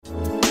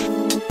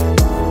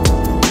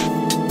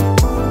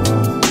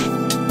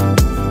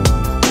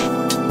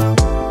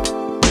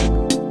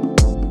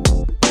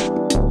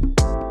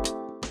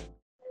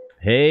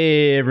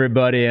Hey,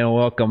 everybody, and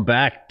welcome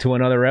back to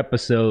another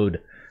episode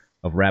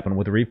of Rapping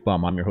with Reef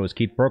Bum. I'm your host,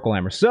 Keith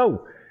Berkelhammer.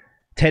 So,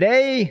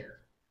 today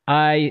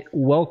I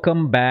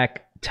welcome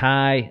back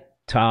Ty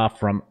Ta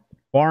from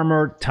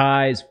Farmer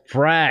Ty's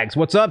Frags.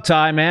 What's up,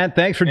 Ty, man?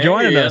 Thanks for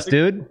joining us,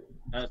 dude.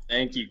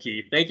 Thank you,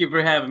 Keith. Thank you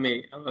for having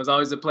me. It was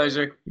always a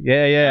pleasure.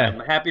 Yeah. I'm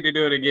happy to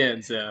do it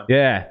again. So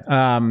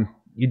Yeah.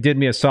 You did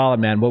me a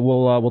solid, man. But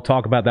we'll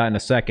talk about that in a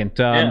second.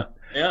 yeah.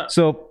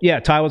 So, yeah,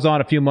 Ty was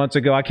on a few months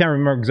ago. I can't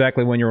remember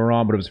exactly when you were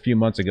on, but it was a few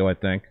months ago, I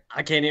think.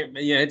 I can't even.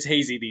 Yeah, it's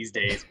hazy these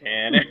days,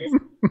 man.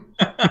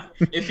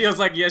 It feels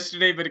like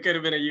yesterday, but it could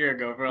have been a year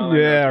ago for all I know.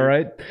 Yeah,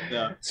 right.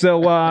 Yeah.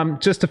 So,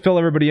 just to fill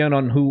everybody in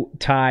on who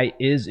Ty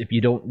is, if you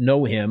don't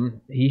know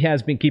him, he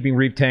has been keeping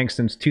reef tanks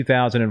since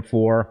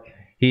 2004.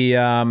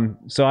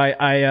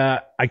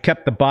 I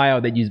kept the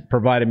bio that you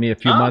provided me a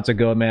few months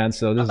ago, man.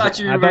 So I thought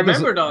you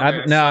remembered all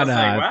this.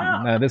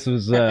 No. This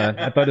was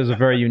I thought it was a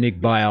very unique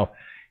bio.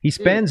 He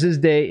spends his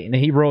day, and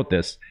he wrote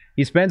this.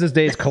 He spends his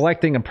days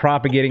collecting and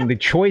propagating the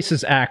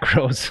choicest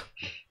acros,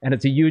 and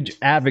it's a huge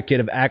advocate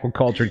of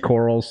aquaculture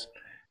corals.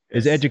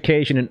 His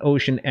education in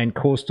ocean and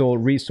coastal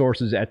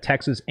resources at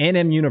Texas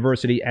A&M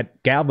University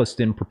at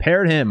Galveston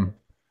prepared him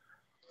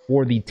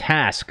for the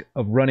task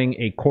of running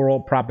a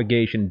coral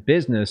propagation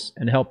business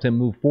and helped him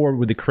move forward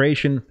with the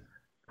creation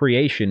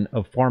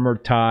of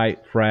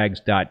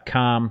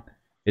FarmerTyFrags.com,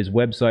 his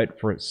website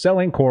for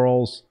selling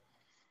corals.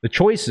 The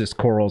choicest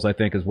corals, I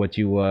think, is what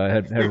you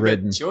had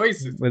written.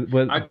 Choices.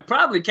 I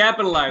probably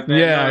capitalized that.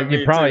 Yeah,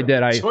 you probably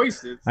did.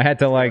 Choices. I had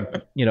to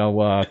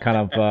kind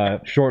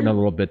of shorten a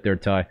little bit there,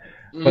 Ty.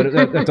 But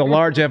it's a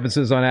large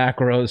emphasis on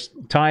acros.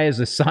 Ty is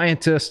a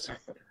scientist,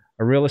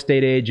 a real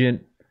estate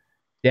agent,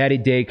 daddy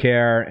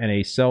daycare, and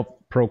a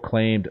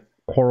self-proclaimed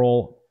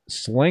coral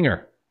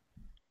slinger.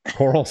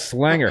 Coral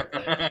slinger.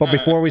 But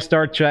before we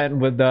start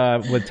chatting with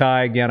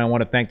Ty again, I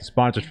want to thank the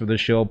sponsors for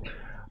this show.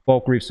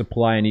 Bulk Reef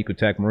Supply and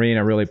Ecotech Marine. I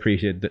really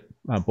appreciate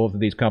both of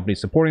these companies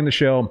supporting the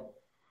show.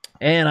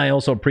 And I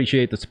also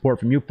appreciate the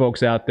support from you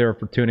folks out there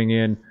for tuning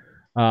in.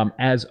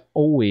 As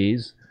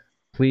always,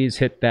 please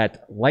hit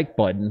that like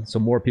button so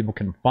more people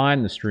can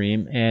find the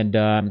stream. And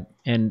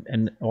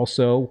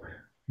also,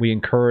 we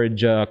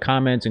encourage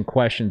comments and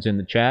questions in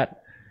the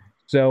chat.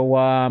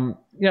 So,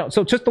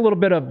 so just a little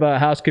bit of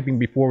housekeeping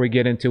before we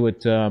get into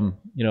it,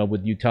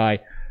 with you, Ty.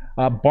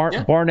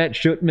 Barnett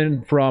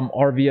Schutman from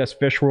RVS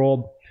Fish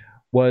World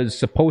was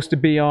supposed to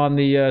be on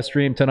the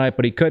stream tonight,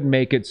 but he couldn't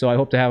make it, so I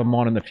hope to have him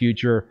on in the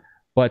future.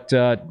 But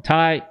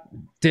Ty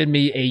did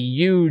me a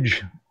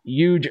huge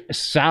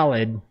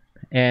solid,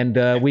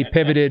 and we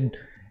pivoted,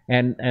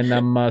 and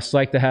I'm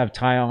psyched to have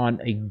Ty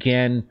on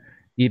again,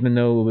 even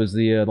though it was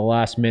the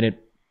last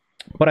minute.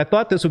 But I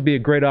thought this would be a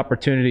great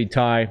opportunity,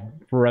 Ty,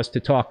 for us to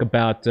talk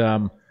about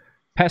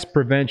pest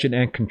prevention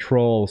and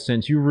control,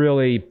 since you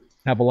really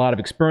have a lot of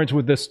experience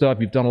with this stuff.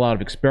 You've done a lot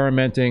of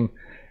experimenting.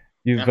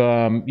 You've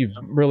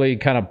really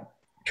kind of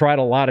tried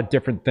a lot of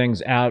different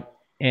things out,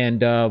 and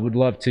would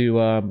love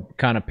to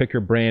kind of pick your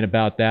brain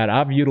about that.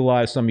 I've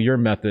utilized some of your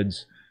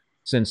methods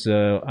since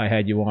I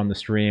had you on the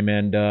stream,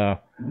 and I'm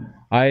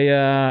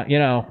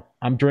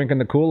drinking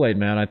the Kool-Aid,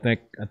 man. I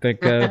think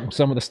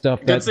some of the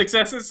stuff good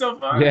successes so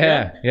far.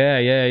 Yeah.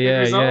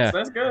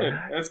 That's good.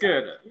 That's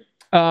good.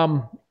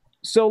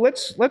 So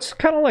let's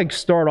kind of like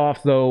start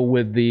off though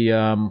with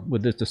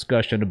this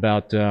discussion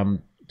about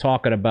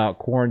talking about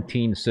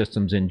quarantine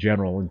systems in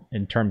general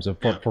in terms of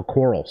for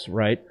corals,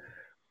 right?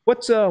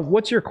 What's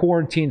your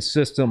quarantine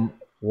system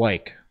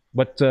like?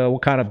 What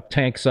kind of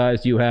tank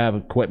size do you have,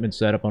 equipment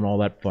setup, and all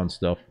that fun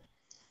stuff?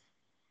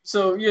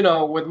 So,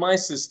 with my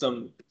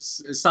system,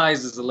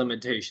 size is a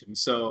limitation.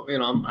 So,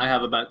 I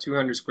have about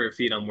 200 square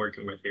feet I'm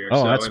working with here.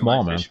 Oh, so that's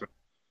small, man.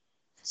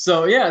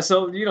 So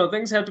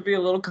things have to be a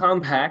little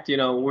compact.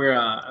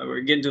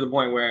 We're getting to the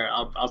point where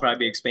I'll probably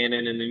be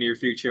expanding in the near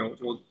future.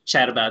 We'll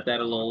chat about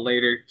that a little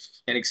later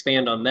and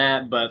expand on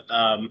that. But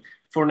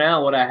for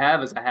now, what I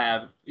have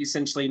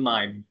essentially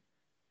my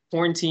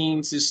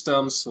quarantine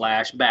system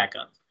 /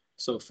 backup.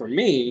 So for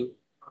me,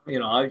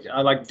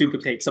 I like to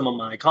duplicate some of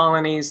my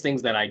colonies,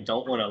 things that I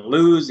don't want to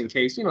lose in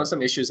case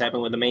some issues happen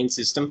with the main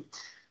system.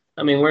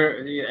 I mean,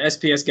 we're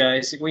SPS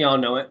guys. We all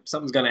know it.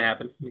 Something's gonna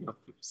happen.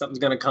 Something's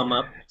gonna come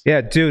up.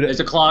 Yeah, dude. There's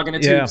a clog in a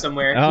tube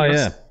somewhere. Oh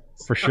yeah,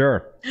 for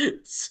sure.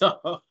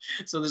 So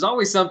there's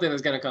always something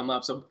that's gonna come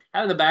up. So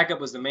having the backup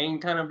was the main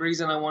kind of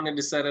reason I wanted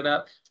to set it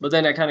up. But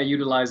then I kind of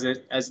utilize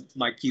it as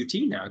my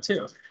QT now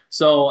too.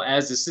 So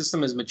as the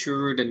system has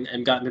matured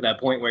and gotten to that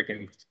point where it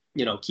can,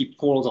 keep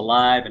corals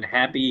alive and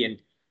happy, and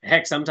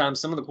heck, sometimes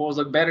some of the corals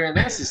look better in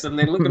that system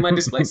than they look in my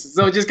display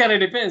system. So it just kind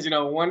of depends.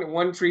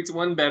 One treats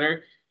one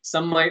better.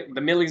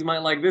 The millies might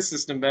like this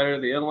system better.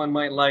 The other one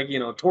might like,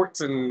 torts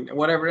and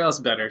whatever else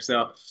better.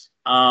 So,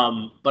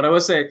 but I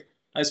would say,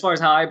 as far as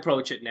how I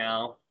approach it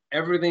now,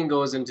 everything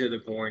goes into the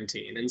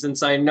quarantine. And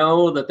since I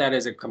know that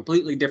is a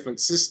completely different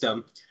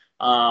system,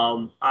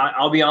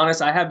 I'll be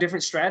honest, I have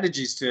different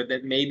strategies to it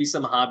that maybe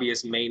some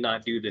hobbyists may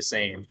not do the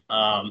same.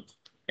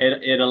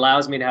 It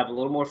allows me to have a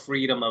little more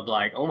freedom of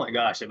like, oh my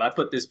gosh, if I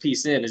put this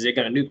piece in, is it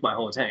going to nuke my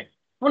whole tank?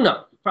 Well,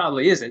 no,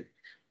 probably isn't.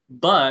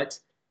 But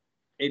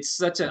it's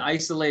such an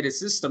isolated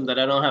system that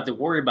I don't have to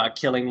worry about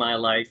killing my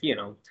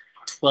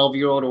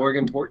 12-year-old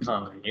Oregon port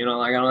colony.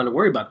 Like I don't have to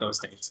worry about those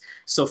things.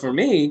 So for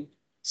me,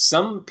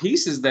 some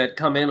pieces that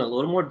come in a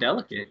little more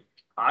delicate,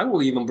 I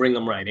will even bring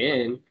them right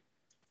in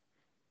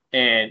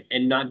and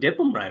not dip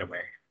them right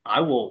away. I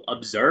will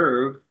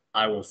observe.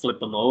 I will flip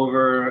them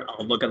over.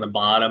 I'll look on the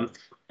bottom.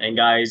 And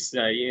guys,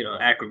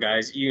 acro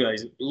guys, you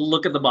guys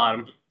look at the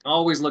bottom.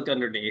 Always look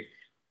underneath.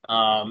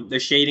 The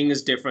shading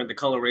is different. The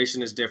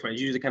coloration is different.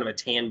 It's usually kind of a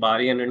tan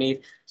body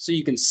underneath, so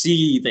you can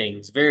see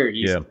things very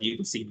easily. Yeah. You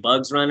can see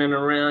bugs running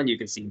around. You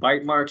can see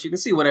bite marks. You can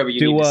see whatever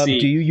you need to see.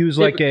 Do you use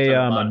like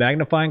a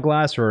magnifying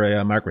glass or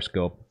a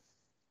microscope?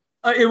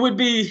 It would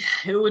be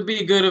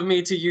good of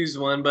me to use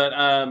one, but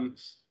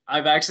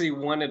I've actually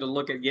wanted to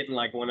look at getting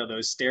like one of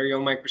those stereo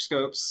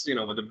microscopes,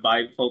 with the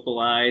bifocal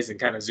eyes and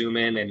kind of zoom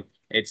in, and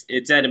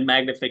it's at a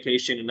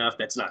magnification enough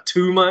that's not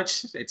too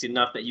much. It's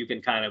enough that you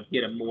can kind of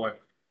get a more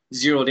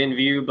zeroed in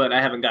view, but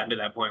I haven't gotten to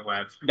that point where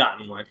I've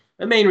gotten one.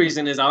 The main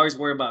reason is I always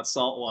worry about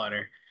salt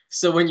water.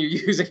 So when you're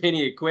using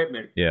any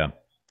equipment, yeah,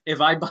 if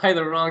I buy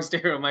the wrong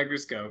stereo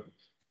microscope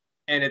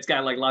and it's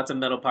got like lots of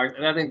metal parts,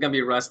 that thing's gonna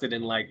be rusted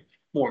in like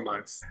 4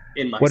 months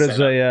in my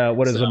setup.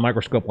 What does a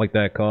microscope like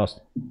that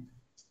cost?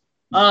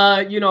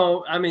 I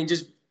mean,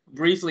 just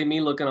briefly,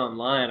 me looking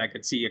online, I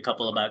could see a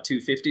couple about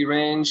 250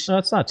 range. No,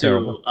 it's not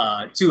terrible.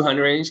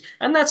 200 range,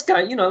 and that's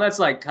that's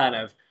like kind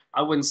of,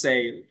 I wouldn't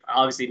say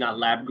obviously not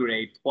lab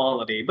grade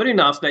quality, but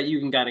enough that you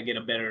can kind of get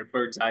a better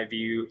bird's eye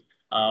view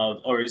of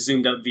or a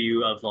zoomed up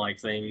view of like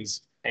things,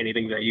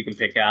 anything that you can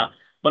pick out.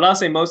 But I'll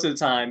say most of the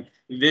time,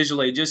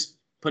 visually, just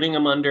putting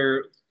them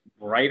under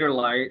brighter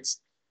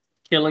lights,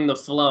 killing the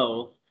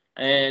flow,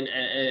 and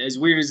as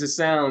weird as it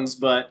sounds,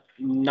 but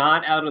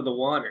not out of the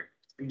water.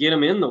 Get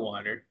them in the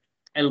water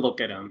and look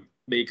at them,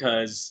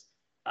 because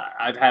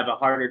I've had a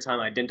harder time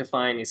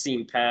identifying and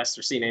seeing pests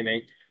or seeing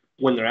anything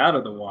when they're out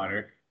of the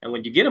water. And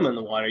when you get them in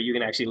the water, you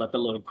can actually let the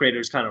little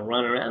critters kind of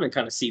run around and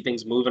kind of see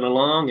things moving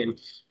along. And,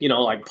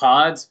 like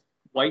pods,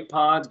 white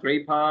pods,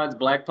 gray pods,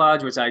 black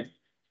pods, which I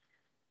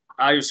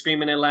was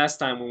screaming it last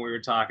time when we were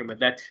talking, but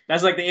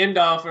that's like the end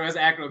all for us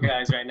acro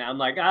guys right now. I'm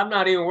like, I'm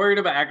not even worried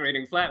about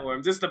acrorating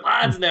flatworms. It's the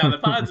pods now, the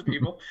pods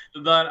people.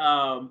 But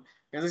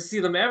because I see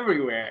them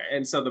everywhere.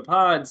 And so the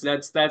pods,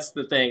 that's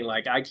the thing.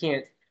 Like I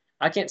can't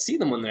see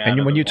them when they're out.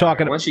 And when you're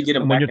talking, once you get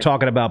them, when you're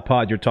talking about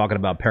pods, you're talking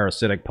about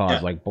parasitic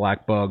pods, like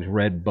black bugs,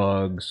 red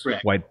bugs,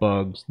 Correct. white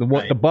bugs, the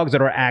bugs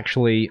that are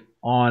actually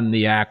on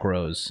the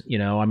acros.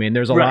 I mean,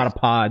 there's a lot of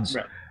pods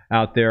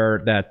out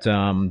there that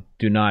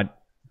do not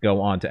go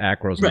on to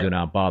acros and do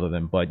not bother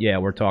them. But yeah,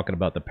 we're talking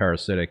about the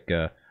parasitic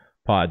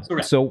pods.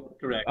 Correct. So,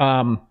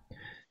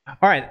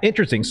 all right,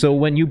 interesting. So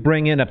when you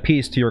bring in a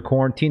piece to your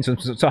quarantine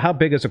system, so how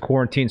big is a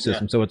quarantine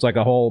system? So it's like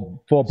a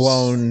whole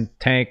full-blown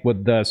tank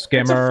with the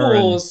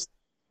skimmer.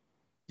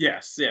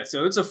 Yes.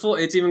 So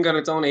it's even got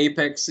its own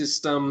Apex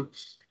system.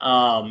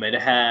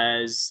 It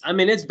has, I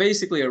mean, it's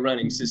basically a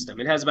running system.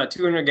 It has about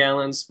 200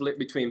 gallons split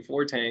between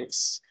 4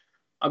 tanks.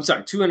 I'm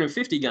sorry,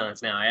 250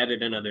 gallons now. I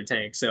added another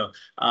tank. So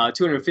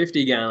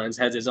 250 gallons,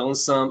 has its own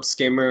sump,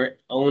 skimmer,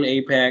 own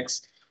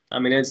Apex. I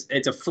mean,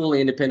 it's a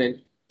fully independent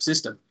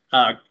system.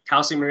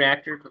 Calcium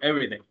reactor,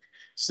 everything.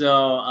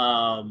 So,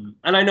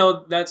 and I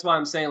know that's why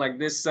I'm saying like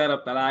this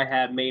setup that I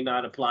have may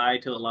not apply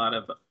to a lot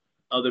of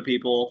other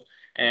people,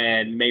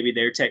 and maybe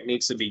their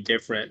techniques would be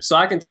different. So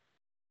I can.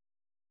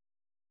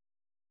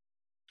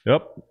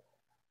 Yep.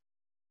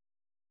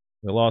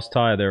 We lost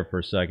Ty there for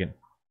a second.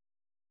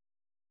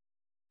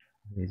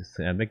 I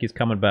think he's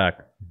coming back.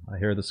 I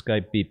hear the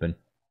Skype beeping.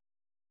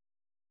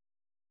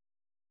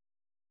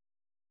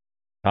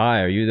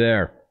 Ty, are you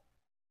there?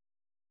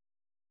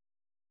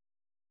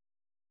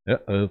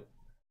 Uh-oh.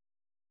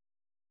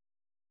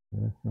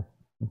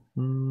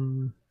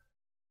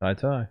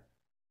 Ty.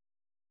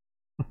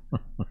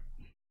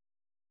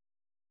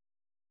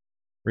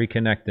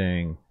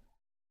 Reconnecting.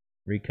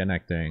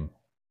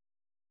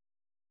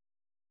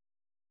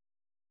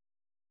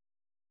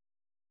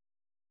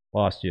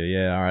 Lost you.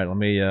 Yeah, all right. Let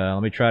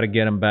me try to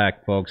get him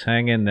back, folks.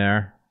 Hang in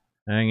there.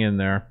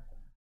 It's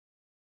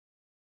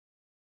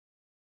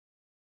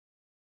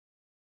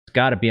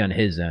got to be on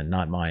his end,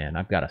 not my end.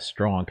 I've got a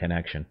strong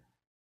connection.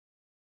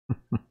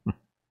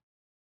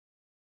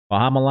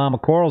 Bahama Llama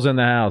Coral's in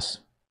the house.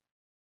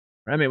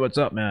 Remy, what's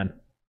up, man?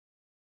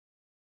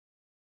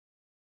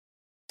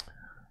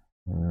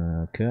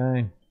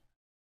 Okay.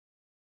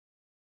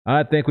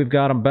 I think we've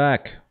got him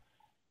back.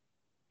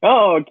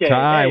 Oh, okay.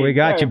 Ty, we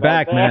got you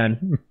back,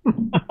 man.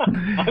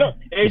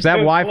 Is that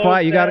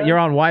Wi-Fi? You're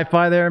on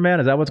Wi-Fi there, man?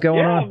 Is that what's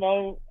going on? I'm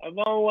on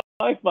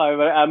Wi-Fi,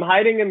 but I'm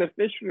hiding in the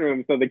fish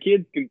room so the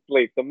kids can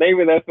sleep. So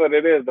maybe that's what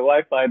it is. The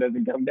Wi-Fi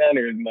doesn't come down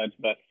here as much,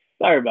 but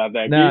sorry about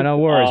that. No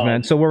worries,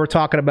 man. So we were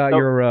talking about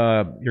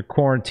your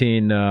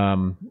quarantine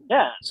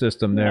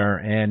system there,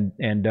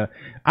 and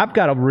I've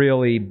got a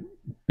really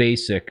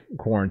basic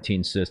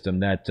quarantine system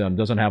that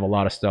doesn't have a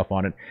lot of stuff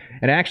on it.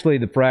 And actually,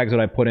 the frags that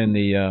I put in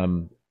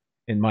the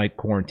in my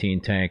quarantine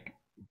tank,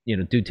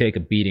 do take a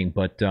beating.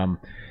 But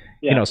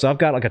You know, so I've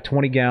got like a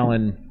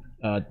 20-gallon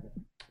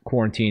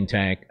quarantine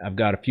tank. I've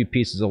got a few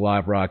pieces of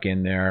Live Rock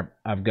in there.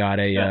 I've got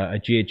a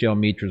GHL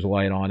Meters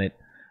light on it.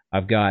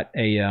 I've got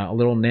a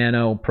little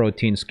nano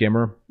protein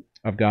skimmer.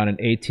 I've got an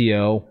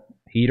ATO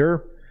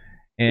heater,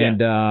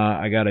 and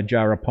I got a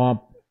gyro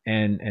pump,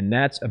 and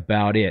that's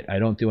about it. I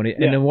don't do any.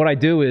 And then what I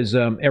do is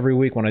every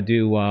week when I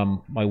do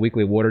my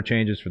weekly water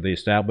changes for the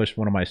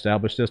one of my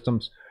established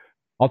systems,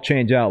 I'll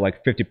change out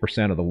like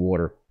 50% of the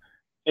water.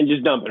 And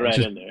just dump it right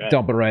in there. Right?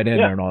 Dump it right in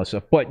there and all that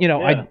stuff. But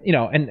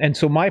and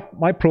so my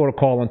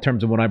protocol in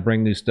terms of when I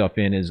bring new stuff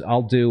in is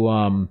I'll do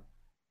and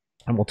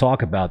we'll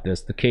talk about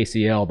this, the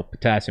KCl, the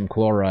potassium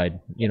chloride.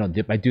 You know,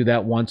 I do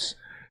that once.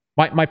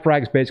 My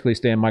frags basically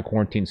stay in my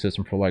quarantine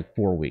system for like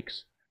 4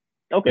 weeks.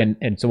 Okay.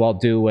 And so I'll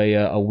do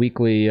a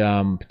weekly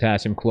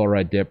potassium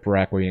chloride dip for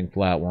aqua-eating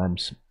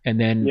flatworms, and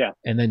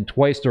then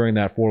twice during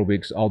that 4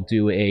 weeks I'll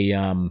do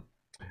an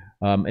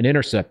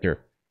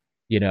interceptor.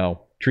 You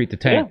know, treat the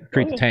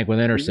tank with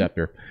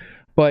interceptor.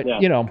 But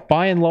you know,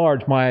 by and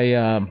large,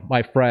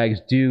 my frags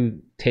do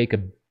take a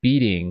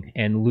beating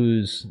and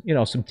lose, you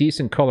know, some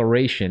decent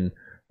coloration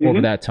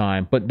over that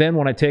time. But then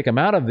when I take them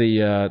out of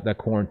the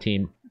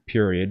quarantine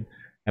period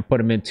and put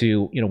them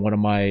into, you know, one of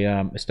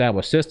my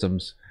established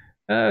systems,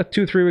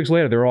 2-3 weeks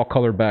later they're all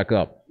colored back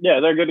up. Yeah,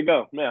 they're good to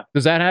go. Yeah.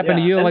 Does that happen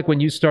to you? Like when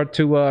you start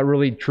to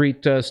really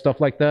treat stuff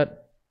like that?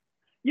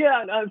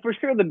 Yeah, for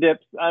sure the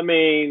dips. I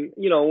mean,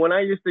 you know, when I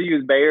used to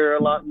use Bayer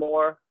a lot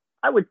more,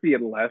 I would see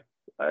it less.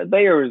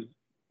 Bayer is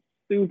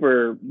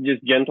super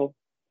just gentle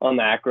on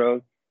the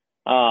acros.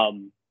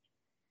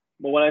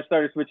 But when I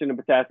started switching to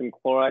potassium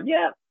chloride,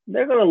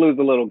 they're going to lose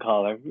a little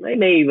color. They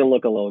may even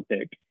look a little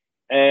thick.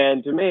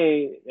 And to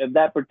me, if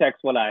that protects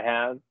what I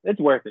have, it's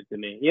worth it to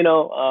me. You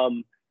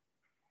know,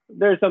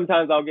 there's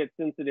sometimes I'll get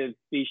sensitive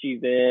species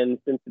in,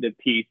 sensitive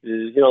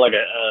pieces, you know, like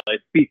a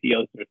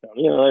speciosa or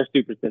something. You know, they're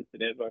super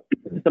sensitive, or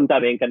some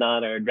type of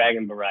Incanata or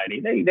dragon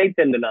variety. They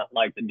tend to not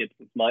like the dips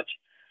as much.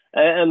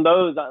 And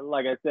those,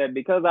 like I said,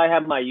 because I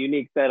have my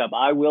unique setup,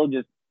 I will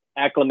just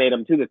acclimate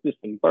them to the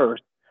system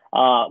first.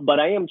 But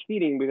I am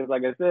cheating because,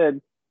 like I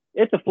said,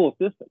 it's a full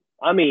system.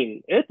 I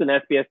mean, it's an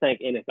SPS tank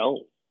in its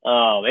own.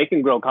 It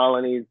can grow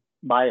colonies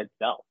by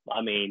itself.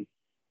 I mean,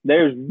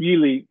 there's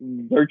really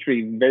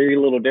virtually very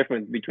little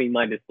difference between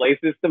my display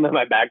system and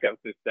my backup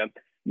system,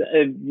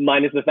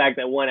 minus the fact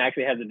that one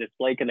actually has a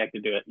display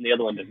connected to it and the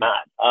other one does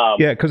not.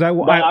 Because I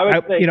would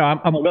say, you know,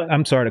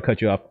 I'm sorry to cut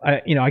you off.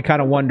 I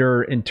kind of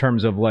wonder in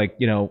terms of like,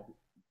 you know,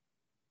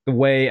 the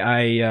way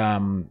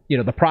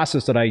the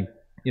process that I,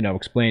 you know,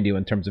 explained to you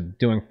in terms of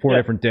doing 4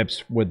 different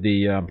dips with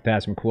the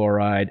potassium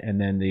chloride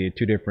and then the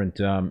 2 different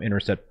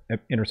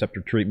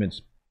interceptor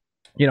treatments.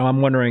 You know,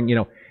 I'm wondering, you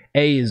know,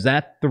 A, is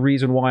that the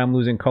reason why I'm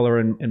losing color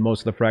in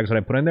most of the frags that I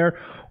put in there?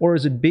 Or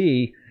is it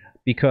B,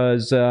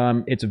 because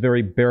it's a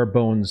very bare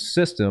bones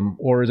system,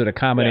 or is it a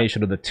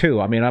combination of the two?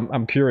 I mean,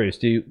 I'm curious.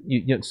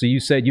 So you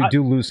said you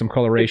do lose some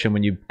coloration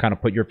when you kind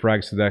of put your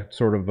frags to that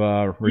sort of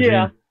regime?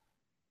 Yeah,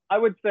 I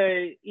would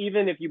say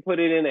even if you put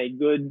it in a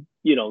good,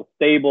 you know,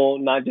 stable,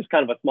 not just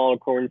kind of a smaller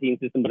quarantine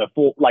system, but a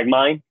full, like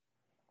mine,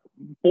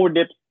 4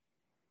 dips,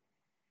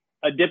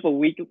 a dip a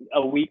week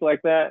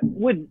like that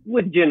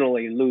would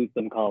generally lose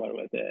some color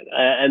with it.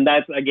 And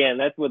that's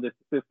with a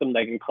system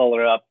that can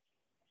color up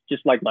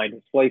just like my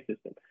display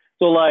system.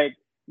 So like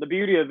the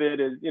beauty of it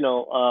is, you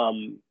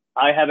know,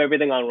 I have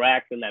everything on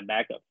racks in that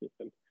backup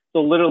system.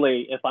 So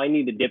literally if I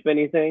need to dip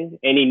anything,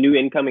 any new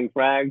incoming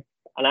frags,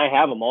 and I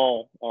have them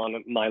all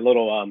on my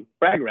little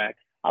frag rack,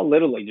 I'll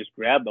literally just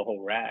grab the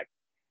whole rack,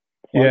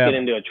 plug it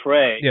into a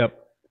tray,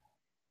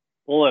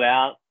 pull it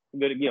out,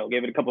 give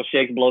it a couple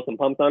shakes, blow some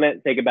pumps on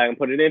it, take it back and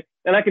put it in.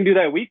 And I can do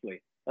that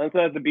weekly. And so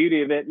that's the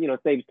beauty of it, you know,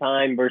 saves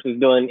time versus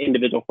doing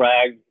individual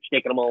frags,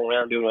 shaking them all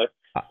around, doing it.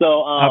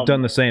 So I've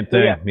done the same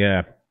thing.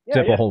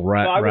 Zip a whole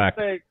rack. So I would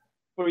say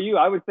for you,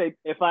 I would say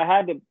if I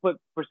had to put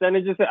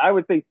percentages, I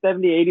would say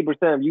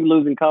 70-80% of you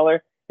losing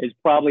color is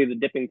probably the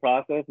dipping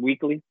process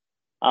weekly.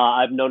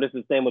 I've noticed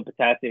the same with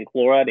potassium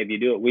chloride. If you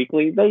do it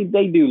weekly,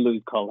 they do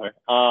lose color.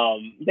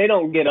 They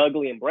don't get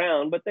ugly and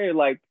brown, but they're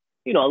like,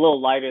 you know, a little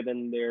lighter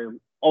than their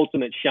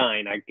ultimate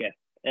shine, I guess.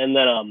 And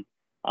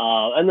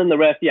then the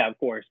rest, of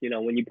course, you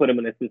know, when you put them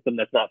in a system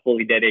that's not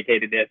fully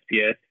dedicated to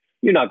SPS,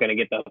 you're not going to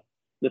get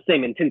the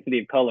same intensity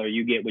of color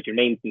you get with your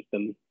main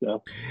system.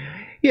 So.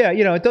 Yeah,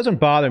 you know, it doesn't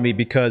bother me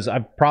because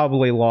I've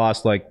probably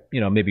lost like,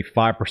 you know, maybe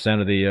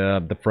 5% of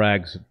the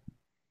frags,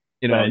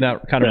 you know, in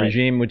that kind of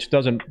regime, which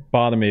doesn't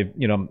bother me.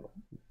 You know,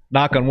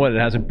 knock on wood, it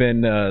hasn't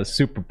been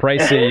super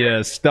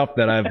pricey stuff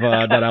that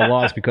I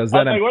lost, because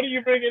then what are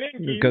you bringing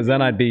in? Because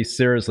then I'd be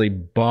seriously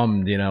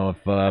bummed, you know,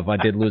 if I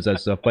did lose that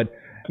stuff. But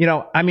you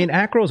know, I mean,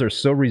 acros are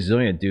so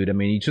resilient, dude. I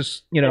mean, you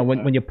just, you know,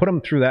 when you put them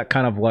through that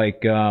kind of like,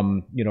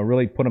 you know,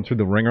 really put them through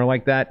the ringer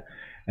like that,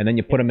 and then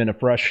you put them in a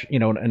fresh, you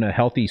know, in a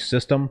healthy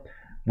system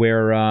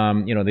where,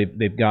 you know,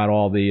 they've got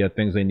all the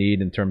things they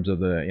need in terms of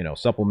the, you know,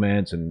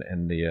 supplements and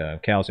the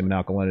calcium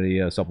and alkalinity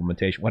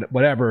supplementation,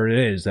 whatever it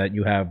is that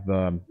you have,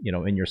 you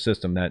know, in your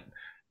system that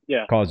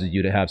causes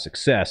you to have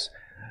success.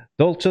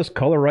 they'll just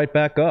color right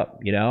back up,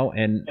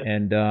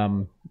 and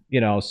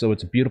so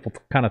it's a beautiful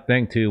kind of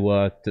thing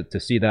to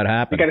see that You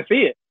happen. got to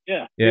see it.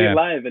 Yeah, see Yeah, it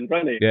live in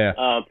front of you.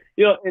 yeah.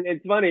 And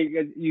it's funny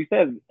because you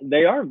said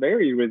they are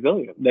very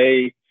resilient.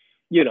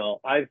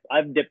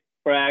 I've dipped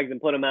frags and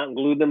put them out and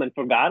glued them and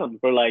forgot them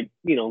for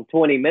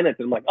 20 minutes.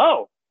 And I'm like,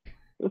 oh,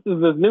 this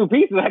new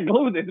piece of that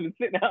glue that's been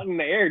sitting out in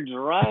the air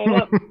drying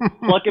up.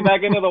 Plug it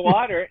back into the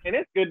water and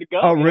it's good to go.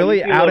 Oh,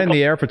 really? Out in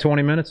the air for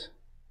 20 minutes?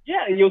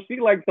 Yeah, and you'll see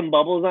some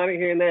bubbles on it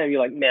here and there, and you're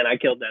like, man, I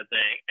killed that thing.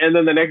 And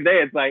then the next day,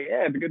 it's like,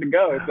 yeah, it's good to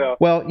go. So,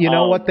 well, you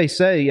know what they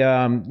say.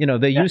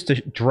 They used to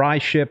dry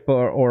ship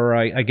or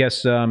I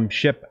guess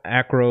ship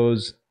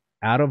acros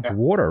out of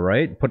water,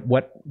 right? Put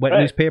wet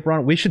newspaper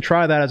on it. We should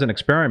try that as an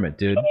experiment,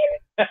 dude.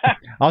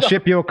 I'll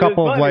ship you a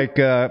couple of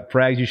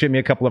frags. You ship me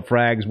a couple of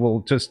frags.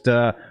 We'll just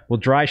we'll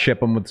dry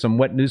ship them with some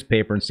wet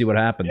newspaper and see what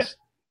happens.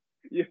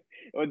 Yeah.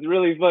 What's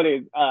really funny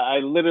is I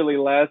literally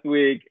last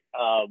week,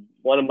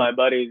 one of my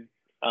buddies,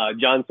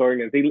 John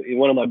Sorgan, he's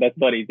one of my best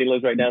buddies. He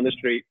lives right down the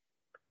street,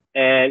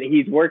 and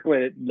he's working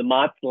with the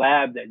Mott's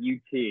Labs at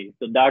UT.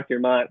 So Dr.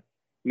 Mott,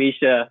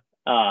 Misha,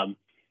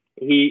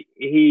 he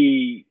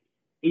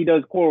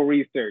does coral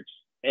research,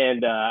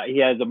 and he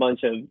has a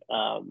bunch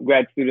of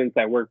grad students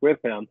that work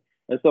with him.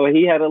 And so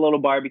he had a little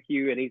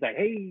barbecue, and he's like,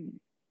 "Hey,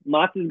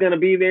 Mott's is gonna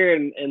be there,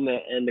 and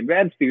the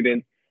grad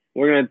students.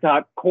 We're gonna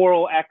talk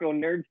coral acro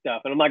nerd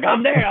stuff." And I'm like,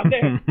 "I'm there.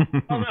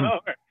 Come on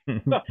over."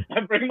 So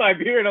I bring my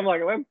beer and I'm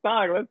like, let's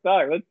talk,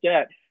 let's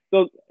chat.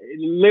 So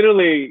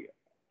literally,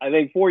 I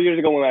think 4 years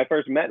ago when I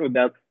first met with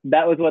them,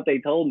 that was what they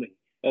told me.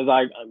 It was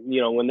like,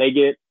 when they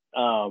get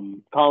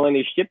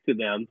colonies shipped to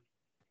them,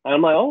 and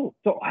I'm like, oh,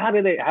 so how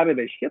do they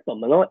ship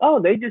them? And they're like, oh,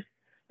 they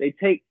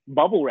take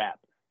bubble wrap,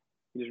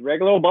 just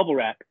regular old bubble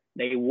wrap.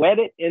 They wet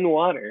it in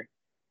water.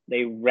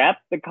 They wrap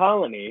the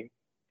colony,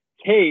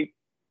 tape,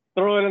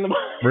 throw it in the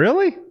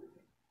Really?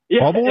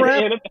 Yeah, bubble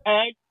wrap? In a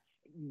bag.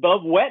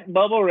 Wet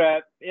bubble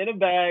wrap in a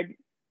bag,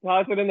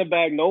 toss it in the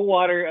bag, no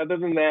water other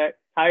than that,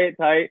 tie it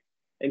tight,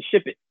 and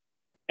ship it.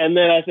 And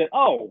then I said,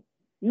 oh,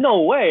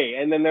 no way.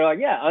 And then they're like,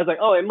 yeah. I was like,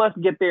 oh, it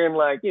must get there in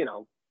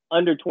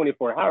under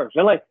 24 hours.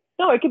 They're like,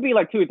 no, it could be 2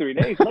 or 3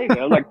 days later.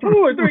 I'm like, 2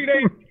 or 3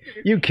 days.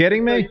 You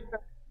kidding me?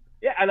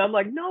 Yeah, and I'm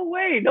like, no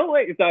way.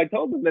 So I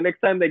told them the next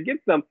time they get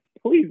some,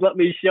 please let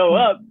me show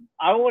up.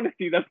 I want to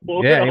see that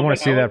full. Yeah, you want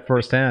to see that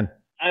firsthand.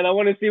 And I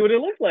want to see what it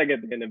looks like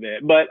at the end of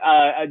it. But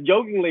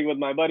jokingly with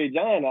my buddy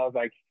John, I was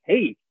like,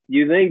 hey,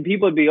 you think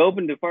people would be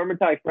open to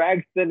Farmertide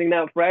frags, sending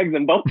out frags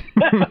and boats?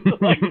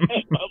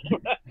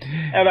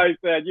 And I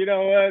said, you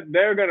know what?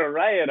 They're going to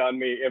riot on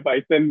me if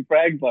I send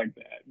frags like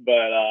that.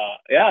 But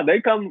yeah,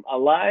 they come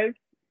alive.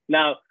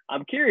 Now,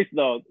 I'm curious,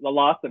 though, the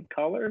loss of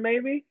color,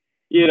 maybe?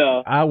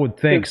 I would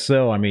think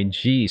so. I mean,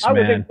 geez, man. I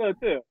would think so,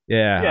 too.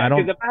 Yeah,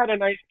 because if I had a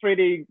nice,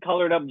 pretty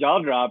colored up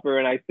jaw dropper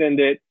and I send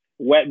it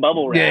wet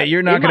bubble wrap. Yeah,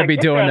 you're not going to be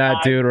doing that,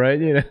 dude, right?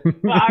 Well,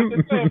 I'm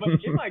just saying,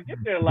 but you might get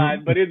there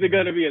alive, but is it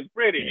going to be as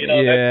pretty?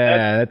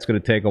 That's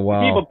going to take a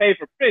while. People pay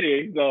for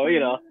pretty, so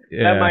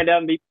that might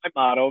not be my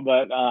motto.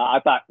 But I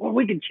thought, well,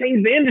 we can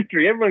change the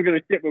industry. Everyone's going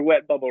to ship with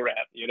wet bubble wrap,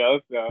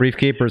 So Brief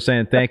Keeper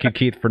saying, "Thank you,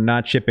 Keith, for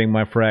not shipping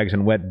my frags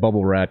in wet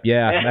bubble wrap."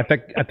 Yeah, I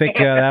think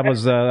that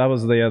was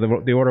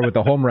the order with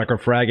the home wrecker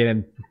fragging,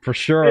 and for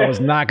sure I was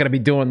not going to be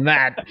doing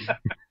that.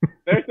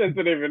 They're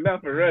sensitive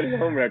enough already,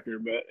 home wrecker,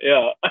 but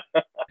yeah.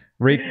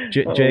 Reef,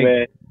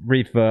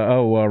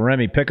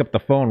 Remy, pick up the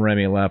phone,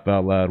 Remy, laugh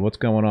out loud. What's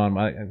going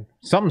on?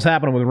 Something's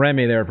happening with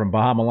Remy there from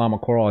Bahama Llama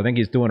Coral. I think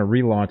he's doing a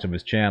relaunch of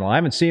his channel. I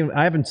haven't seen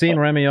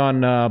Remy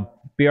on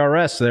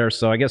BRS there,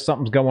 so I guess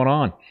something's going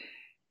on.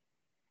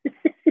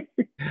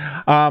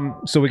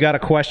 So we got a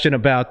question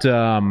about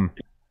from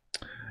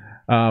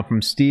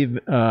Steve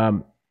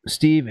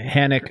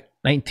Hannick,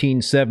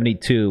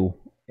 1972.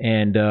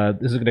 And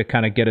this is going to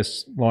kind of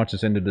launch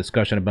us into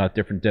discussion about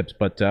different dips.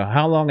 But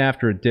how long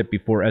after a dip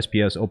before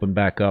SPS opened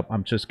back up?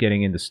 I'm just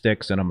getting into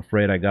sticks, and I'm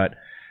afraid I got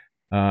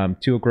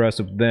too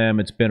aggressive with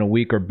them. It's been a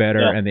week or better,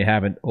 and they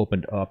haven't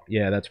opened up.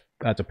 Yeah,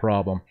 that's a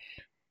problem.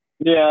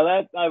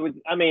 Yeah,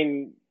 I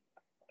mean,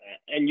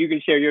 and you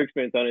can share your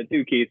experience on it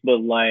too, Keith. But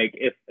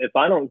if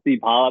I don't see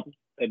pops,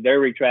 if they're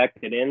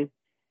retracted in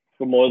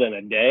for more than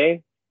a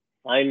day,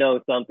 I know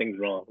something's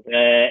wrong.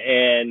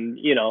 And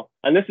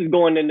this is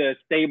going into a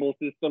stable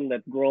system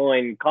that's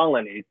growing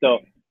colonies. So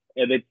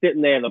if it's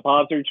sitting there and the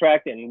pops are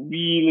retracted and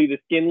really the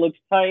skin looks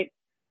tight,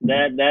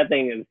 that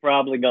thing is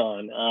probably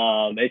gone.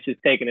 It's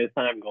just taking its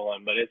time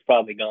going, but it's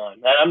probably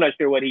gone. I'm not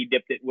sure what he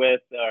dipped it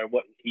with or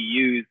what he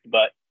used,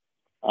 but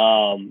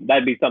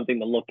that'd be something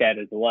to look at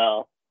as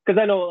well.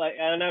 Because I know,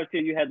 and I'm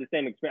sure you had the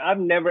same experience. I've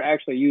never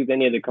actually used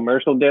any of the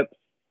commercial dips.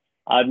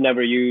 I've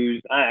never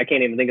used, I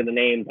can't even think of the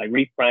names, like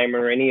Reef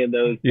Primer, any of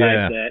those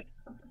types that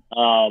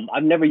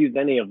I've never used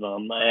any of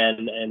them.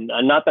 And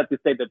not that to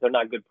say that they're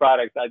not good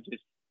products.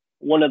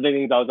 One of the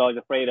things I was always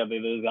afraid of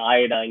is an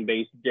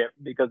iodine-based dip,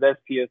 because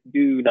SPS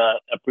do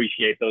not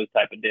appreciate those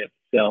type of dips.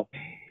 So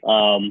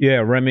Yeah,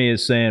 Remy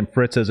is saying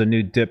Fritz has a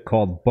new dip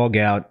called Bug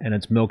Out, and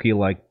it's milky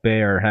like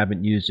bear.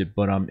 Haven't used it,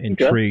 but I'm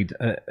intrigued.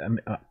 I'm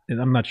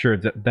not sure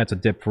if that's a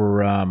dip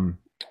for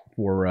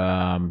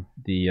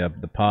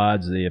the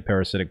pods, the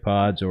parasitic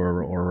pods,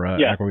 or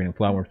aqua-eating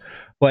flatworms.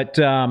 But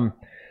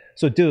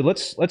so, dude,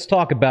 let's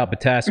talk about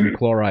potassium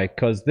chloride,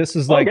 because this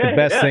is like the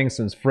best thing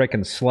since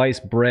frickin'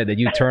 sliced bread that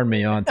you turned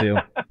me on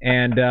to.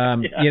 And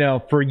you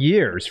know, for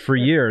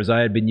years, I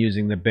had been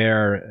using the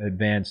Bayer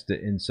Advanced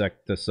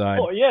Insecticide.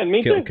 Oh yeah,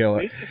 me too.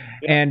 Killer. Me too.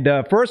 And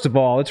first of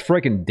all, it's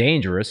freaking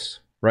dangerous,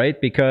 right?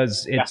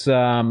 Because it's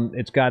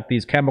got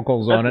these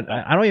chemicals on it.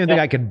 I don't even think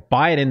I could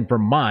buy it in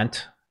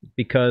Vermont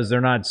because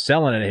they're not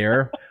selling it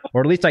here,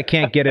 or at least I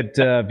can't get it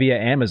via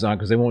Amazon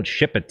because they won't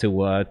ship it to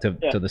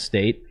the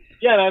state.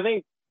 Yeah, and I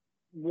think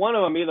one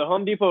of them, either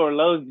Home Depot or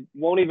Lowe's,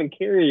 won't even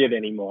carry it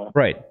anymore.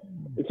 Right.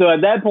 So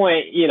at that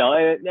point, you know,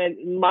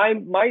 and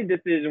my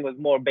decision was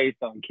more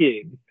based on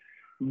kids.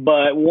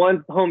 But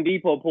once Home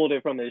Depot pulled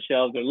it from the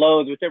shelves, or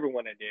Lowe's, whichever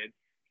one it did,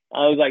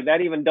 I was like,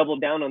 that even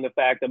doubled down on the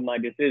fact of my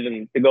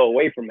decision to go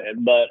away from it.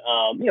 But,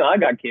 you know, I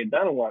got kids.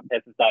 I don't want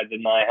pesticides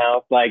in my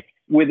house, like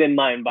within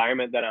my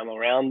environment that I'm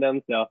around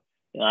them. So,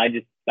 you know,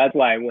 that's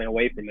why I went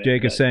away from it.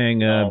 Jake is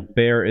saying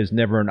Bayer is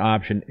never an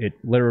option. It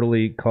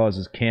literally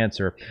causes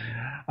cancer.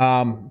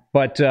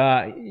 But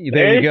there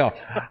you go.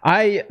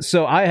 I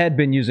had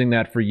been using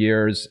that for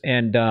years,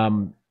 and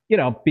you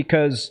know,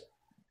 because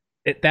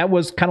that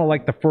was kind of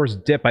like the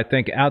first dip I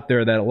think out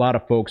there that a lot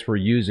of folks were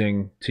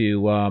using to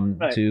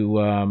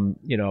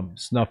you know,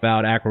 snuff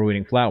out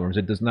acro-eating flatworms.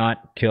 It does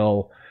not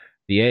kill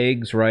the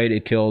eggs, right?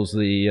 It kills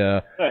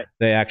the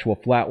actual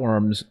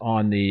flatworms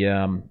on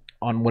the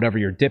on whatever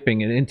you're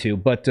dipping it into.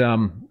 But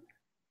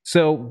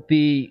so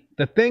the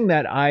thing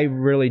that I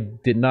really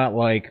did not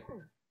like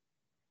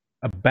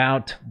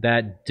about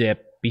that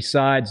dip,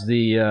 besides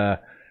the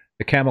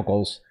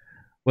chemicals,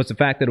 was the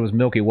fact that it was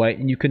milky white,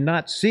 and you could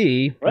not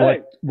see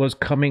what was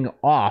coming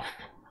off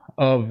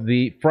of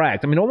the fract.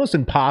 I mean, almost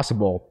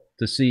impossible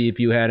to see if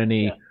you had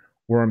any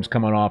worms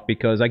coming off,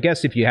 because I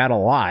guess if you had a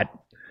lot,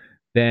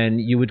 then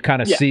you would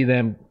kind of see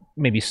them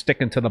maybe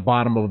sticking to the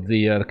bottom of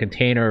the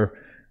container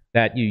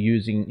that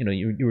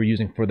you were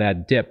using for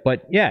that dip.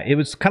 But yeah, it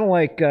was kind of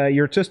like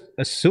you're just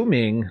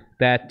assuming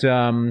that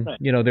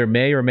you know, there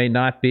may or may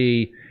not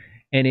be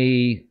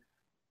any,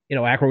 you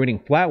know, acro-eating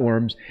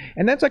flatworms,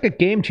 and that's like a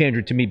game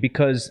changer to me,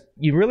 because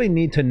you really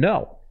need to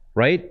know,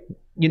 right?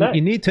 You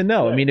need to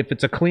know. I mean, if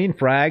it's a clean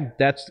frag,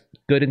 that's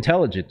good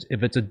intelligence.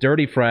 If it's a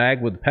dirty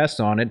frag with pests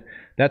on it,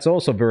 that's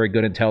also very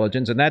good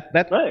intelligence, and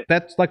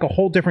that's like a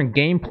whole different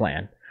game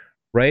plan,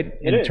 right?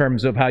 In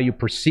terms of how you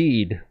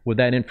proceed with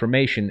that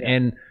information.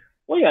 And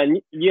well, yeah,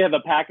 and you have a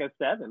pack of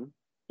 7.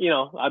 You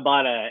know, I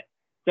bought a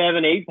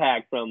 7-8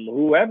 pack from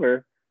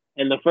whoever,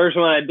 and the first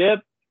one I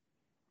dipped,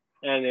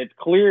 and it's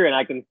clear, and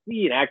I can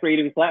see an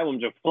acro-eating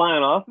flatworms are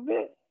flying off of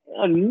it.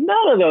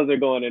 None of those are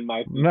going in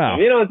my system. No.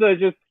 You know, so it's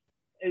just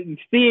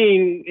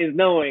seeing is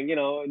knowing. You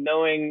know,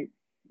 knowing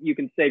you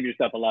can save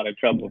yourself a lot of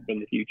trouble from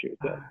the future.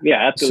 So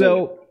yeah, absolutely.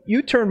 So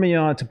you turned me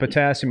on to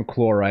potassium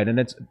chloride, and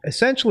it's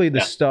essentially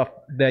the stuff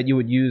that you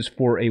would use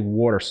for a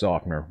water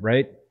softener,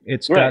 right?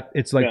 It's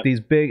like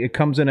these big. It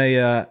comes in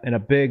a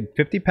big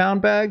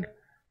 50-pound bag.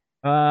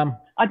 I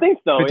think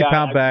so.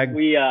 50-pound bag.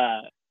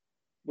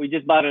 We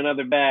just bought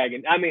another bag,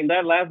 and I mean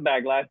that last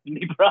bag lasted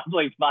me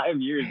probably 5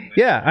 years.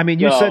 Yeah, I mean,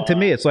 you said to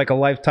me it's like a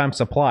lifetime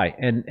supply,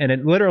 and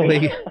it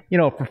literally, you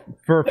know,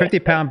 for a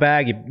 50-pound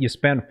bag, you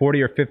spend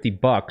 $40 or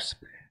 $50,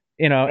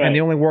 you know, and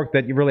the only work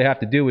that you really have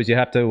to do is you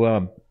have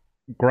to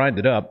grind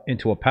it up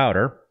into a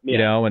powder, you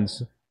know, and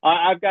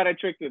I've got a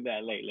trick with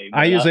that lately.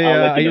 I use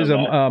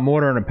a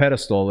mortar and a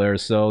pedestal there,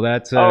 so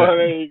that's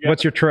there you go.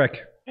 What's your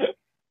trick?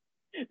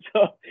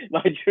 So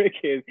my trick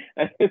is,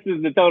 and this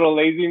is the total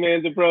lazy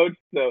man's approach,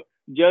 so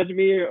judge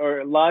me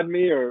or laud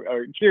me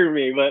or cheer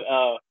me, but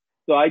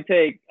so I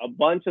take a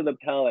bunch of the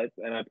pellets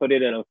and I put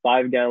it in a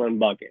 5-gallon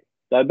bucket.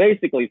 So I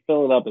basically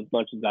fill it up as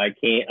much as I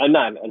can.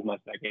 Not as much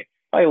as I can.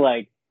 Probably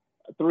like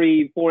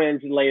 3-4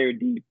 inch layer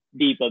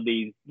deep of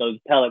those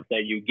pellets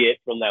that you get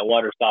from that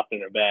water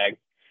softener bag.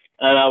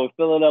 And I would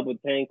fill it up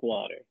with tank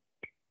water.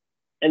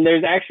 And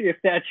there's actually a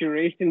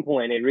saturation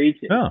point it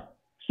reaches. Oh.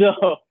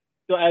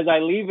 So as I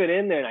leave it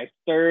in there and I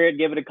stir it,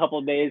 give it a couple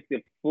of days to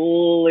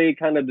fully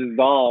kind of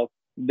dissolve,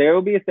 there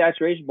will be a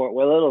saturation point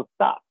where it'll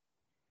stop.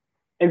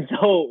 And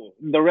so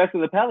the rest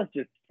of the pellets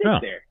just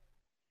sit there.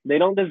 They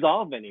don't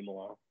dissolve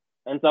anymore.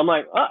 And so I'm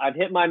like, oh, I've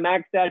hit my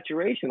max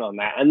saturation on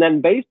that. And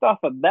then based off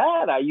of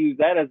that, I use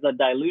that as a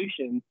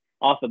dilution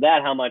off of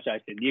that, how much I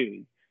should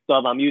use. So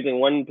if I'm using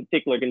one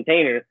particular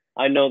container,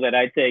 I know that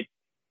I take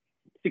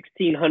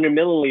 1,600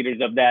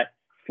 milliliters of that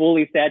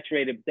fully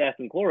saturated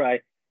potassium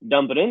chloride,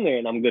 dump it in there,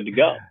 and I'm good to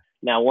go.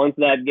 Now, once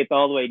that gets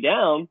all the way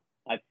down,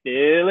 I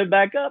fill it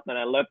back up, and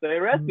I let the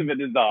rest of it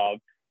dissolve.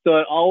 So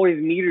it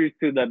always meters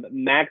to the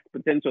max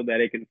potential that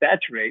it can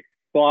saturate.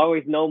 So I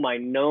always know my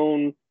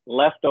known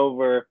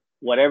leftover,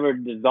 whatever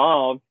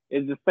dissolved,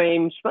 is the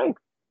same strength.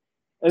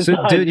 So,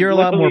 dude, you're a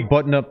lot more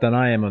buttoned up than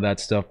I am with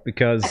that stuff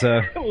because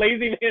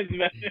lazy man's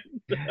method.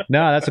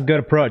 no, that's a good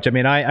approach. I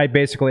mean, I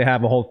basically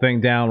have a whole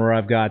thing down where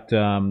I've got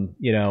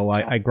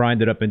I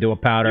grind it up into a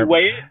powder. You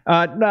weigh it?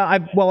 No,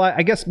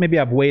 I guess maybe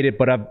I've weighed it,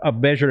 but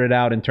I've measured it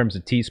out in terms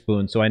of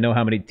teaspoons, so I know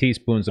how many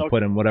teaspoons to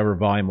put in whatever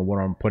volume of what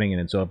I'm putting it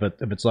in. So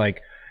if it's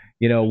like,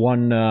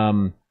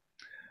 one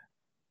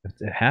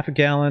half a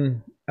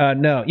gallon.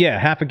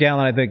 Half a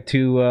gallon. I think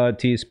 2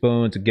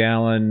 teaspoons, a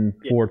gallon,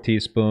 4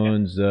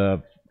 teaspoons.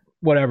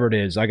 Whatever it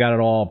is, I got it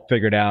all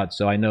figured out,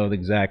 so I know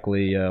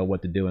exactly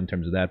what to do in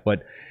terms of that.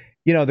 But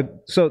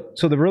so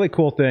the really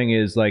cool thing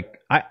is,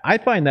 like, I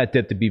find that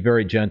dip to be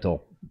very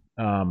gentle.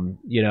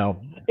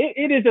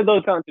 It is at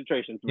those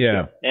concentrations.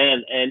 Yeah, sure.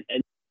 And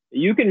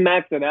you can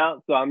max it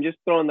out. So I'm just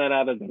throwing that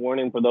out as a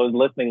warning for those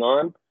listening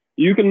on.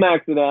 You can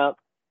max it out.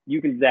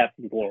 You can zap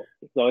some coral.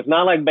 So it's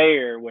not like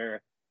Bayer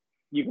where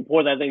you can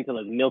pour that thing till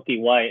it's milky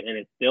white and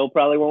it still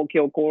probably won't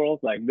kill corals.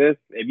 Like this,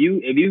 if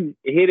you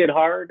hit it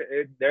hard,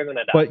 they're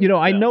gonna die. But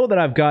I know that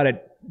I've got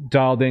it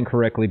dialed in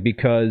correctly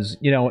because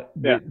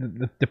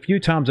the few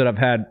times that I've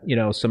had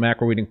some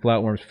acro-eating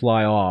flatworms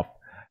fly off,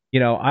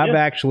 I've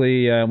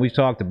actually we've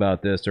talked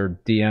about this or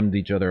DM'd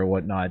each other or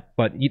whatnot.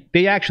 But you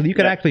could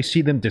actually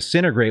see them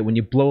disintegrate when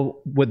you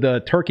blow with the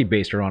turkey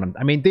baster on them.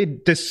 I mean, they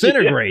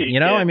disintegrate.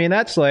 I mean,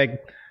 that's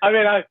like. I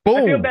mean, I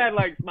feel bad,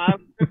 like,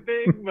 smiling and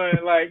things,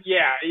 but, like,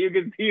 yeah, you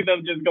can see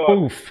them just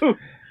go poof.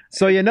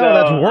 So,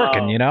 that's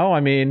working, I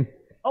mean.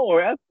 Oh,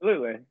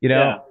 absolutely.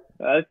 Yeah,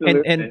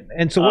 absolutely.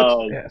 And so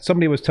what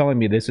somebody was telling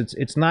me this,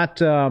 it's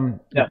not,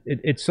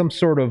 it's some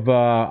sort of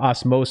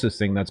osmosis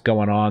thing that's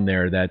going on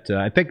there that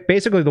I think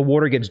basically the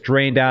water gets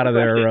drained out of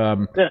their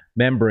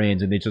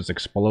membranes and they just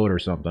explode or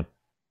something.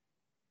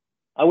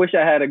 I wish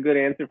I had a good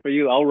answer for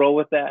you. I'll roll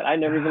with that. I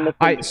never even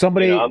listened.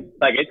 Somebody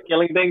like it's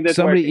killing things.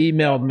 Somebody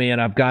emailed me,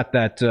 and I've got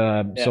that.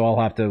 So I'll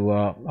have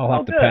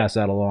to pass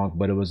that along.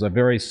 But it was a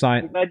very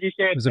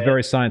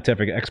very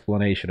scientific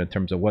explanation in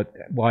terms of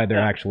why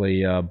they're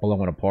actually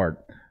blowing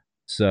apart.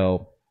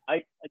 So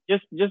I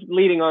just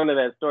leading on to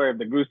that story of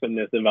the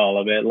gruesomeness of all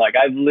of it. Like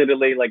I've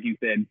literally, like you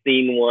said,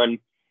 seen one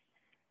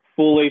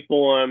fully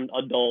formed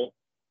adult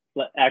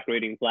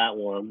acro-eating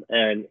flatworm,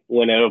 and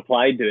when I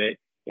applied to it.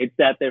 It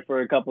sat there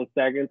for a couple of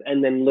seconds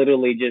and then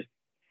literally just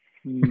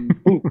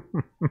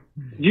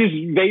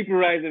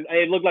vaporizes.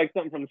 It looked like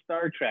something from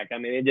Star Trek. I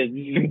mean, it just,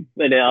 and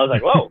I was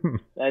like, whoa.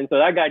 And so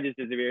that guy just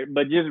disappeared.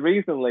 But just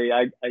recently,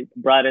 I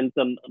brought in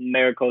some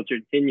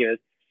maricultured tenuis.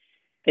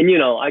 And,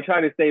 I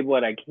try to save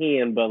what I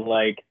can, but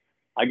like,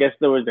 I guess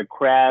there was a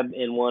crab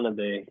in one of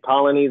the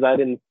colonies I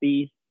didn't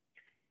see,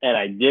 and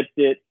I dipped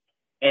it.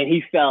 And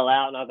he fell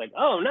out, and I was like,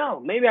 oh, no,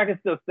 maybe I can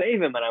still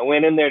save him. And I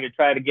went in there to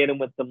try to get him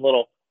with some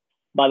little.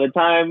 By the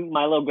time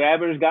my little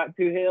grabbers got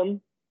to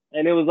him,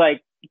 and it was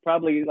like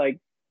probably like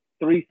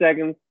 3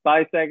 seconds,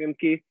 5 seconds,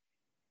 Keith,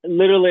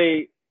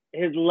 literally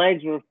his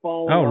legs were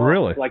falling off.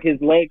 Really? Like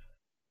his legs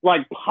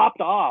like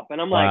popped off.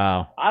 And I'm like,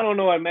 wow. I don't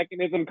know what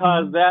mechanism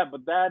caused that,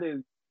 but that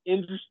is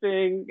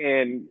interesting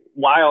and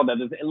wild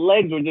that his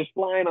legs were just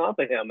flying off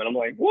of him. And I'm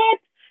like, what?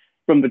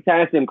 From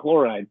potassium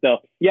chloride. So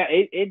yeah,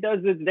 it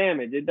does its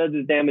damage. It does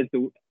its damage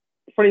to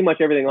pretty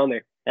much everything on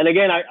there. And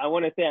again, I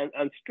want to say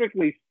I'm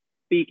strictly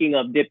speaking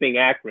of dipping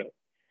acro.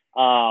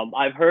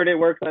 I've heard it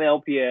works on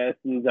LPS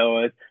and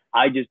Zoas.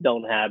 I just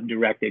don't have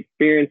direct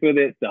experience with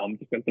it, so I'm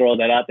just gonna throw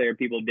that out there.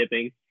 People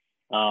dipping.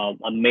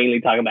 I'm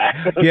mainly talking about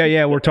acros.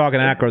 Yeah, we're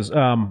talking acros.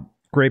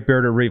 Great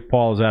Bearded Reef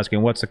Paul is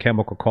asking, what's the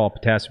chemical called?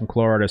 Potassium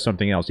chloride or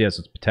something else? Yes,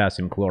 it's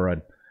potassium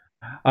chloride.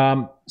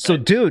 So,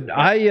 dude,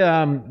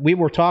 we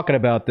were talking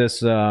about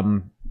this.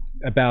 I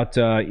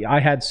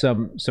had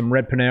some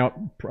red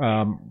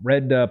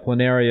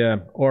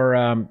planaria, or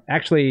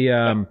actually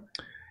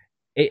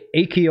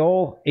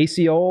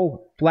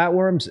aceol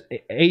flatworms,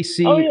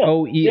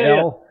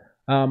 ACOEL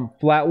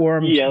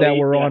flatworms that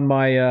were on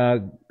my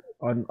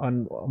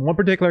on one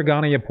particular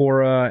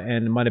Goniopora,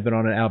 and it might have been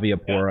on an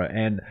Alveopora,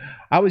 and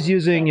I was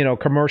using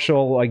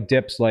commercial like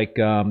dips like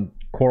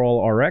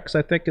Coral RX,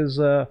 I think is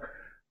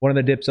one of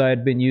the dips I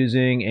had been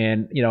using,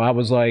 and I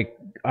was like,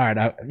 all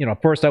right,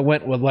 first I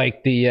went with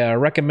like the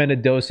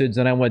recommended dosage,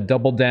 then I went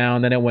double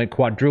down, then I went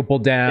quadruple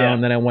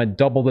down, then I went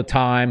double the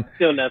time.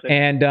 Still nothing.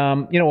 And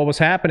what was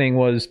happening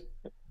was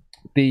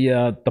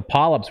the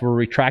polyps were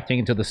retracting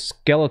into the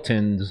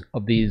skeletons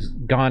of these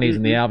gonies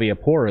and the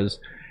alveoporas,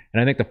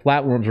 and I think the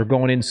flatworms were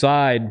going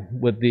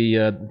inside with the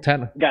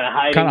kind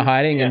of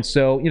hiding. Yeah. And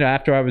so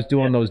after I was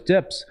doing those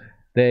dips,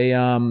 they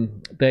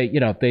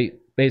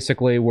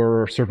basically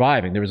were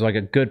surviving. There was like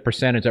a good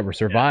percentage that were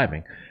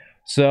surviving. Yeah.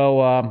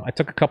 So I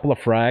took a couple of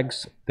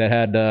frags that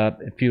had a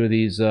few of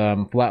these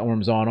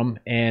flatworms on them,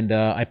 and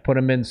I put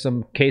them in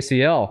some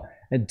KCl.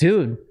 And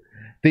dude,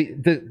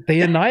 they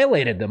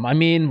annihilated them. I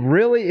mean,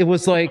 really, it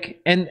was like,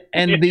 and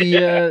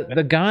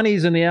the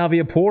gonies and the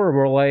alveopora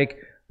were like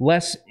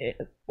less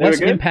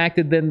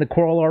impacted than the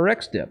Coral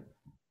RX dip.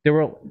 They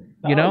were,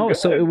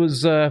 so it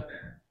was.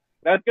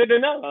 That's good to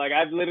know. Like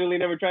I've literally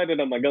never tried it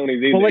on my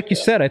gonies either. Well, like you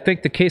said, I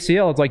think the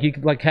KCL, it's like you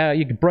like how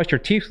you can brush your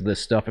teeth with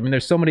this stuff. I mean,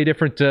 there's so many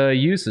different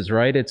uses,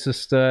 right? It's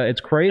just it's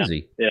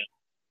crazy. Yeah,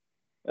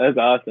 that's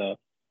awesome.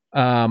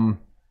 Um,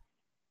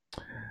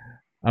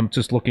 I'm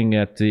just looking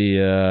at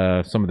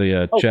the some of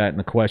the chat and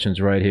the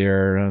questions right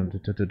here.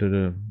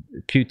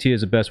 QT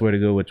is the best way to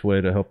go. Which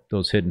way to help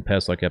those hidden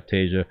pests like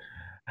Aptasia?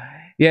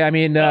 Yeah, I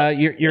mean,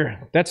 you're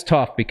that's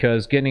tough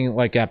because getting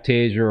like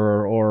Aptasia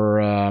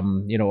or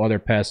other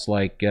pests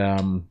like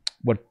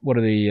what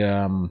are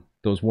the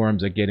those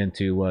worms that get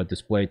into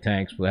display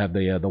tanks? They have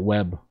the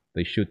web.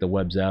 They shoot the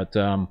webs out.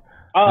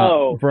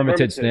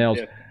 Vermitid snails.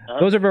 Yeah.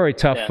 Those are very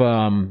tough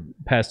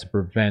pests to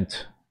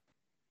prevent.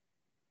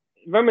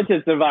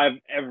 Vermitids survive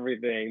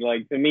everything.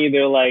 Like to me,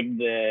 they're like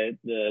the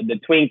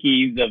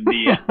Twinkies of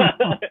the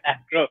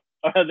acro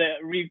or the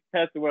reef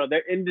pest world.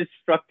 They're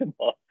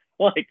indestructible.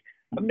 Like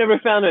I've never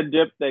found a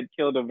dip that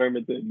killed a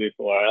vermitid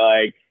before.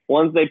 Like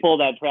once they pull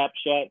that trap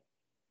shut,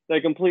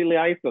 they're completely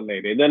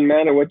isolated. It doesn't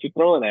matter what you're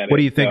throwing at it. What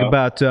do you think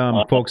about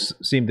folks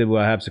seem to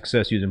have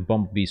success using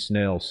bumblebee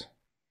snails?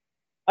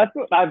 That's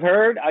what I've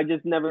heard. I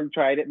just never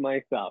tried it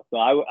myself. So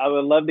I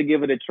would love to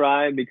give it a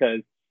try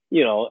because,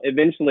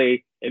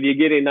 eventually if you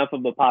get enough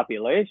of the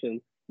population,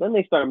 then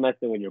they start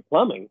messing with your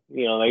plumbing.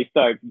 They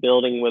start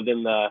building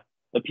within the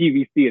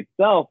PVC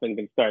itself and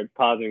can start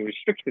causing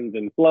restrictions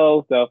in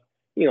flow. So,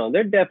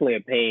 they're definitely a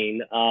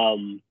pain.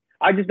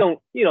 I just don't,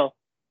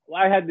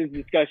 I had this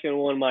discussion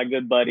with one of my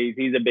good buddies.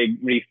 He's a big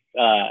reef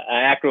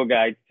acro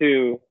guy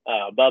too,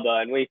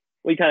 Bubba, and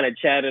we kind of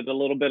chatted a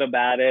little bit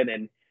about it.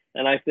 And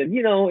I said,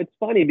 it's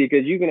funny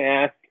because you can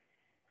ask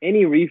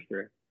any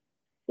reefer,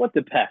 what's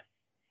a pest?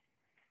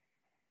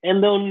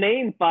 And they'll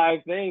name 5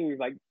 things,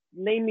 like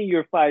name me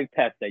your 5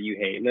 pests that you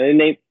hate. And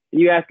then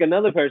you ask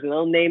another person,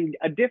 they'll name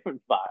a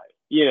different 5,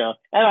 And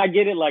I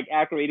get it, like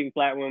acro eating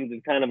flatworms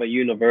is kind of a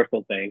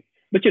universal thing.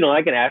 But,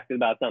 I can ask it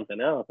about something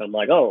else. I'm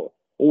like, oh,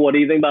 what do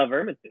you think about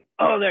vermicids?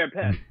 Oh, they're a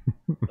pest.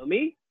 So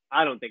me,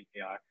 I don't think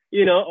they are.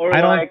 Or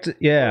I don't. like,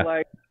 Yeah, or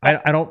like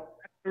I don't.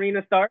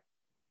 Arena Star.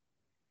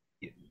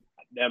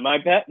 They're my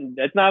pet.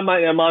 That's not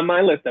I'm on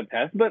my list of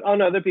pests, but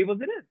on other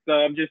people's it is. So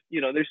I'm just,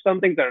 there's some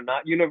things that are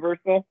not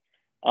universal.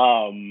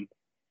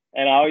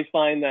 And I always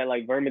find that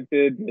like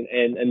vermicids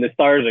and the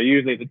stars are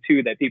usually the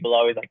 2 that people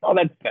always like, oh,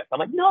 that's a pest. I'm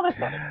like, no, that's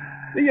not it.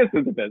 Yes,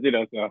 it's a pest, so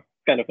it's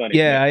kind of funny.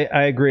 Yeah,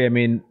 I agree. I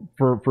mean,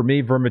 for me,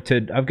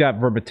 vermitid, I've got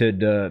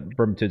vermitid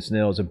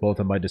snails in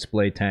both of my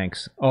display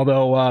tanks.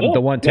 Although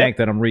the one tank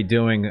that I'm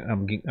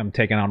redoing, I'm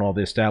taking out all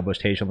the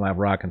established Haitian live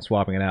rock and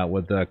swapping it out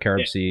with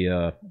Carib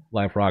Sea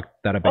live rock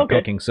that I've been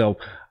cooking. So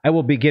I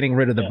will be getting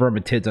rid of the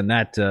vermitids on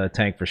that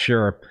tank for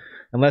sure.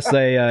 Unless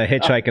they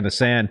hitchhike in the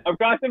sand. I'm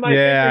crossing my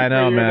I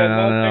know, fingers man.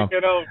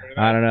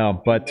 I don't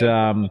know, but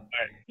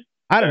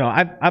I don't know.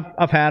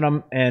 I've had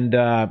them, and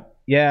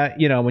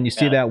when you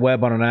see that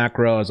web on an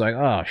acro, it's like,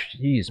 oh,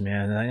 jeez,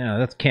 man,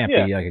 that can't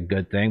be like a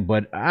good thing.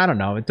 But I don't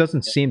know. It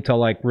doesn't seem to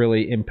like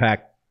really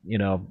impact,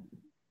 Yeah,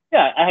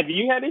 have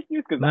you had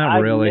issues? Because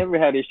I've never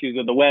had issues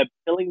with the web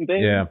killing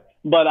things. Yeah.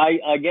 But I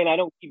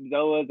don't keep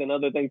zoas and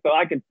other things, so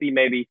I can see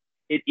maybe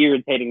it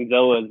irritating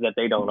zoas that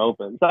they don't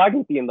open. So I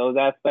can see in those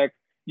aspects.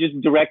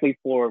 Just directly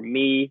for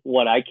me,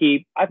 what I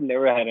keep, I've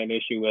never had an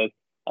issue with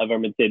a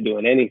vermitid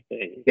doing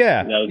anything.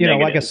 Yeah,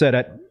 like I said,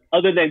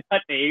 other than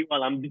cut me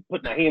while I'm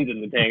putting my hands in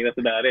the tank, that's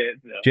about it.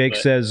 So, Jake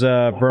says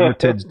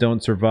vermitids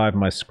don't survive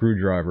my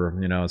screwdriver.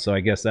 So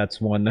I guess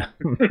that's one.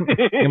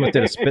 You almost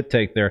did a spit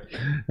take there.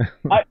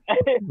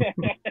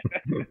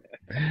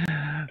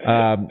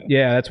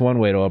 That's one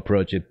way to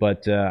approach it,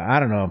 but I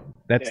don't know.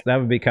 That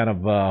would be kind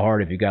of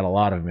hard if you got a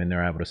lot of them in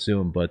there, I would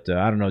assume. But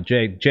I don't know,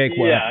 Jake.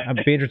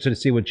 I'd be interested to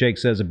see what Jake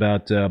says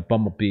about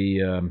bumblebee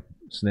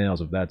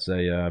snails, if that's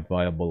a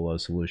viable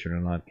solution or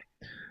not.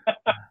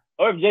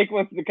 Or if Jake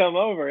wants to come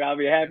over, I'll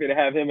be happy to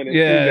have him in his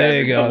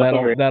there you go.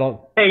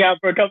 That'll hang out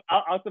for a couple.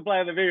 I'll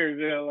supply the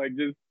beers.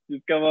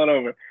 Just come on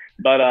over.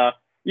 But I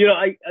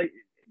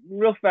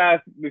real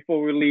fast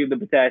before we leave the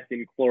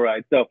potassium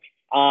chloride. So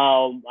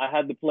I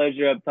had the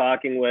pleasure of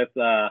talking with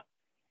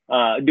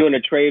doing a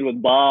trade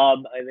with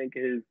Bob. I think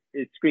his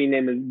screen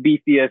name is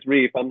BCS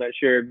Reef. I'm not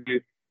sure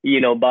if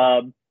you know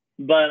Bob,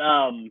 but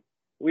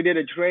we did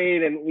a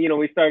trade, and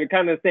we started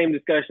kind of the same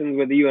discussions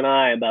with you and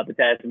I about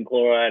potassium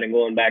chloride and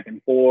going back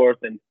and forth,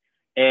 and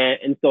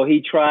so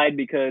he tried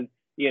because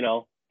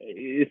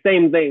the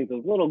same things,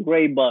 those little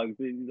gray bugs,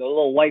 the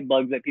little white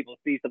bugs that people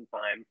see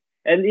sometimes,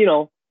 and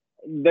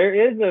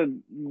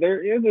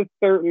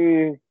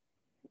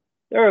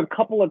there are a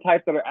couple of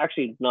types that are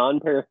actually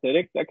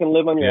non-parasitic that can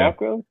live on your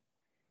acros.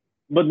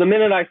 But the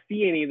minute I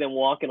see any of them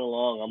walking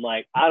along, I'm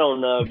like, I don't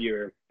know if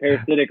you're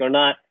parasitic or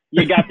not.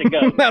 You got to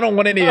go. I don't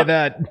want any of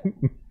that.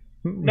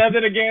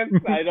 Nothing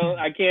against.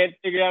 I can't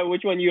figure out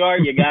which one you are.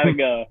 You got to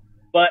go.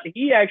 But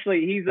he's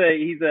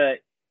a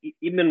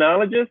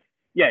immunologist.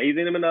 Yeah, he's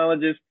an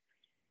immunologist.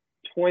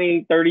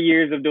 20, 30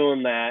 years of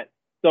doing that.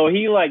 So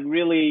he like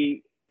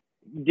really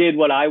did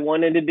what I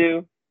wanted to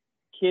do.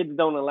 kids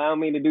don't allow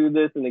me to do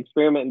this and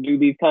experiment and do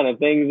these kind of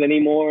things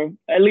anymore,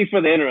 at least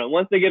for the interim.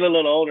 Once they get a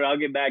little older, I'll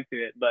get back to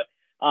it. But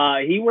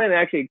he went and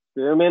actually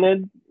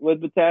experimented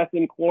with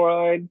potassium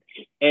chloride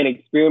and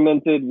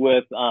experimented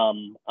with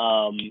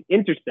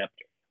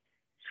Interceptor.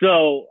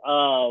 So,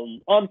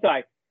 I'm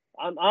sorry.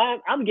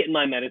 I'm getting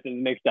my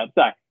medicines mixed up.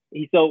 Sorry.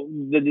 So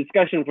the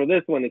discussion for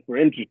this one is for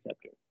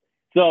Interceptor.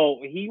 So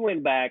he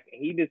went back,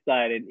 he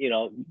decided,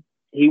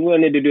 he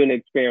wanted to do an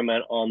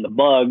experiment on the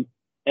bugs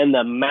and the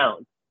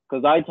amount.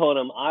 Because I told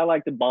him I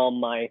like to bomb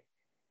my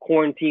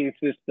quarantine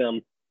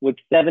system with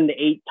 7 to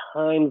 8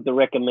 times the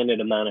recommended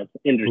amount of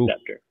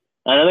Interceptor.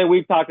 Ooh. And I think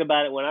we've talked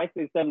about it. When I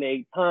say 7 to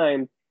 8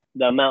 times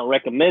the amount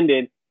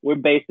recommended, we're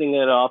basing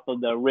it off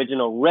of the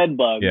original red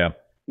bug,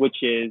 which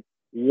is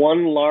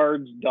one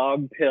large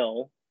dog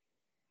pill,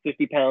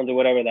 50 pounds or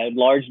whatever, that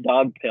large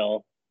dog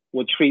pill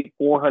would treat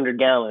 400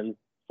 gallons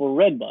for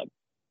red bug.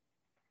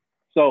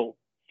 So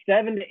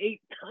 7 to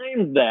 8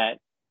 times that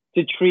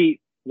to treat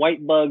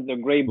white bugs or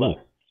gray bugs.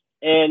 Ooh.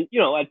 And,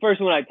 at first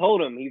when I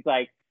told him, he's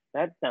like,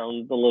 that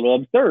sounds a little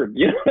absurd.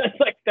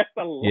 That's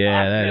a lot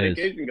of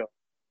medication.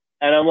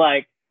 And I'm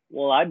like,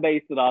 well, I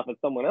based it off of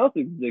someone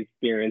else's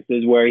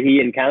experiences where he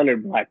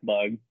encountered black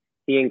bugs,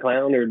 he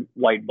encountered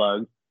white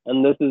bugs,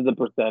 and this is the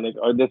percentage,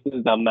 or this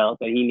is the amount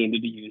that he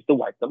needed to use to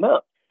wipe them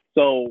out.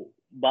 So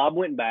Bob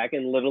went back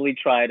and literally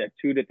tried it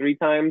 2 to 3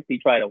 times. He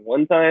tried it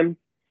 1 time.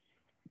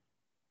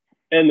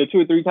 And the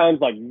 2 or 3 times,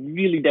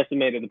 really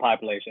decimated the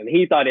population.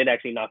 He thought it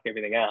actually knocked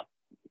everything out.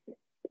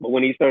 But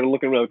when he started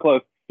looking really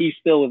close, he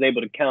still was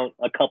able to count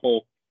a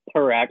couple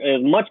per act.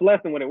 It was much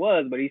less than what it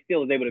was, but he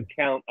still was able to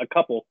count a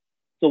couple.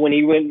 So when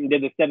he went and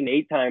did the 7 to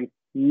 8 times,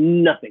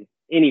 nothing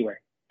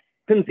anywhere.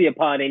 Couldn't see a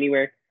pod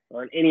anywhere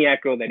on any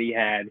acro that he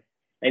had.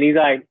 And he's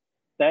like,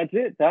 that's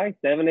it, Ty,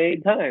 7 to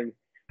 8 times.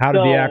 How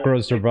did the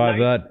acros survive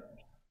that?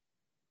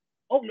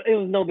 Oh, it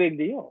was no big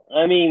deal.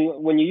 I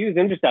mean, when you use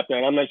Interceptor,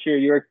 and I'm not sure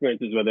your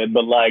experiences with it,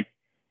 but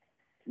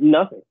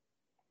nothing.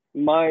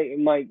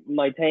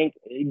 My tank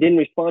didn't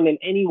respond in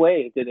any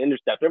way to the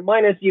Interceptor.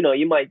 Minus,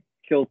 you might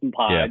kill some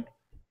pods,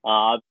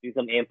 do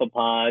some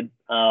amphipods,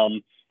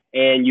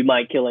 and you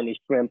might kill any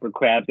shrimp or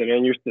crabs that are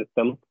in your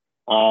system.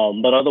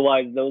 But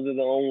otherwise, those are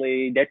the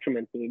only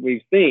detriments that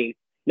we've seen.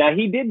 Now,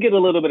 he did get a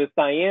little bit of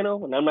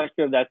cyano, and I'm not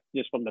sure if that's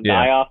just from the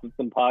die-off of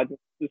some pods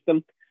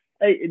system.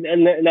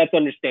 And that's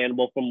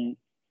understandable from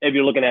if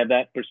you're looking at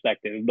that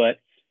perspective. But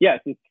yes,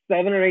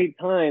 7 or 8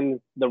 times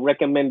the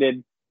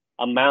recommended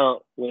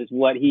amount was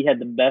what he had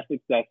the best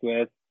success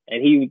with.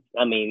 And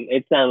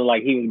it sounded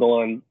like he was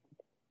going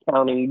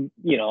counting,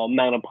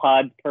 amount of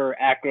pods per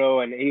acro,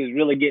 and he was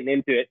really getting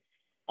into it.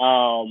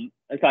 And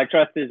so I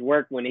trust his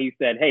work when he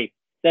said, hey,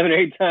 7 or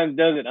 8 times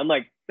does it. I'm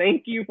like,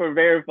 thank you for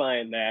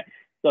verifying that.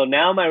 So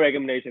now my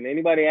recommendation,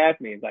 anybody asks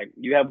me, it's like,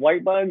 you have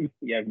white bugs,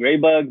 you have gray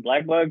bugs,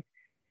 black bugs,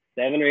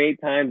 7 or 8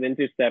 times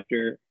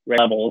Interceptor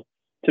levels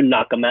to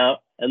knock them out.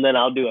 And then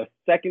I'll do a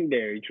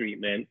secondary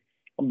treatment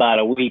about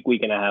a week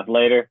and a half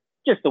later,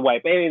 just to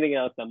wipe anything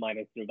else that might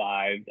have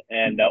survived.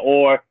 And,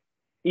 or,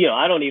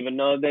 I don't even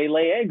know if they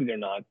lay eggs or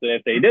not. So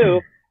if they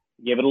do,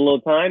 give it a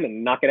little time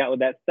and knock it out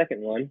with that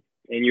second one,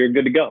 and you're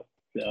good to go.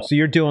 So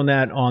you're doing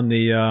that on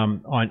the,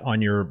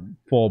 on your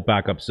full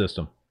backup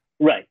system.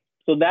 Right.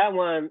 So that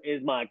one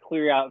is my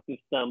clear out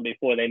system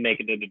before they make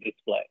it to the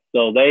display.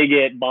 So they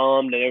get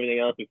bombed and everything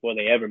else before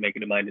they ever make it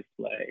to my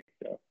display.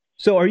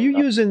 So are you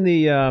using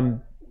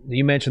the,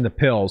 you mentioned the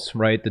pills,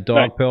 right? The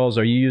dog pills.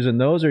 Are you using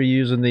those, or are you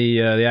using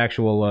the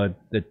actual,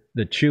 the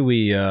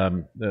chewy,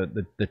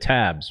 the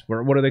tabs?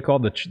 What are they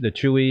called? The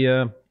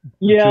chewy,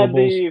 chewables?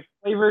 The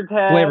flavor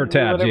tabs. Flavor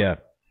tabs, yeah.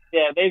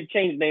 Yeah, they've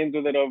changed names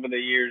with it over the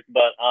years,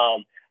 but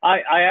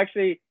I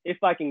actually, if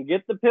I can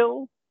get the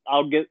pills,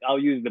 I'll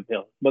use the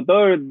pills. But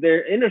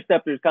their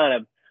Interceptor's kind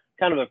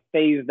of a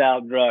phased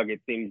out drug.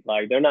 It seems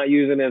like they're not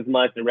using as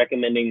much. They're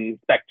recommending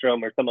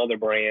Spectrum or some other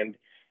brand.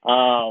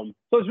 So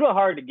it's real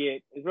hard to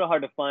get. It's real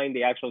hard to find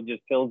the actual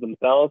just pills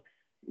themselves.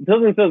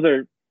 Pills themselves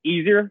are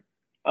easier.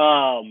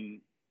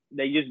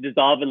 They just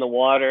dissolve in the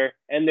water,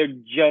 and they're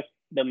just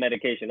the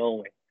medication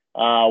only.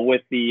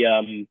 With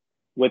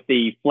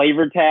the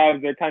flavor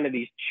tabs, they're kind of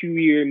these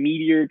chewier,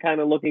 meatier kind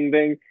of looking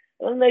things,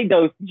 and they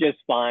dose just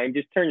fine.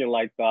 Just turn your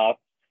lights off,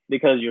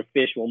 because your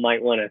fish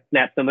might want to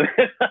snap some of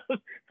it up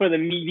for the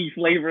meaty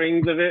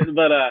flavorings of it.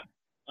 But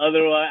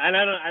otherwise,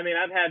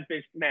 I've had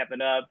fish snap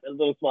it up,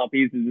 little small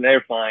pieces, and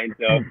they're fine.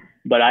 So,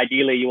 but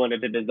ideally, you want it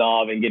to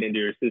dissolve and get into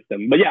your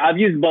system. But yeah, I've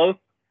used both,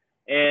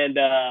 and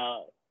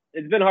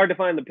it's been hard to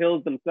find the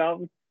pills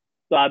themselves.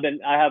 So I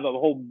have a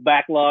whole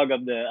backlog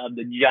of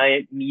the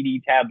giant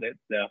meaty tablets.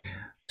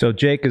 So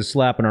Jake is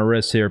slapping our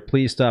wrists here.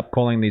 Please stop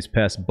calling these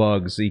pests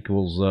bugs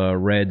equals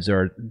reds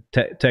or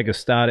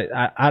tegastat.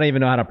 I don't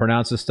even know how to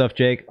pronounce this stuff,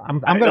 Jake. I'm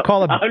gonna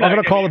call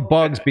it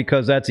bugs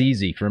because that's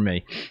easy for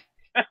me.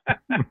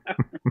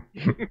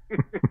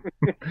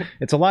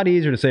 It's a lot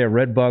easier to say a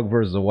red bug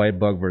versus a white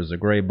bug versus a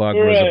gray bug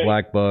versus a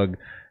black bug.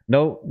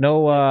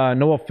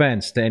 No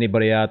offense to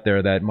anybody out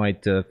there that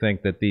might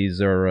think that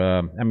these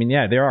are.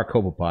 They are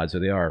copepods, so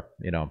they are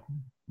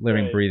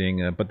living, Right.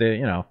 breathing. But they,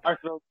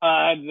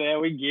 Arthropods, yeah,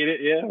 we get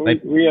it. Yeah,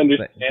 they, we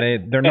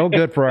understand. they're no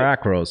good for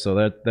acros. So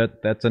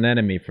that's an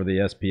enemy for the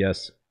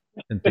SPS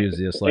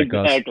enthusiasts like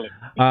Exactly.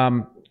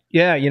 us.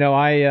 Yeah,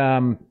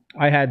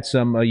 I had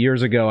some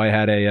years ago. I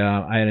had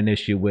an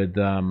issue with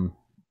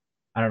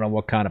I don't know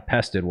what kind of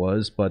pest it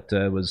was, but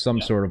it was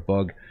some sort of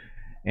bug,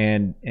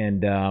 and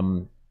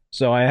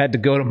so I had to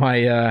go to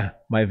my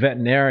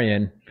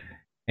veterinarian,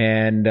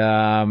 and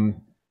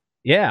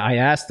yeah, I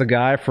asked the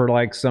guy for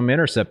like some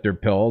interceptor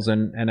pills,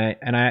 and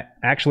I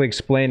actually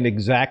explained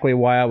exactly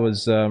why I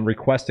was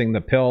requesting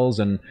the pills,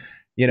 and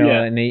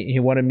and he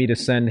wanted me to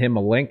send him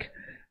a link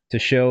to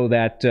show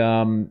that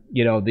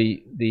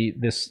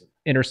this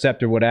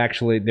interceptor would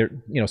actually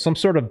some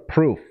sort of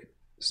proof,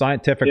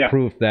 scientific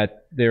proof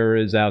that there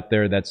is out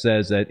there that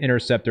says that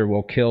interceptor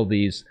will kill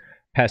these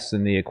pests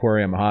in the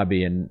aquarium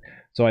hobby. And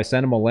so I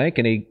sent him a link,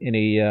 and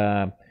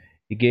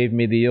he gave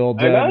me the old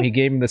he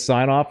gave me the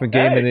sign off and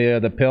gave me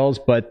the pills.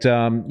 But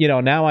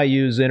now I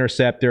use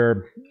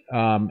interceptor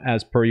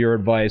as per your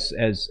advice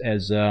as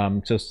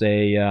just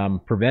a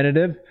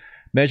preventative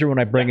measure when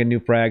I bring in new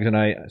frags, and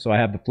I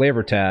have the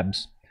flavor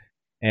tabs.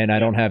 And I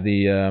don't have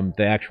the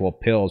actual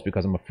pills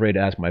because I'm afraid to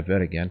ask my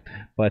vet again.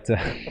 But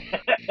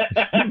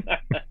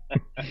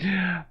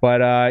but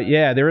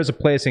yeah, there is a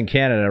place in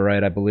Canada,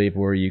 right? I believe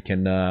where you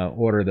can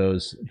order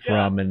those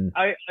from, and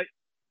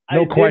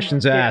no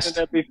questions asked.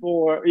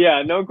 Before,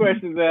 yeah, no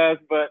questions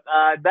asked. But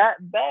that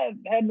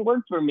hadn't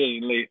worked for me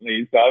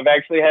lately, so I've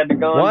actually had to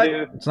go. What?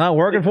 It's not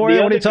working for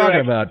you? What are you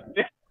talking about?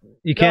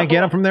 You can't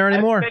get them from there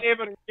anymore. I've been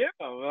able to get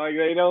them. Like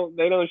they don't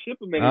ship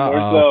them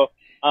anymore. So.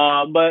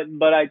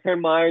 But I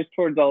turned my eyes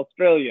towards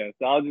Australia,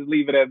 so I'll just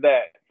leave it at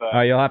that.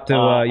 But, you'll have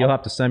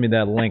to send me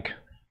that link.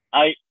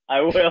 I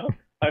will,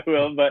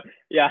 but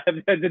yeah, I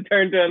had to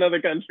turn to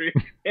another country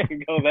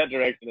and go that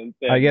direction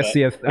instead. I guess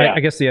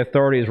the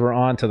authorities were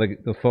on to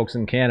the folks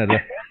in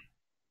Canada.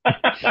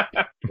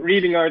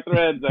 Reading our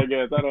threads, I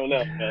guess. I don't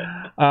know.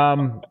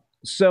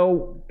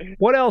 So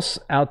what else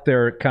out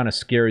there kind of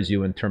scares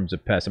you in terms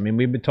of pests? I mean,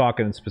 we've been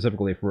talking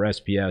specifically for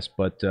SPS,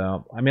 but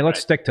I mean, let's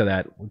stick to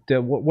that.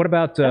 What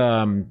about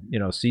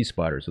sea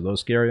spiders? Do those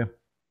scare you?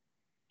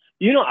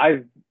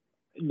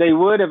 They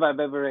would if I've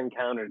ever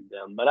encountered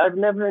them, but I've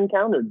never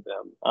encountered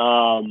them.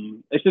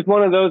 It's just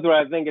one of those where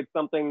I think it's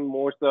something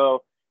more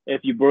so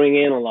if you bring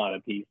in a lot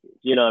of pieces.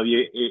 If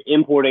you're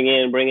importing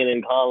in, bringing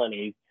in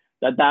colonies,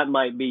 that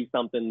might be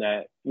something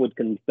that would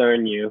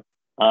concern you.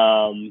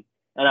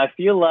 And I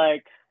feel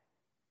like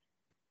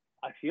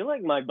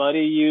my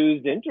buddy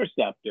used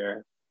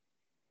Interceptor.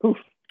 Poof.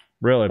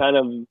 Really? Kind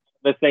of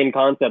the same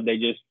concept. They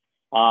just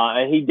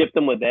and he dipped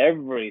them with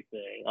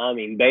everything. I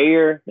mean,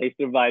 Bayer. They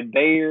survived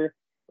Bayer.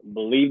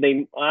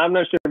 I'm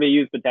not sure if they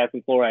used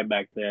potassium chloride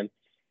back then,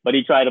 but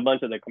he tried a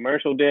bunch of the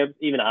commercial dips.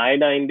 Even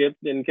iodine dips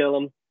didn't kill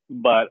him.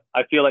 But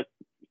I feel like,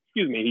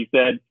 he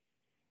said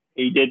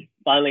he did.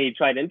 Finally, he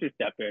tried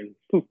Interceptor, and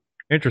poof.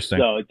 Interesting.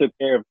 So it took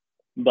care of.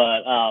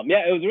 But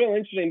yeah, it was real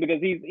interesting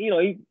because he's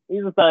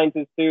a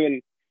scientist too,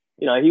 and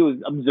he was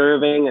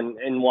observing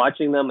and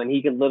watching them, and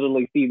he could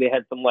literally see they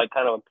had some like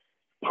kind of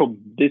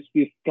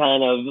proboscis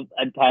kind of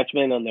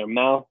attachment on their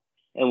mouth,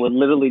 and would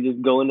literally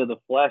just go into the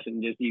flesh,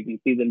 and you can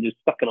see them just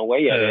sucking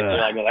away at it. And you're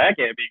like, well, that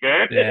can't be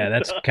good. Yeah,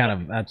 that's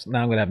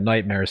now I'm gonna have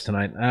nightmares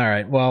tonight. All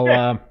right,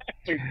 well,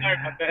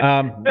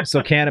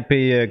 so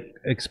Canopy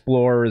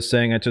Explorer is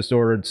saying I just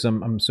ordered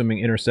some. I'm assuming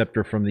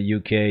Interceptor from the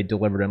UK,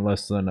 delivered in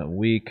less than a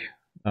week.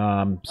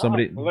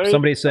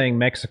 Somebody's saying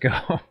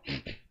Mexico.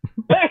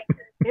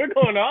 We're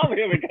going to all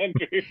the other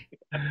countries.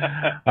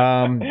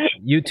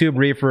 YouTube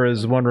Reefer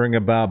is wondering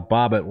about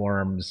bobbit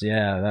worms.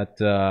 Yeah,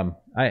 that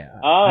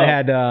I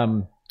had.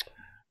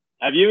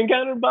 Have you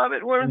encountered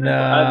bobbit worms?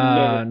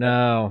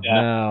 No.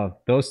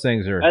 Those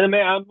things are. I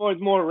mean,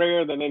 it's more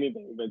rare than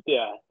anything, but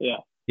yeah.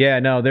 Yeah,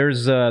 no.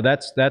 There's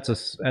that's a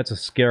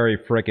scary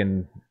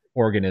freaking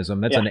organism.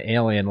 That's an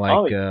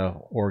alien-like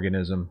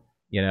organism.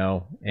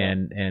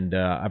 And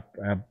my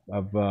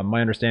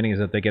understanding is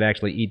that they could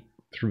actually eat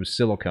through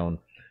silicone.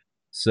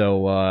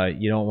 So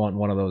you don't want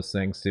one of those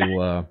things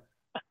to.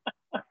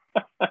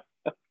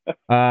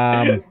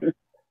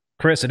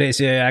 Chris at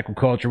ACA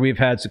Aquaculture, we've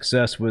had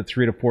success with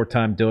 3 to 4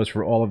 time dose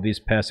for all of these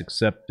pests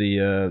except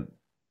the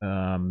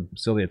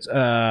ciliates.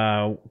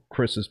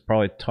 Chris is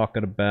probably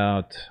talking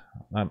about.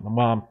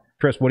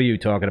 Chris, what are you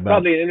talking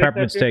about?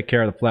 Peppermints take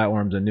care of the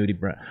flatworms and nudie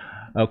brown.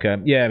 Okay,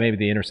 yeah, maybe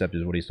the intercept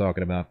is what he's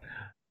talking about.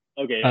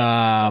 Okay.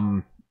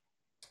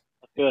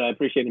 Good. I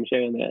appreciate him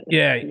sharing that.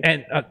 Yeah,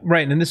 and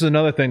right, and this is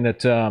another thing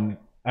that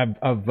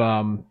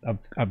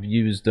I've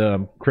used.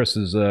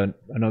 Chris's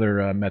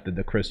another method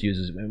that Chris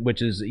uses,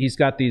 which is he's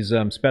got these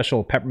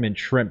special peppermint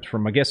shrimps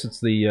from, I guess it's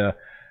the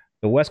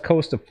west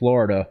coast of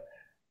Florida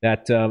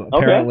that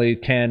apparently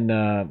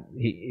can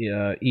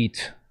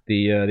eat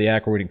the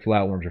aqua-eating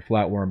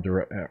flatworms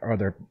or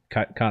other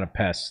kind of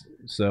pests.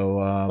 So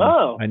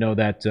I know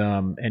that,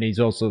 and he's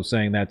also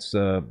saying that's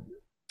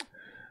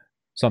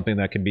something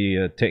that can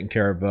be taken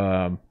care of.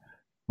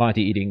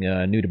 Monty eating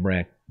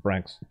nudibranch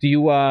Franks. Do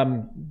you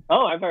Oh,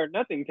 I've heard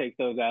nothing takes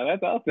those out.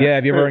 That's awesome. yeah,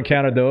 have you ever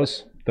encountered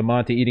those? The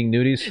Monty eating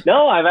nudies?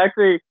 No, I've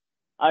actually,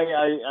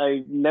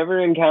 I never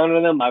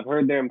encountered them. I've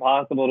heard they're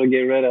impossible to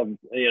get rid of,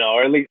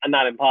 or at least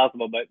not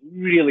impossible, but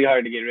really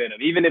hard to get rid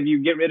of. Even if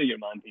you get rid of your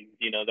Montes,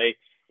 they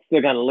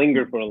still kind of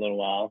linger for a little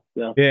while.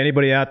 So. Yeah,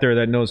 anybody out there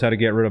that knows how to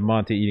get rid of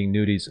Monty eating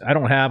nudies? I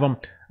don't have them.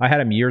 I had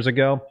them years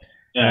ago,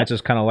 and I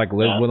just kind of like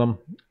lived with them.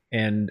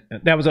 And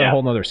that was a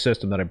whole other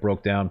system that I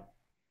broke down.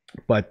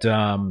 But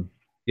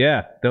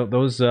yeah,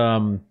 those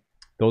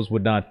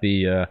would not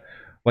be.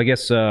 Well, I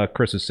guess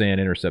Chris is saying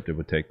Intercepted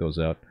would take those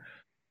out.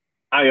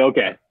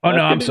 Okay. Oh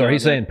no, I'm sorry.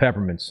 He's saying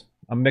peppermints.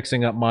 I'm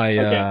mixing up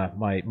my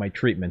my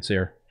treatments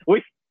here.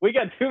 We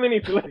got too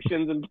many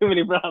solutions and too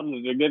many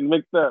problems. They're getting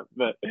mixed up.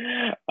 But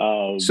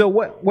so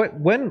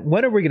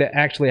when are we going to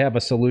actually have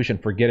a solution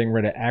for getting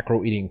rid of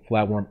acro eating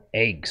flatworm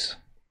eggs?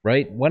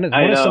 Right? When is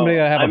somebody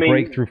going to have a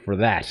breakthrough for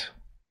that?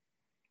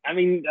 I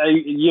mean,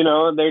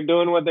 they're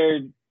doing what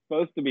they're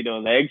supposed to be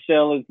doing. The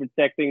eggshell is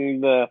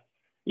protecting the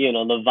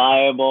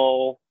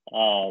viable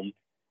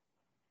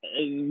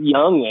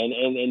young,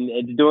 and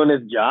it's doing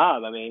its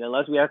job. I mean,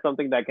 unless we have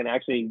something that can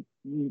actually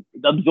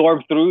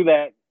absorb through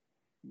that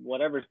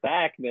whatever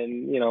sac,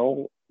 then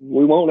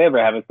we won't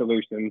ever have a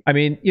solution. I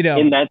mean,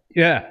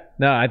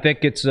 I think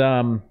it's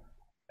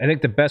I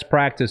think the best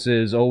practice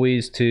is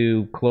always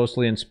to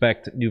closely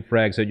inspect new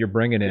frags that you're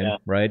bringing in,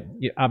 right?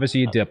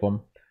 Obviously, you dip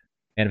them.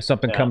 And if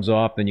something comes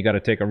off, then you got to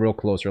take a real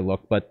closer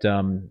look. But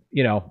and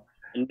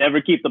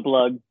never keep the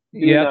plug.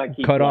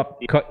 Cut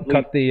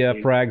the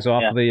frags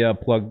off of the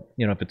plug.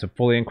 If it's a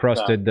fully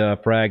encrusted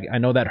frag, I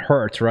know that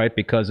hurts, right?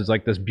 Because it's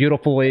like this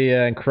beautifully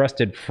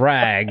encrusted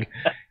frag,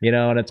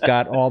 and it's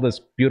got all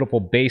this beautiful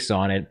base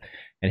on it.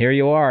 And here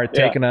you are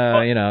taking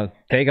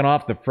taking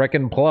off the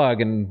frickin'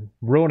 plug and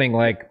ruining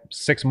like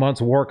 6 months'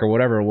 work or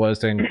whatever it was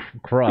to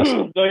encrust.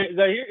 So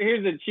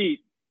here's a cheat.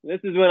 This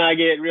is when I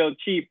get real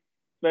cheap.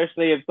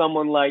 Especially if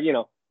someone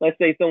let's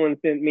say someone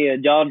sent me a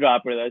jaw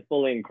dropper that's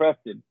fully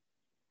encrusted.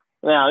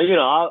 Now,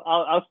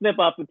 I'll snip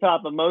off the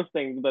top of most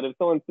things, but if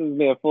someone sends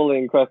me a fully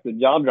encrusted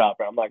jaw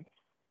dropper, I'm like,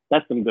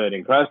 that's some good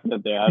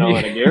encrustment there. I don't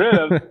want to get rid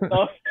of.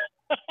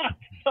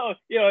 So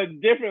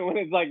it's different when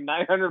it's like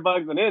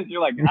 $900 an inch. You're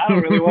like, I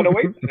don't really want to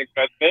waste an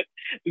encrustment.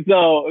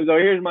 So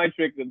here's my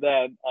trick with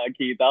that,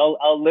 Keith.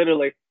 I'll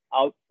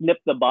snip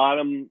the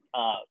bottom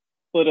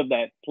foot of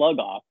that plug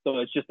off, so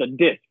it's just a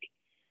disc,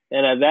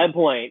 and at that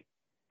point,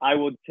 I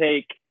would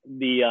take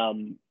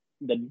the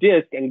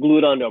disc and glue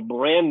it onto a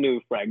brand new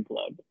frag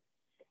plug.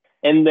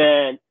 And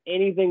then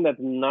anything that's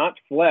not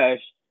flesh,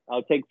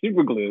 I'll take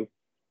super glue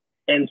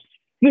and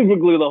super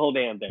glue the whole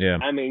damn thing. Yeah.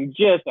 I mean,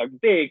 just a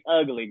big,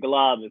 ugly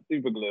glob of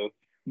super glue.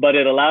 But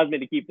it allows me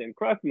to keep the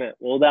encrustment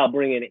without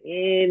bringing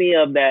any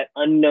of that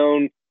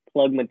unknown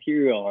plug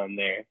material on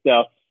there.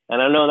 So,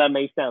 and I know that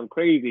may sound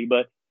crazy,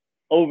 but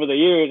over the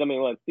years,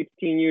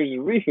 16 years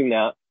of reefing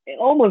now,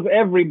 almost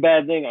every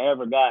bad thing I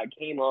ever got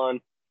came on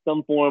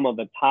some form of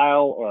a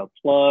tile or a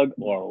plug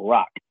or a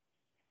rock.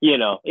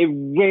 It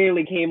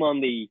rarely came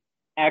on the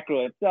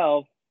acro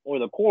itself or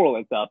the coral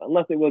itself,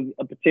 unless it was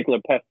a particular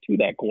pest to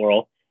that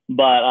coral.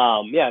 But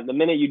the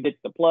minute you ditch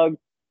the plug,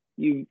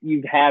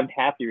 you've had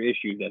half your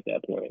issues at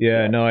that point.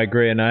 Yeah, no, I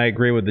agree, and I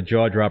agree with the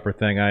jaw dropper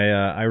thing.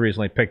 I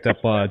recently picked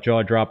up a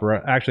jaw dropper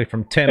actually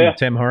from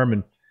Tim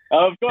Herman.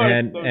 Of course,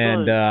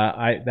 and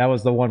that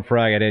was the one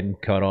frag I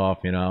didn't cut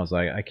off. I was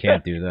like, I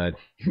can't do that.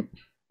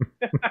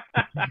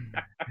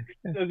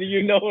 So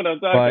you know what I'm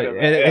talking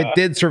about. It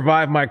did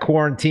survive my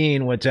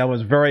quarantine, which I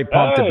was very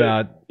pumped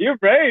about. You're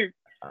brave.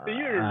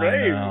 You're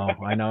brave.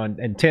 I know.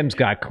 And Tim's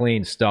got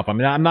clean stuff. I'm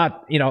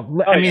not.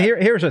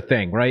 Here's the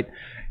thing, right?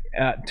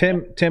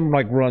 Tim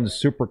like runs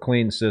super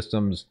clean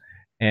systems,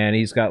 and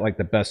he's got like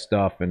the best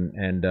stuff.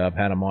 And I've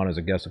had him on as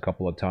a guest a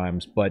couple of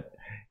times. But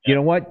you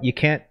know what? You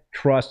can't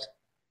trust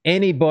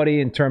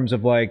anybody in terms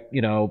of like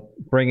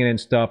bringing in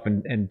stuff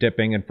and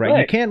dipping and frag.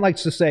 You can't like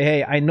to say,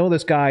 hey, I know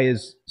this guy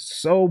is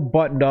so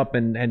buttoned up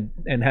and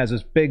has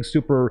this big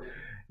super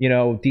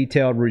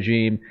detailed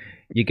regime.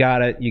 You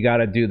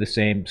gotta do the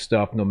same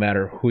stuff no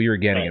matter who you're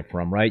getting it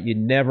from, right? You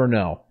never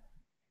know.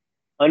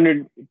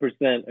 100%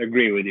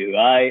 agree with you.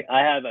 I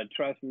have a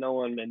trust no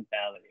one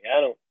mentality. I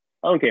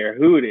don't care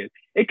who it is.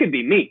 It could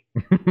be me.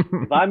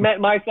 If I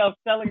met myself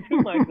selling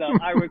to myself,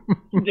 I would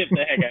dip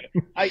the heck out of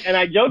it. And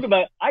I joke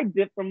about it. I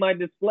dip from my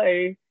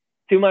display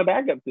to my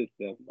backup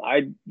system.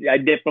 I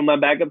dip from my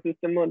backup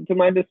system to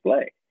my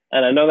display.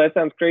 And I know that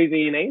sounds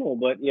crazy and anal,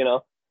 but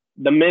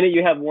the minute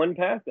you have one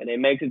pass and it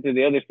makes it to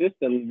the other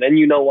system, then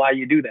you know why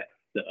you do that.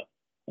 So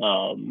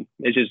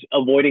it's just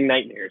avoiding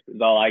nightmares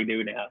is all I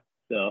do now.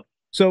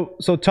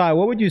 So Ty,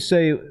 what would you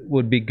say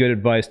would be good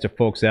advice to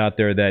folks out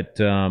there that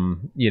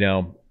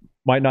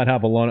might not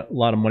have a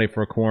lot of money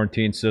for a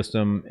quarantine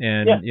system,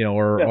 and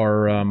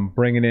or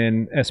bringing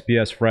in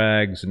SPS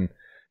frags, and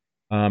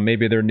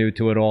maybe they're new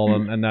to it all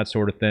and that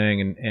sort of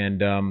thing,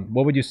 and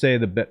what would you say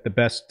the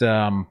best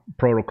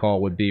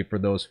protocol would be for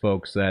those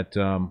folks that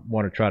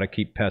want to try to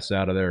keep pests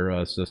out of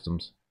their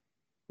systems?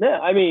 Yeah,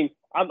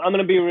 I'm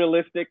gonna be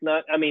realistic.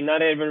 Not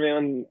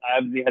everyone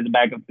obviously has a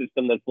backup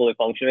system that's fully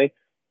functioning.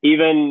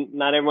 Even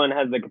not everyone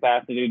has the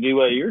capacity to do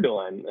what you're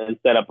doing and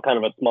set up kind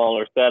of a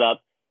smaller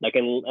setup that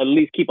can at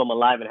least keep them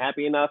alive and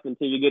happy enough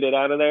until you get it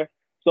out of there.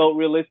 So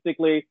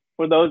realistically,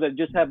 for those that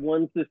just have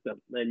one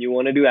system and you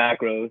want to do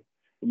acros,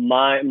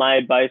 my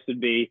advice would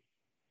be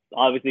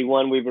obviously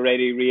one, we've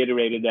already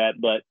reiterated that,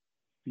 but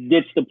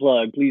ditch the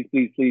plug. Please,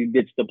 please, please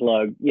ditch the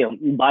plug.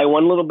 Buy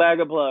one little bag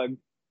of plugs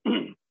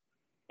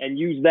and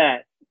use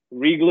that.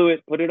 Reglue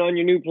it, put it on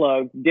your new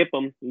plugs, dip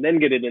them, and then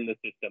get it in the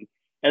system.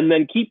 And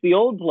then keep the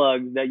old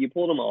plugs that you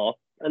pulled them off,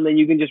 and then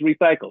you can just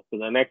recycle. So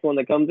the next one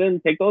that comes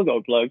in, take those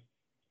old plugs,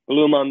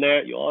 glue them on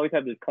there. You'll always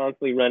have this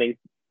constantly running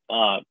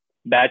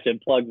batch of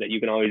plugs that you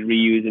can always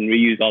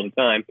reuse all the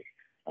time.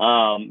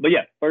 But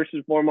yeah, first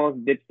and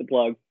foremost, ditch the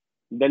plugs.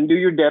 Then do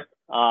your dip.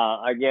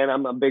 Again,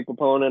 I'm a big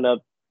proponent of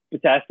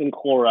potassium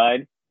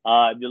chloride.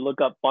 If you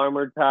look up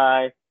Farmer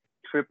Thai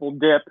triple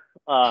dip,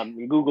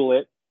 Google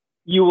it,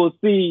 you will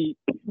see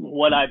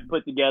what I've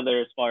put together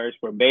as far as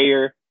for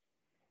Bayer,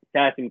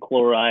 potassium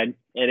chloride,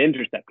 and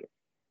Interceptor.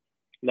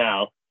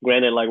 Now,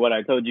 granted, like what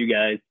I told you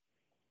guys,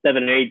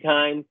 7 or 8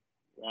 times,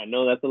 I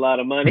know that's a lot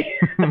of money.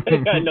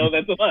 I know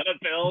that's a lot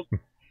of pills.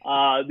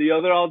 The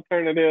other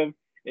alternative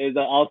is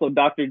also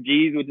Dr.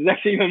 G's, which is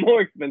actually even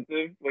more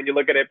expensive when you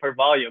look at it per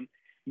volume.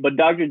 But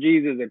Dr.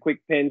 G's is a quick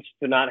pinch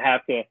to not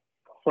have to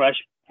crush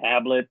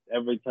tablets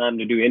every time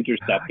to do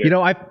Interceptor.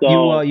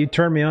 You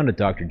turned me on to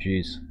Dr.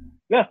 G's.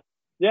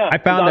 Yeah, I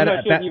found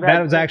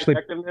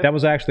that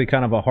was actually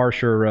kind of a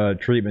harsher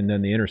treatment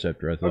than the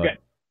Interceptor, I thought. Okay.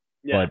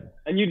 Yeah,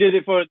 and you did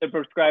it for the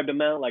prescribed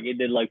amount, like it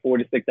did like 4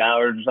 to 6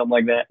 hours or something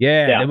like that.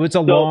 Yeah. It was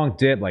a long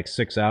dip, like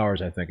 6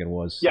 hours, I think it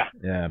was.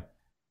 Yeah.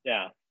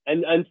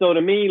 And so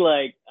to me,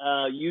 like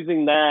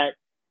using that,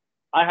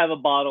 I have a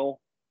bottle.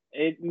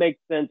 It makes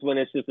sense when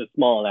it's just a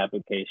small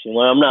application,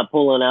 when I'm not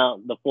pulling out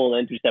the full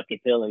Interceptor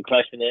pill and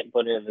crushing it and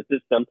putting it in the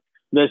system.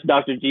 This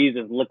Dr. G's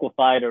is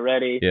liquefied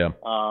already. Yeah.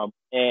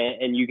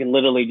 And you can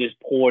literally just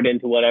pour it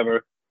into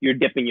whatever you're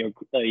dipping your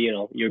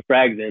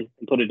frags in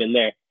and put it in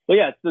there. But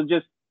yeah, so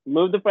just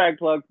move the frag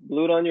plug,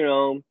 glue it on your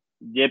own,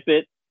 dip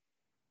it,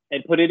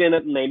 and put it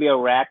in maybe a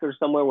rack or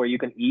somewhere where you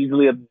can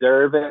easily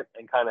observe it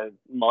and kind of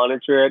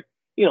monitor it.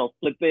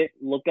 Flip it,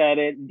 look at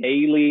it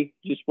daily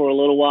just for a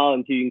little while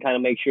until you can kind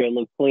of make sure it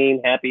looks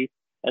clean, happy.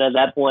 And at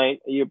that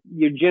point,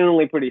 you're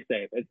generally pretty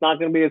safe. It's not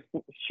going to be as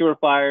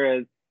surefire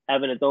as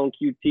having its own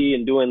QT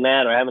and doing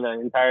that, or having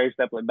an entire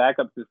separate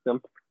backup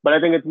system. But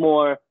I think it's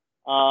more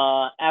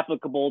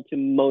applicable to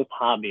most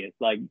hobbyists,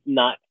 like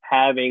not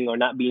having or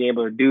not being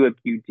able to do a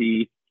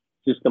QT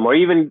system, or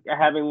even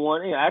having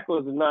one.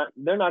 Acros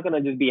they're not going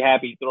to just be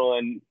happy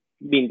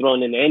being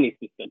thrown into any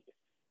system.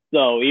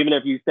 So even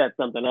if you set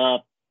something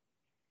up,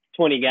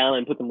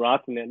 20-gallon, put some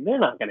rocks in it, they're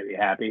not going to be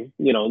happy.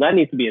 That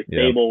needs to be a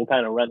stable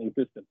kind of running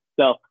system.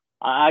 So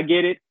I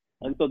get it.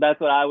 And so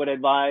that's what I would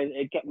advise.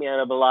 It kept me out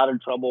of a lot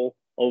of trouble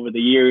over the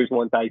years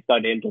once I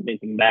started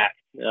implementing that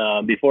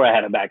before I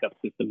had a backup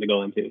system to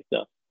go into.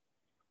 So,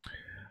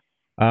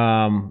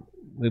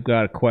 we've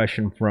got a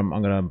question from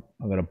I'm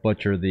gonna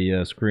butcher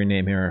the screen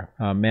name here.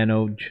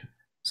 Manoj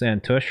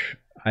Santush.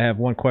 I have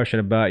one question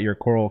about your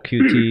Coral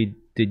QT.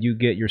 Did you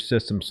get your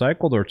system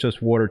cycled or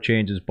just water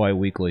changes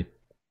bi-weekly?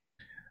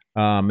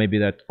 Maybe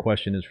that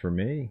question is for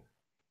me.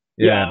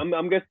 Yeah,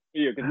 I'm guessing for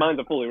you because mine's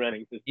a fully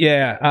running system.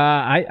 Yeah,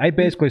 I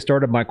basically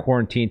started my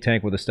quarantine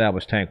tank with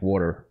established tank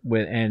water,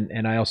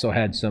 and I also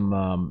had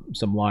some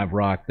live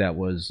rock that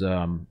was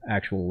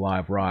actual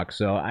live rock.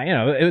 So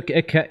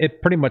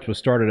it pretty much was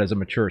started as a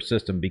mature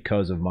system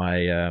because of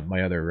my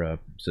my other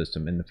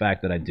system, and the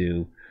fact that I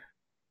do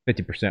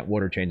 50%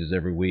 water changes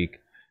every week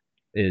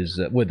is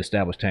with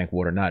established tank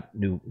water, not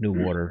new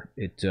water.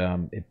 It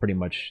pretty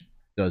much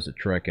does the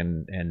trick,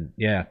 and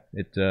yeah,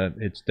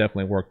 it's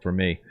definitely worked for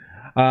me.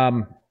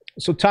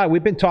 So Ty,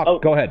 we've been talking.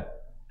 Go ahead.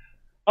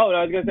 Oh,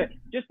 I was gonna say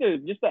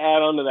just to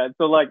add on to that.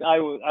 So like I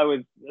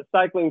was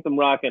cycling some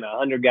rock in a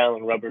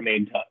 100-gallon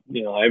Rubbermaid tub.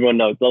 Everyone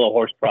knows it's a little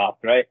horse prop,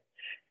 right?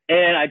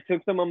 And I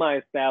took some of my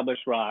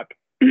established rock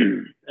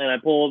and I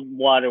pulled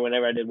water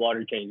whenever I did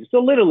water changes. So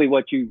literally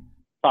what you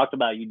talked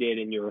about, you did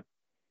in your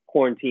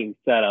quarantine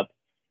setup.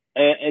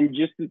 And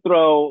just to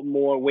throw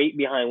more weight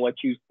behind what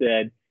you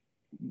said,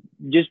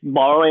 just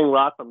borrowing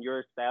rock from your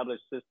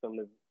established system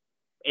is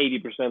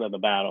 80% of the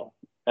battle.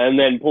 And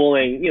then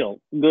pulling,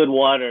 good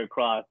water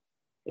across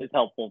is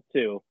helpful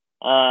too.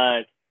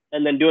 And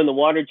then doing the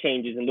water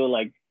changes and doing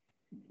like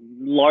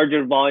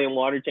larger volume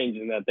water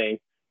changes in that thing.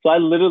 So I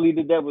literally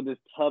did that with this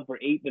tub for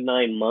 8 to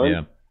 9 months.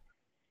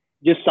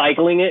 Yeah. Just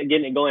cycling it,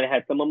 getting it going. I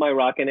had some of my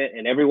rock in it,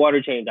 and every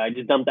water change, I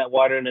just dumped that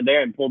water into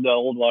there and pulled the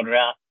old water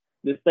out.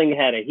 This thing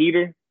had a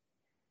heater,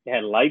 it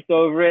had lights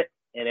over it,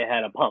 and it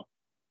had a pump.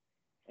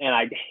 And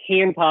I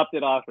hand topped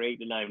it off for 8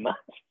 to 9 months.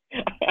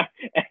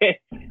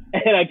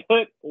 and I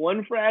put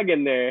one frag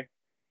in there,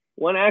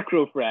 one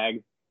acro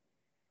frag,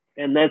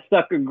 and that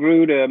sucker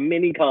grew to a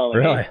mini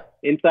colony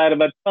inside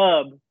of a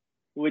tub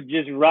with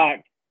just rock,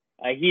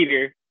 a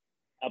heater,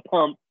 a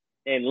pump,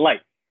 and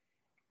lights.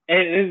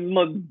 And it's the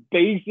most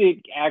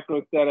basic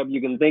acro setup you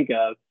can think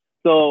of.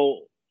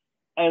 So,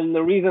 and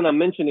the reason I'm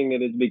mentioning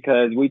it is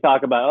because we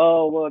talk about,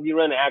 oh, well, if you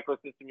run an acro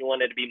system, you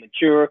want it to be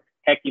mature.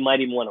 Heck, you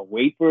might even want to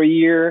wait for a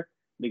year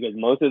because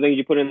most of the things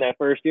you put in that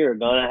first year are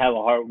going to have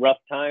a rough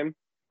time.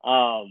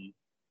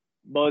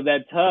 But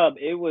that tub,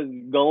 it was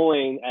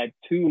going at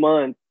 2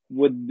 months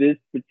with this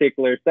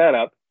particular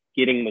setup,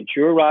 getting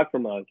mature rock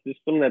from a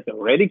system that's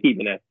already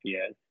keeping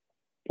SPS,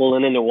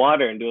 pulling in the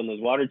water and doing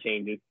those water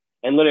changes.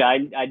 And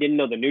literally, I didn't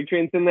know the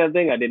nutrients in that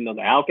thing. I didn't know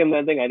the alchem in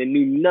that thing. I didn't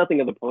knew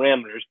nothing of the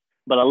parameters.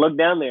 But I looked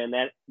down there, and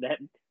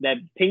that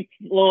Pink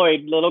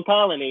Floyd little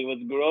colony was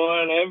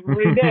growing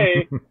every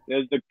day. It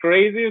was the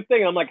craziest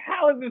thing. I'm like,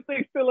 how is this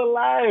thing still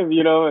alive?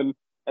 You know, and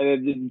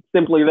it's just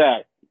simply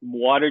that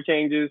water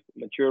changes,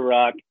 mature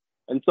rock.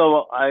 And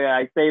so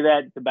I say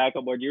that to back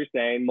up what you're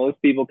saying.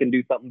 Most people can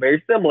do something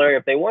very similar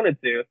if they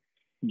wanted to.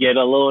 Get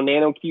a little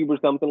nano cube or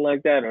something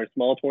like that, or a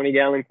small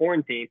 20-gallon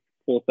quarantine,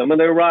 pull some of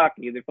their rock,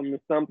 either from the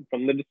sump,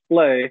 from the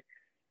display,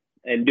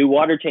 and do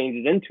water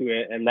changes into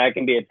it. And that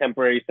can be a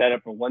temporary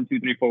setup for 1, 2,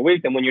 3, 4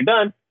 weeks. And when you're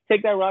done,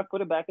 take that rock,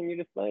 put it back in your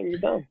display, and you're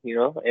done, you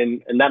know,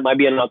 and that might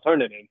be an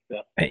alternative. So.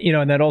 You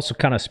know, and that also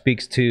kind of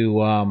speaks to,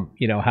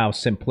 you know, how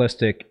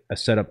simplistic a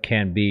setup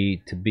can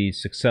be to be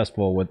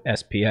successful with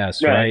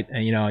SPS, right?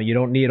 And, you know, you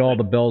don't need all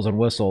the bells and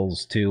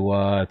whistles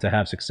to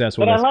have success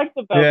with it. But I like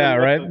the bells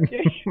and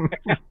whistles.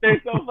 Right?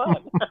 They're so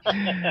fun.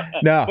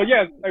 No. But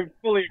yes, I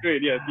fully agree.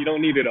 Yes, you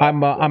don't need it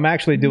all. I'm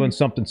actually doing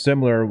something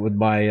similar with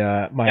my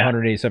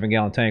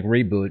 187-gallon tank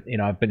reboot. You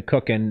know, I've been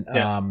cooking.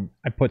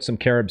 I put some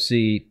carob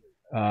sea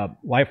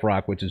life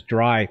rock, which is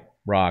dry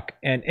rock,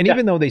 and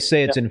even though they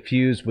say it's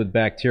infused with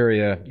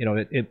bacteria, you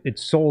know,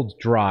 it's sold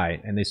dry,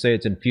 and they say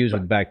it's infused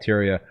with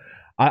bacteria.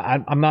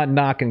 I'm not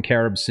knocking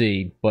carob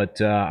sea, but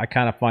I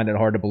kind of find it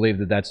hard to believe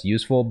that that's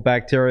useful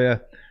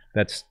bacteria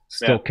that's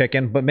still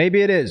kicking. But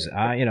maybe it is.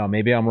 You know,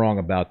 maybe I'm wrong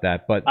about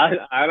that. But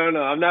I don't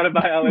know. I'm not a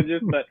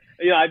biologist, but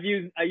you know, I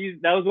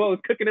used that was what was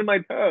cooking in my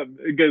tub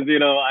because you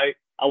know I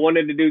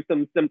wanted to do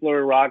some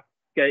simpler rock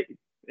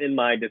in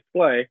my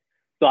display,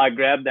 so I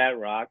grabbed that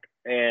rock.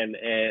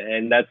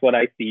 And that's what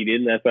I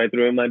seeded, and that's what I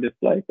threw in my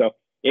display. So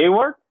it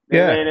worked.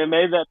 Yeah. And it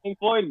made that Pink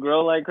Floyd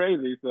grow like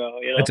crazy. So,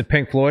 you know. It's a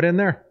Pink Floyd in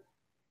there?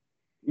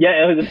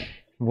 Yeah, it was.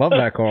 Love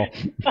that call.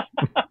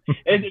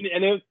 and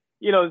it was,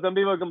 you know, some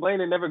people complain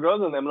it never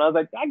grows on them. And I was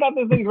like, I got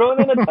this thing growing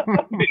in a tub.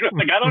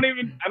 Like,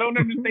 I don't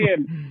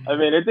understand. I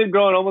mean, it's been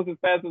growing almost as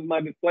fast as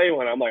my display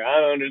one. I'm like, I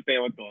don't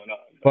understand what's going on.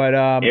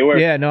 But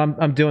yeah, no,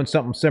 I'm doing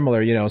something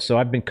similar, you know. So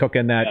I've been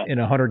cooking that in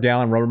a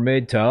 100-gallon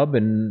Rubbermaid tub,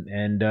 and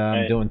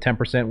doing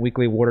 10%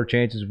 weekly water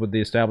changes with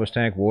the established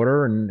tank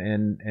water,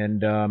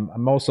 and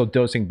I'm also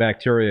dosing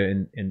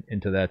bacteria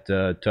into that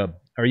tub.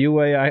 Are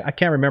you I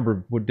can't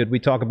remember. Did we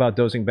talk about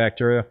dosing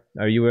bacteria?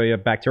 Are you a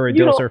bacteria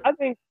doser?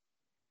 Know,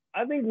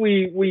 I think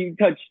we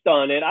touched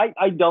on it.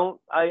 I don't.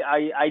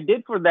 I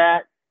did for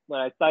that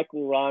when I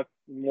cycle rocks.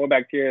 More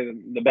bacteria,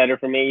 the better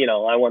for me. You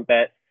know, I want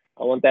that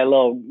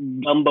little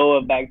gumbo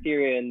of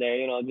bacteria in there.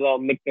 You know, just all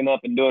mixing up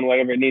and doing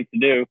whatever it needs to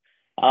do.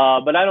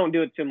 But I don't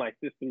do it to my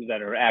systems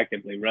that are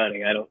actively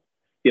running. I don't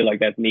feel like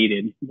that's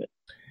needed.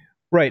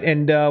 Right.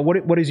 And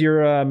what is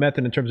your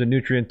method in terms of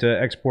nutrient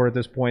export at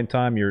this point in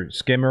time? Your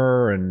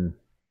skimmer and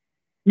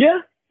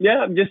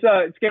Yeah, just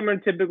skimmer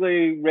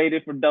typically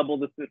rated for double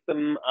the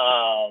system.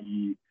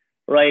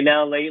 Right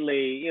now,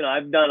 lately, you know,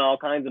 I've done all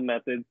kinds of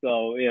methods.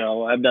 So, you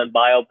know, I've done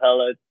bio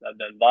pellets, I've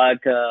done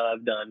vodka,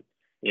 I've done,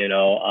 you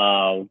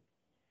know,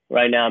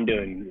 right now I'm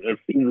doing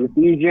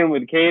Refugium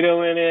with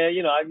Chaeto in it.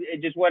 You know,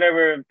 it just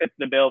whatever fits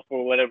the bill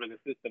for whatever the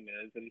system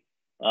is. And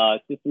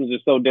systems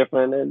are so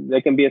different, and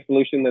there can be a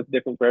solution that's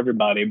different for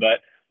everybody. But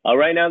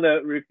right now,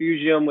 the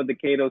Refugium with the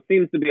Chaeto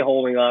seems to be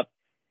holding up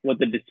with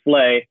the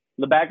display.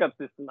 The backup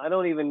system,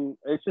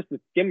 it's just a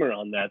skimmer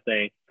on that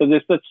thing because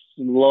there's such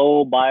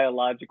low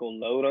biological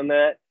load on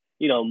that,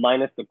 you know,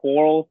 minus the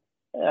corals.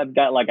 I've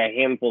got like a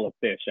handful of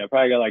fish. I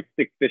probably got like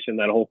 6 fish in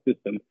that whole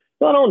system.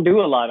 So I don't do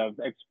a lot of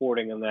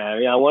exporting on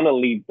that. I want to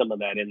leave some of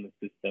that in the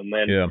system.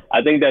 And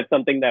I think that's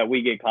something that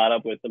we get caught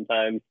up with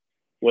sometimes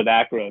with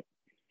acro.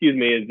 Is,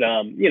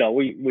 you know,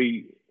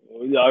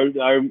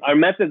 our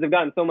methods have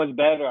gotten so much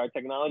better. Our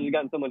technology has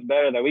gotten so much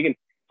better that we can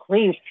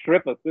clean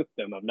strip a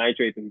system of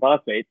nitrates and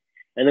phosphates.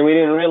 And then we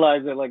didn't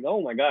realize that, like,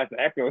 oh my gosh, the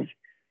acros,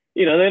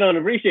 you know, they don't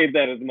appreciate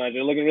that as much.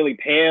 They're looking really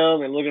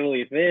pale and looking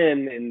really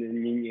thin.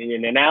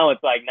 And now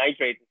it's like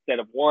nitrates instead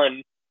of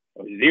 1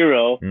 or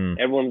 0.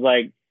 Everyone's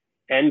like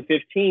 10,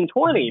 15,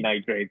 20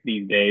 nitrates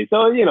these days.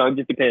 So, you know, it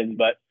just depends.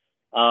 But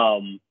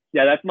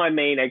yeah, that's my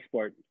main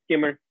export,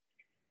 skimmer.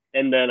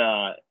 And then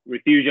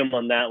Refugium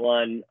on that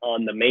one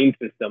on the main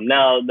system.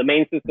 Now, the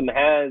main system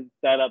has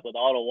set up with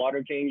auto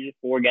water changes,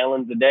 4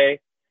 gallons a day.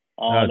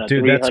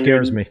 Dude, that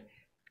scares me.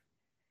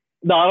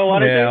 The auto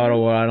water changes?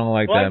 I don't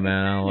like that,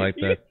 man. I don't like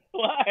that.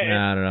 Why?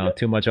 I don't know.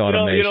 Too much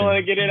automation. You don't want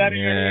to get it out of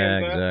your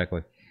hands. Yeah,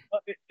 exactly.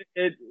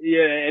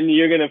 Yeah, and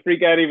you're going to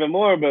freak out even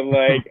more. But,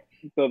 like,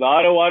 so the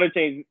auto water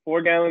changes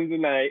 4 gallons a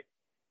night.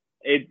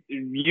 it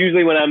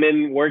usually when I'm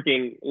in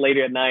working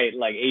later at night,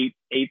 like 8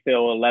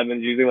 till 11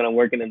 is usually when I'm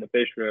working in the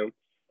fish room.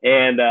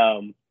 And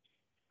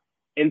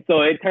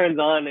so it turns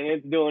on and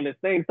it's doing this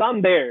thing. So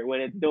I'm there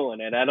when it's doing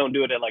it. I don't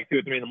do it at like 2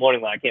 or 3 in the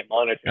morning when I can't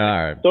monitor it.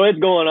 All right. So it's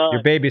going on.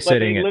 You're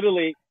babysitting it.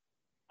 Literally,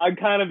 I'm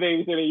kind of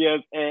babysitting,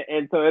 yes.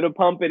 And so it'll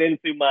pump it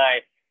into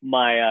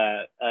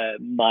my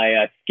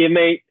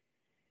skimmate.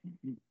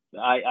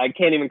 I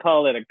can't even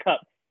call it a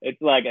cup.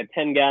 It's like a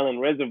 10-gallon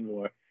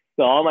reservoir.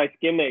 So all my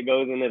skimmate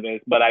goes into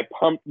this, but I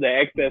pump the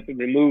excess and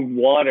removed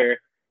water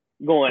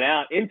going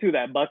out into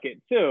that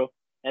bucket too.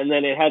 And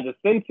then it has a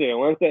sensor.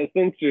 Once that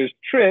sensor is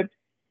tripped,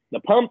 the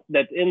pump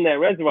that's in that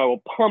reservoir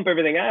will pump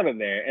everything out of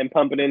there and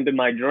pump it into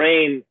my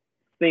drain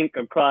sink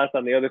across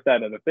on the other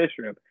side of the fish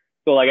room.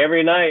 So like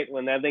every night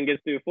when that thing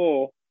gets too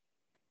full,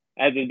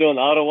 as it's doing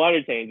the auto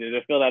water changes,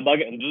 it'll fill that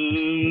bucket and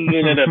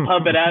it'll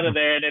pump it out of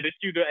there and it'll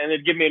shoot it and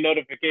it'll give me a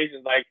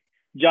notification like,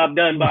 job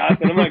done, boss.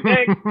 And I'm like,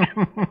 thanks.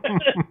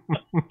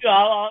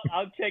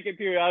 I'll check it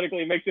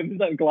periodically, make sure it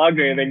doesn't clog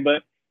or anything.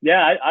 But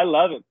yeah, I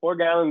love it. 4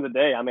 gallons a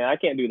day. I mean, I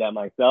can't do that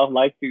myself.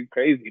 Life's too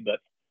crazy, but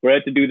we're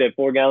at to do that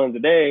 4 gallons a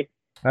day.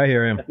 I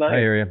hear him. Nice. I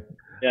hear you.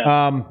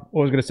 Yeah.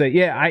 What was going to say?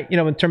 Yeah,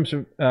 in terms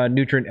of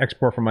nutrient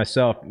export for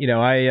myself,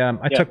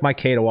 I took my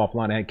Cato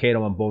offline. I had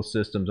Cato on both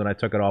systems, and I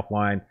took it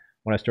offline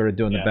when I started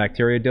doing the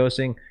bacteria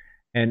dosing,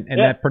 and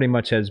that pretty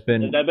much has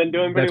been doing pretty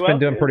well. That's been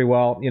doing pretty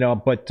well,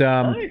 But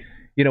Nice.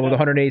 with a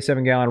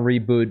 187-gallon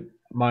reboot,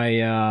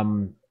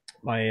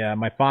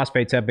 my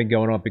phosphates have been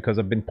going up because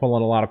I've been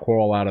pulling a lot of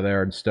coral out of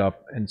there and stuff,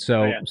 and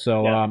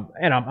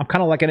and I'm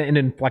kind of like at an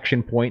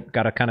inflection point.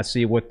 Got to kind of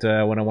see what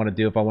I want to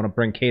do, if I want to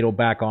bring Cato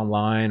back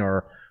online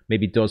or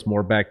maybe dose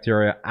more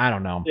bacteria. I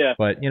don't know. Yeah.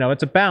 But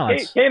it's a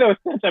balance. Cato is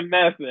such a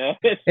mess, man.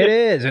 It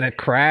is, and it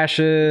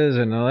crashes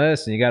and all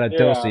this, and you got to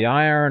dose the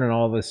iron and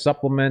all the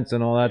supplements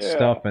and all that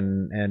stuff,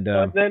 and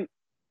then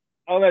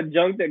all that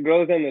junk that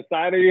grows on the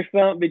side of your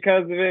stump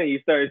because of it, you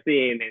start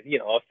seeing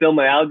a film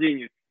of algae in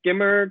your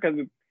skimmer because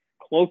it's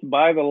close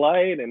by the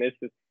light, and it's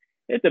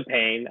a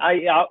pain.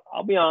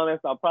 I'll be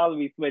honest, I'll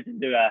probably be switching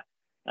to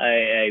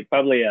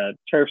probably a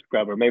turf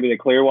scrubber, maybe the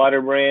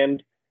Clearwater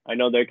brand. I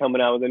know they're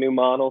coming out with a new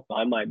model, so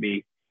I might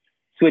be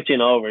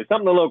switching over.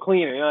 Something a little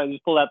cleaner, I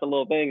just pull out the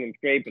little thing and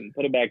scrape and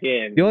put it back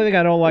in. The only thing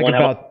I don't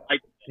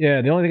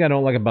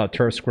like about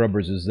turf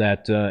scrubbers is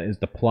that is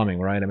the plumbing,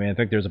 right? I mean, I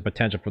think there's a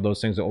potential for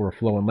those things to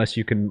overflow unless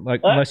you can I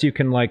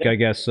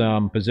guess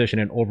position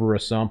it over a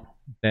sump.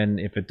 Then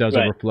if it does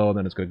overflow,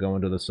 then it's going to go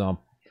into the sump.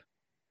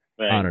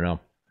 Right. I don't know.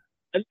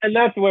 And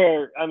that's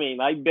where,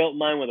 I built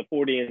mine with a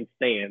 40-inch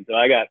stand, so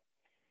I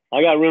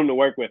got room to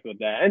work with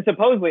that. And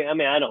supposedly,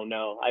 I don't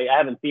know. I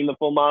haven't seen the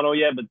full model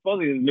yet, but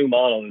supposedly the new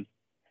model is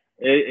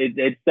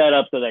it's set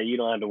up so that you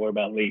don't have to worry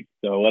about leaks.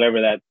 So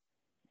whatever that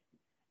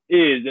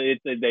is,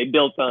 they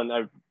built on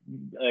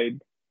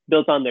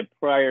their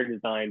prior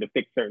design to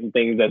fix certain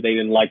things that they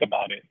didn't like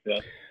about it.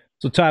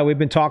 So Ty, we've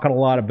been talking a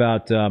lot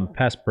about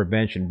pest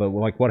prevention, but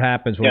what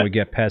happens when we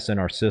get pests in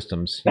our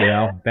systems?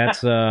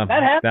 That's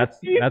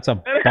that's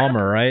a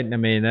bummer, right? I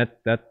mean,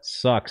 that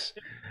sucks.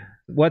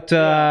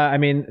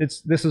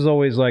 This is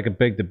always like a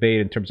big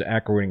debate in terms of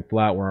acro-eating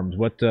flatworms.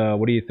 What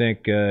do you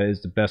think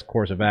is the best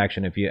course of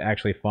action if you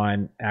actually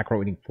find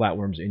acro-eating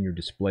flatworms in your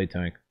display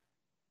tank?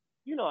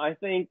 I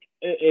think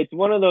it's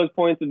one of those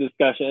points of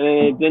discussion,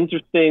 and it's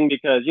interesting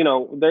because,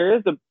 there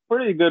is a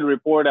pretty good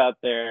report out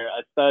there,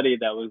 a study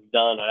that was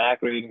done on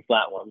acro-eating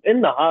flatworms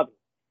in the hobby.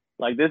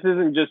 Like, this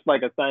isn't just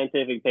like a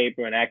scientific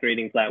paper on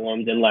acro-eating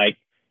flatworms in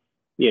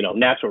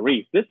natural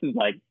reefs. This is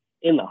like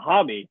in the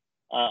hobby.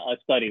 A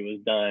study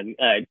was done.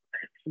 I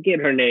forget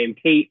her name,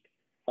 Kate.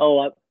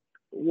 We'll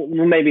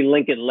maybe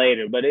link it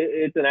later, but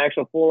it's an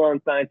actual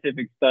full-on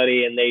scientific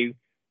study, and they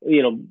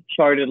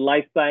charted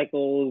life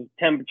cycles,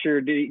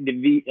 temperature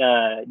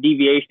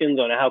deviations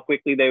on how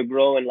quickly they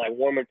grow in like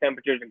warmer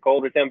temperatures and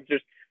colder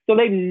temperatures. So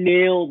they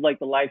nailed like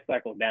the life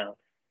cycle down.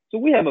 So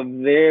we have a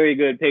very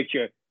good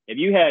picture. If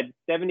you had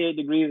 78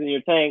 degrees in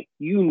your tank,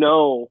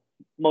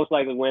 most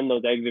likely when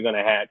those eggs are going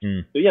to hatch.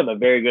 So you have a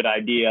very good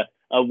idea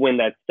of when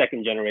that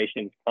second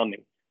generation is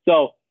coming.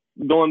 So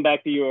going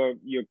back to your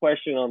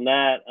question on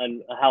that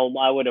and how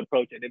I would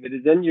approach it, if it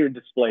is in your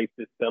display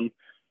system,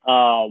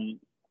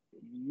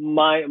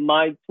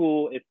 my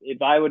tool,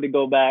 if I were to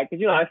go back,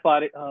 because I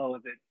fought it,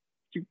 was it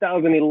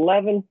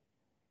 2011?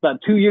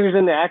 About 2 years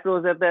into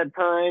acros at that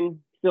time,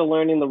 still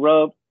learning the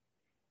ropes.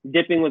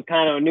 Dipping was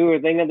kind of a newer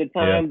thing at the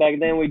time. Back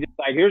then, we just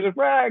like, here's a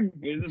frag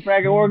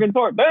at Oregon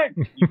Tort.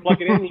 Bang! You pluck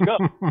it in, you go.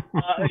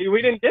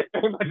 We didn't dip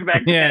very much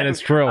back then. Yeah,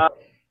 that's true.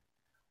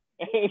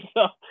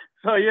 So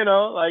it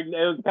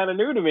was kind of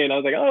new to me, and I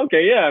was like, oh,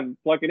 okay, I'm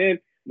plucking in.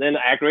 Then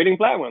acro-eating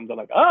flatworms. I'm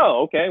like,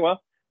 oh, okay,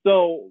 well,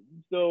 so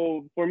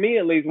for me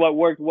at least, what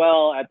worked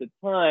well at the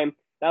time,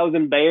 that was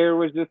when Bayer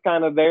was just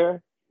kind of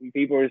there.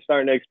 People were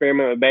starting to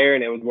experiment with Bayer,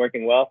 and it was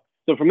working well.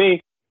 So for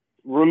me,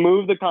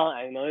 remove the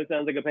colonies. I know it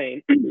sounds like a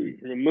pain.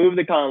 Remove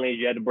the colonies.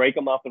 You had to break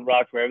them off the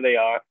rocks wherever they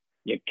are.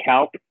 You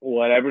calc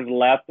whatever's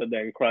left of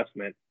their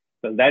encrustment.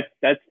 So that's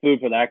food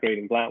for the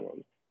acro-eating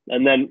flatworms.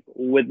 And then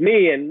with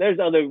me, and there's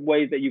other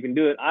ways that you can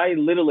do it. I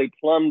literally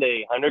plumbed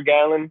a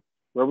 100-gallon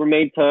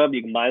Rubbermaid tub.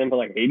 You can buy them for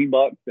like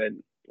 $80 at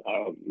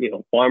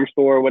farm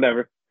store or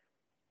whatever.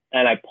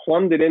 And I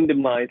plumbed it into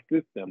my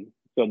system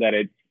so that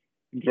it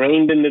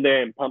drained into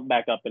there and pumped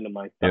back up into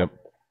my stomach.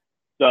 Yep.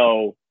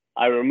 So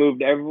I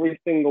removed every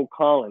single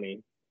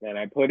colony and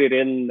I put it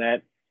in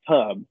that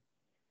tub.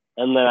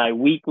 And then I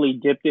weekly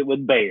dipped it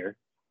with Bayer.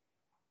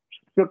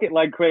 Shook it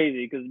like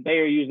crazy because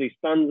Bayer usually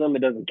stuns them. It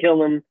doesn't kill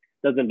them,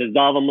 doesn't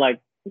dissolve them like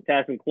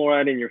potassium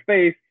chloride in your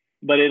face,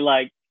 but it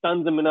like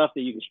stuns them enough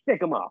that you can shake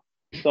them off.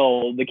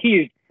 So the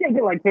key is shake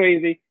it like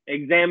crazy,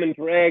 examine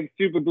for eggs,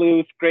 super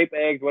glue, scrape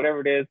eggs,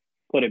 whatever it is,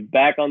 put it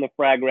back on the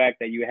frag rack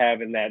that you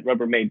have in that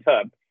Rubbermaid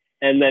tub.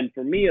 And then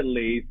for me, at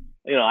least,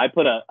 I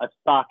put a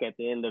stock at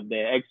the end of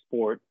the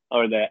export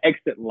or the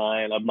exit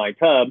line of my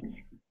tub,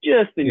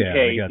 just in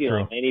case,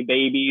 any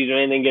babies or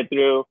anything get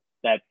through,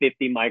 that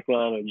 50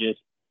 micron would just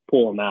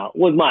pull them out,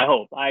 was my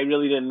hope. I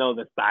really didn't know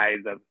the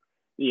size of,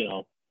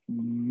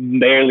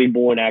 barely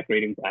born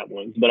activating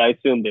flatworms, but I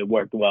assumed it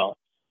worked well.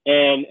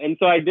 And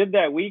so I did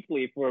that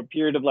weekly for a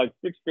period of like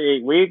 6 to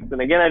 8 weeks.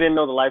 And again, I didn't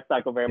know the life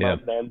cycle very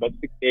much then, but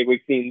 6 to 8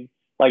 weeks seemed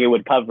like it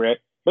would cover it.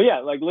 But yeah,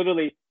 like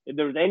literally, if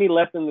there was any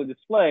left in the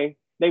display,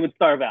 they would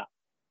starve out.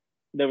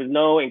 There was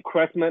no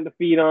encrustment to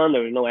feed on.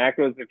 There was no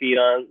acros to feed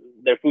on.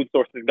 Their food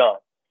source is gone.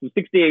 So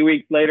 68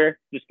 weeks later,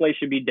 display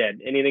should be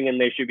dead. Anything in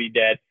there should be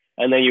dead.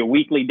 And then you're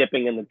weekly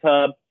dipping in the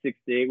tub. 6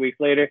 to 8 weeks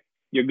later,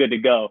 you're good to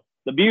go.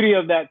 The beauty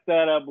of that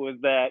setup was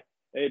that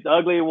it's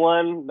ugly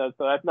one. So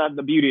that's not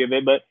the beauty of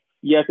it. But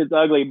yes, it's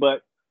ugly,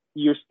 but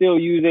you're still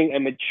using a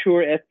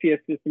mature SPS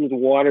system's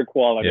water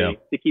quality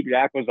to keep your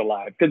acros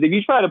alive. Because if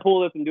you try to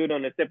pull this and do it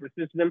on a separate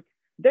system,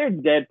 they're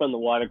dead from the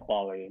water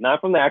quality,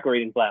 not from the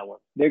acrorating flatworm.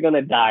 They're going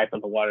to die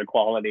from the water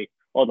quality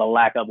or the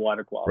lack of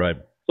water quality. Right.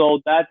 So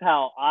that's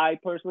how I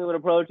personally would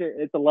approach it.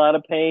 It's a lot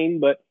of pain,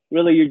 but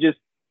really you're just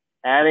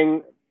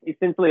adding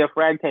essentially a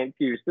frag tank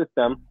to your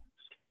system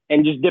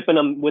and just dipping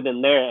them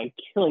within there and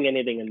killing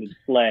anything in the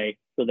display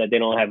so that they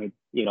don't have an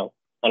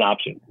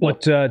option.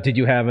 What did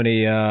you have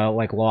any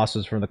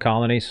losses from the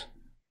colonies?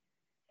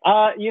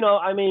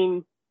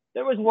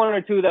 There was one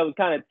or two that was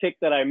kind of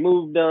ticked that I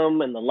moved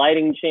them and the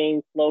lighting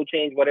changed, flow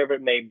change, whatever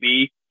it may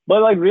be.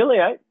 But like really,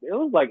 it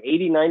was like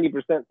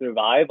 80-90%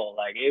 survival.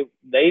 Like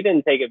they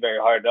didn't take it very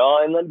hard at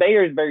all. And then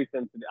Bayer is very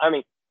sensitive.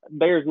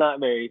 Bayer's not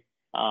very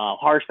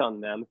harsh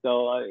on them,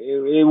 so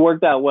it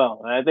worked out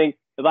well. And I think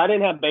if I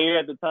didn't have Bayer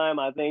at the time,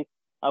 I think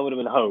I would have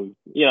been hosed.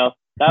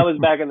 That was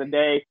back in the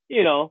day,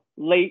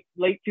 late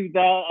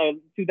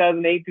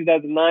 2008,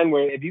 2009,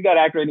 where if you got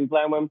activating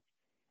flatworm,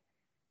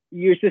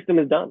 your system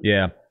is done.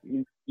 Yeah.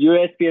 Your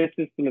SPS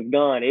system is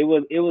gone. It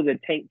was a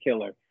tank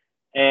killer.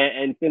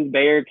 And since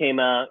Bayer came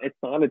out, it's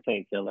not a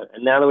tank killer.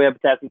 And now that we have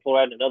potassium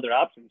chloride and other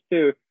options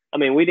too,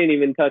 we didn't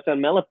even touch on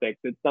Melifix.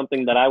 It's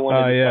something that I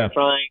wanted to start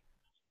trying.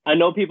 I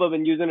know people have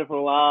been using it for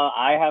a while.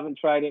 I haven't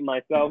tried it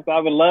myself, so I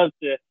would love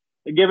to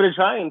give it a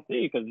try and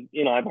see, because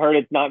I've heard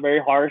it's not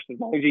very harsh as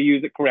long as you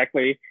use it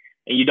correctly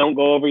and you don't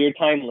go over your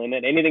time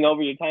limit. Anything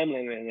over your time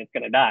limit and it's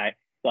gonna die.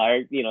 So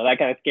that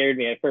kind of scared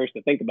me at first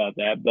to think about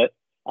that, but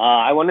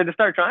I wanted to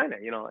start trying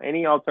it.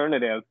 Any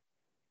alternative,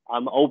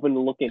 I'm open to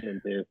looking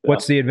into. So.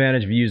 What's the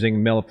advantage of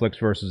using Meliflix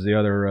versus the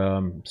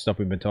other stuff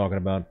we've been talking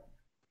about?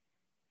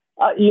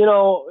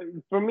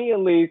 For me at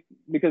least,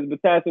 because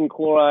potassium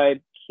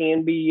chloride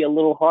can be a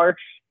little harsh,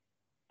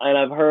 and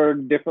I've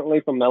heard differently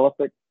from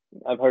Melifix.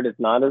 I've heard it's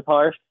not as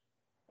harsh.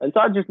 And so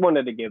I just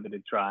wanted to give it a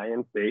try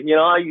and see.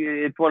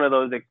 It's one of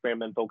those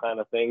experimental kind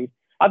of things.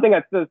 I think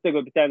I'd still stick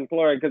with potassium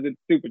chloride because it's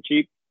super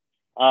cheap.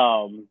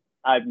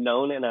 I've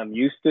known it and I'm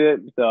used to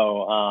it.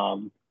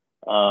 So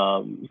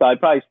I'd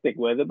probably stick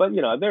with it. But,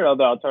 there are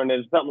other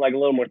alternatives, something like a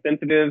little more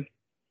sensitive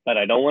that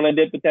I don't want to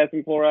dip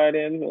potassium chloride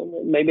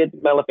in. Maybe it's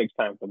Melifix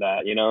time for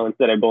that,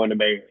 instead of going to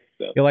Bayer.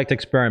 So. You like to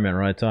experiment,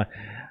 right, Ty?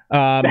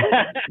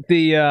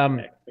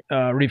 The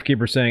Reef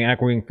Keeper saying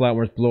aquawing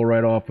flatworms blow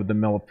right off with the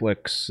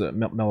Melifix.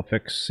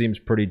 Melifix seems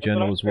pretty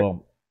gentle as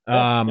well.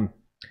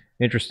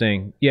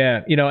 Interesting.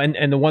 Yeah,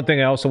 and the one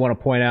thing I also want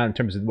to point out in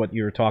terms of what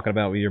you were talking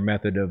about with your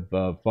method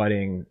of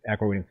fighting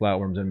aquawing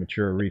flatworms in a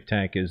mature reef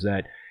tank is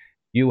that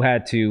you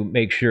had to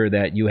make sure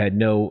that you had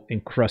no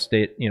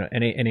encrusted,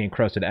 any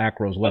encrusted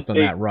acros left on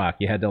that rock.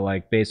 You had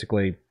to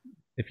basically,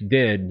 if you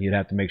did, you'd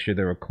have to make sure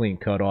they were clean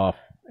cut off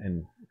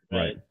and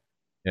right.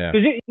 Yeah.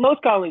 Because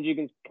most colonies you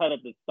can cut up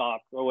the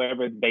stalk or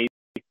whatever it's based,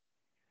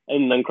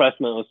 and the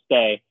encrustment will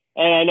stay.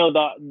 And I know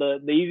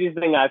the easiest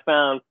thing I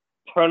found,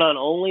 turn on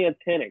only a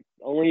Tenex,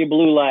 only a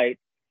blue light,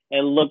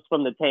 and look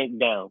from the tank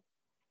down.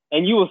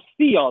 And you will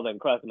see all the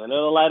encrustment.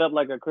 It'll light up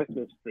like a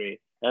Christmas tree.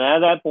 And at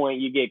that point,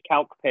 you get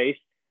calc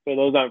paste. For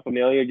those aren't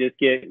familiar, just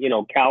get,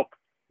 calc,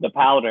 the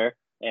powder,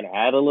 and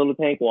add a little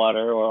tank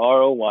water or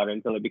RO water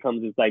until it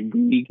becomes this like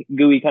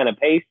gooey kind of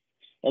paste.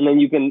 And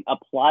then you can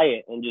apply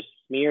it and just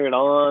smear it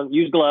on.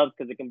 Use gloves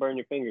because it can burn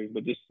your fingers,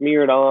 but just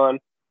smear it on.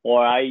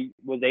 Or I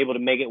was able to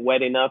make it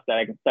wet enough that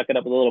I could suck it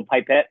up with a little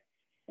pipette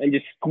and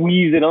just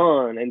squeeze it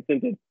on. And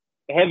since it's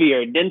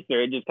heavier,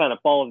 denser, it just kind of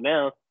falls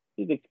down.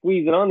 you can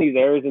squeeze it on these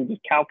areas and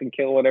just calc and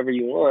kill whatever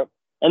you want.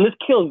 And this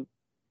kills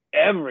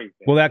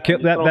everything. Well,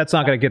 that's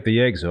not going to get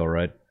the eggs, though,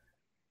 right?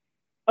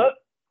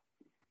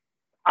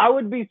 I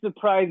would be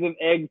surprised if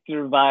eggs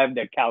survived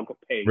at calc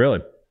paste. Really?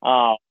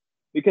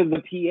 Because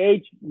the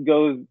pH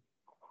goes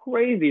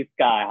crazy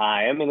sky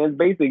high. I mean, it's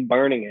basically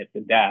burning it to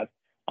death.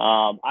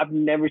 I've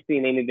never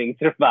seen anything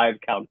survive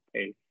calc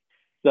paste.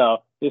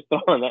 So just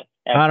throwing that.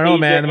 I don't know,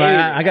 man.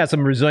 I got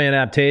some Brazilian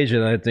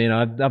Aptasia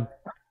that I've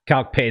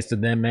calc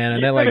pasted them, man,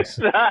 and they're like. Let's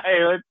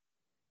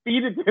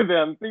feed it to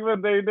them, see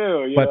what they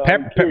do. But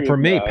for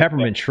me,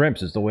 peppermint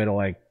shrimps is the way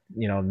to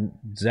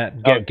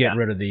get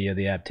rid of the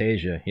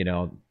Aptasia.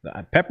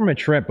 Peppermint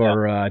shrimp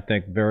are I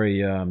think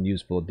very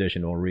useful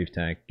addition to a reef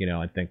tank.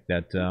 I think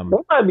that they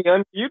might be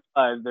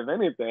underutilized if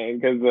anything,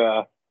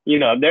 because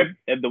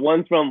they're the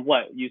ones from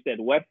what you said,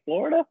 West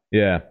Florida.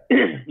 Yeah,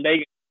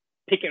 they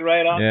pick it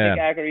right off. Yeah.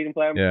 Pick acro eating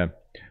platform. Yeah,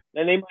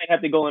 and they might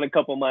have to go in a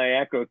couple of my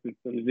acro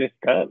systems just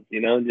cause,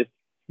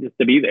 just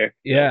to be there.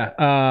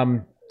 Yeah.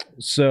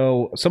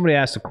 So somebody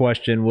asked the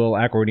question: will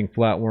acro eating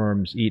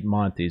flatworms eat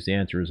Montes? The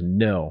answer is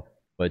no.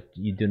 But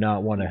you do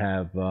not want to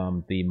have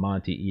the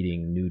Monty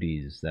eating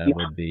nudies. That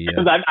would be.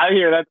 I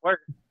hear that's worse.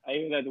 I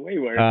hear that's way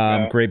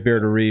worse. Great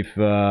Bearded Reef,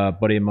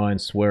 buddy of mine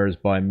swears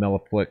by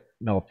Melifix.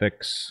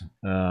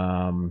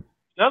 Another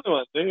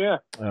one, too,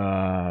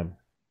 yeah.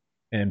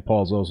 And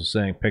Paul's also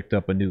saying picked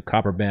up a new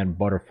copper band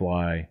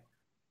butterfly.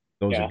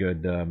 Those are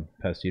good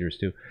pest eaters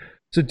too.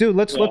 So, dude,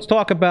 let's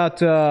talk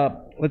about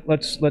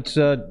let's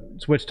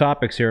switch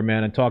topics here,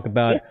 man, and talk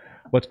about.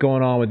 What's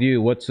going on with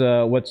you? What's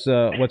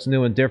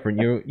new and different?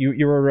 You're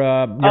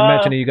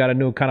mentioning you got a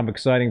new kind of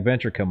exciting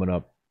venture coming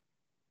up.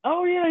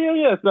 Oh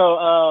yeah.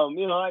 So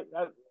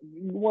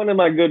one of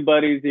my good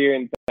buddies here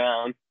in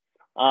town,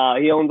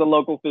 he owns a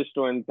local fish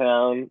store in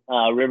town,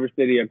 River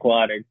City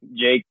Aquatics,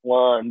 Jake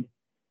Wand.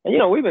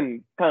 And we've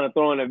been kind of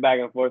throwing it back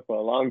and forth for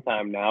a long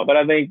time now. But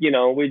I think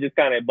we just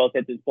kind of both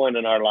hit this point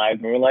in our lives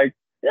where we're like,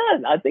 yeah,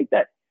 I think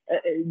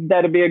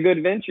that'd be a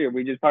good venture.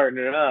 We just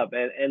partnered up,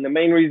 and the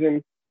main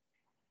reason.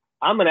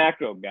 I'm an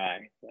acro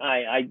guy.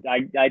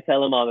 I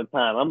tell him all the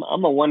time.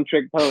 I'm a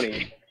one-trick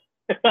pony.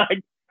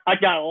 I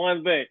got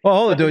one thing. Well,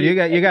 hold on, dude.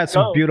 You got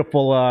some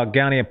beautiful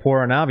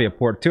Goniaport and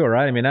Aviaport too,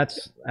 right? I mean,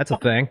 that's a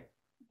thing.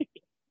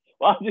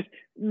 Well, just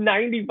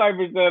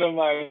 95% of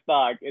my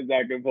stock is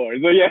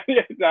Acroport. So yeah,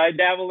 I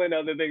dabble in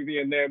other things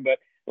here and there, but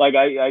like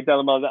I tell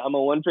them I'm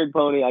a one-trick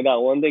pony. I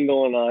got one thing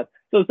going on.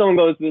 So if someone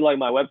goes to like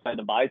my website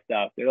to buy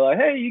stuff, they're like,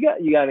 "Hey, you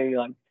got any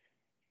like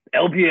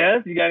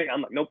LPS? You got any?"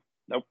 I'm like, "Nope.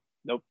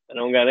 I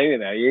don't got any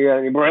of that. You got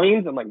any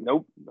brains?" I'm like,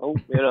 nope.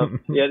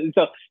 Yeah.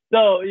 So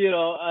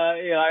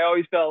I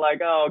always felt like,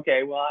 oh,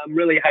 okay, well, I'm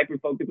really hyper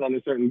focused on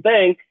a certain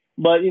thing,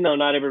 but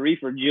not every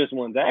reefer just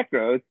wants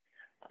acros.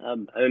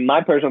 And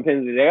my personal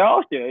opinion is they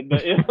all should,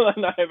 but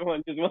not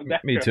everyone just wants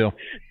acros. Me too.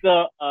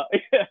 So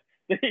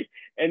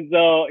and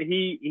so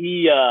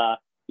he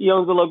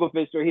owns a local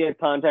fish store. He has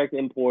contacts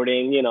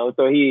importing,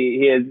 so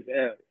he has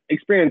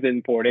experience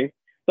importing.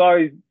 So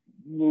I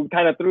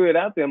kind of threw it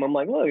out to him. I'm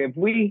like, look, if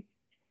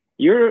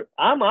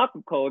I'm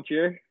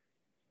aquaculture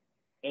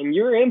and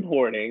you're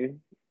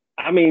importing,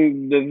 I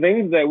mean, the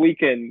things that we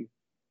can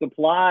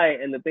supply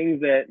and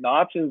the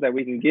options that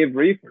we can give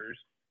reefers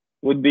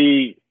would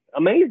be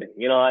amazing.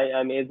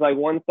 I mean, it's like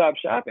one-stop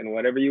shopping,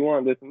 whatever you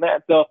want, this and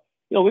that. So,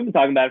 we've been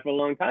talking about it for a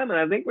long time, and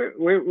I think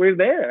we're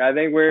there. I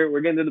think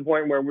we're getting to the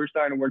point where we're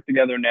starting to work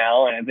together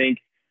now. And I think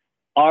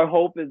our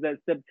hope is that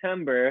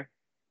September,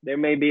 there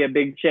may be a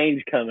big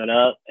change coming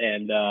up,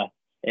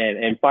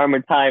 and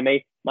Farmer Ty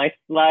might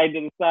slide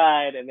to the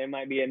side, and there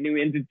might be a new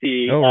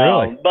entity. Oh,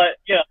 really? But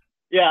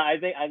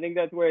I think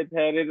that's where it's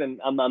headed,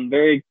 and I'm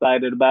very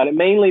excited about it.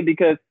 Mainly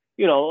because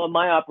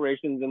my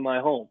operations in my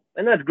home,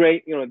 and that's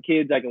great. The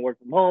kids, I can work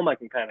from home. I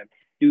can kind of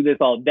do this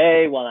all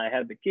day while I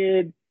have the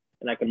kids,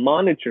 and I can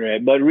monitor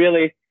it. But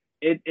really,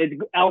 it's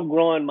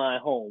outgrowing my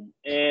home,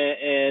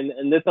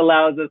 and this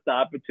allows us the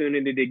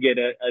opportunity to get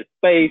a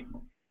space,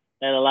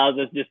 and allows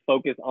us just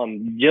focus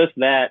on just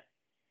that,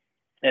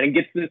 and it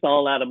gets this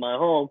all out of my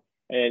home.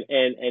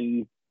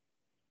 And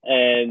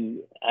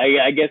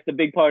I guess the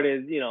big part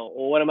is,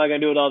 what am I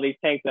going to do with all these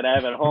tanks that I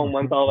have at home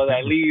once all of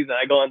that leaves and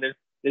I go on this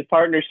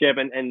partnership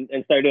and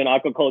start doing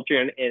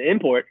aquaculture and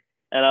import.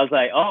 And I was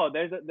like, oh,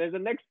 there's a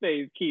next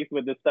phase, Keith,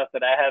 with the stuff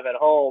that I have at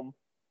home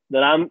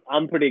that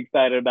I'm pretty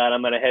excited about.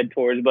 I'm going to head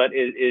towards, but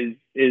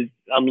is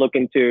I'm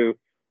looking to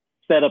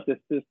set up the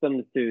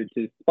systems to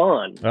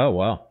spawn. Oh,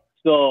 wow.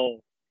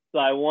 So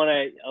I want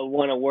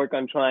to work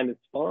on trying to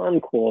spawn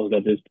quills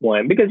at this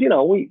point, because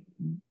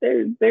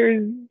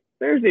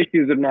there's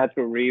issues with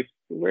natural reefs.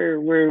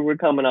 We're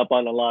coming up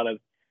on a lot of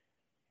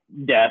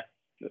death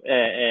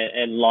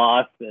and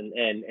loss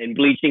and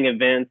bleaching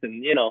events,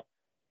 and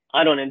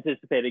I don't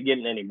anticipate it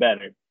getting any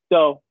better.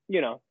 So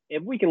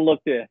if we can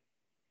look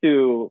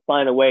to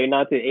find a way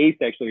not to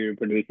asexually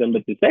reproduce them,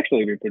 but to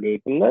sexually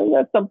reproduce them, then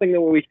that's something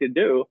that we should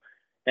do.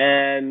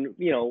 And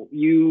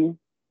you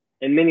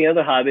and many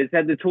other hobbies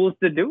have the tools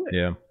to do it.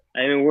 Yeah.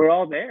 I mean, we're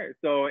all there.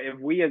 So if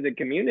we as a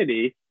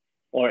community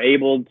are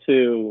able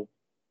to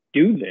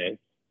do this,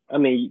 I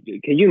mean,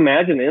 can you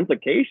imagine the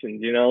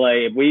implications? You know,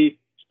 like if we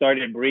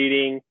started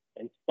breeding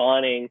and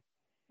spawning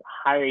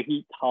higher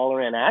heat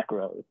tolerant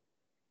acros,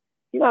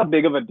 you know how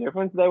big of a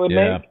difference that would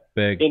Yeah, make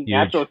big, in huge.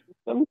 natural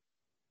systems?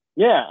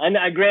 Yeah, and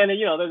I granted,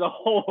 you know, there's a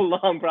whole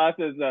long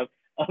process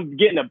of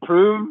getting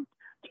approved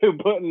to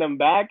putting them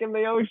back in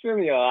the ocean,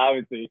 you know,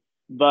 obviously.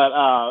 But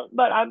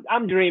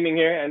I'm dreaming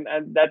here,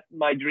 and that's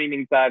my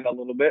dreaming side a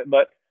little bit.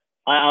 But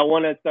I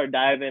want to start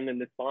diving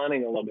into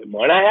spawning a little bit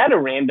more. And I had a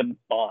random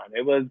spawn.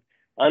 It was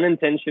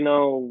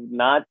unintentional,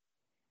 not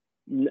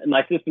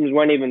my systems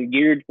weren't even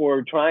geared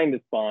for trying to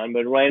spawn,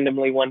 but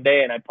randomly one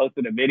day, and I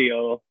posted a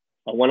video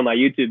on one of my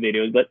YouTube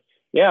videos. But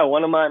yeah,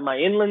 one of my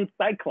inland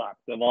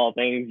cyclops of all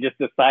things just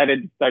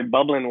decided to start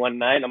bubbling one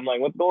night. I'm like,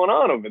 what's going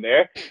on over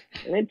there?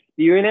 And it's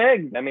spewing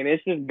eggs. I mean,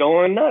 it's just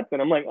going nuts.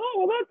 And I'm like, oh,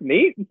 well, that's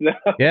neat.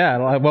 So, Yeah,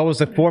 like, what was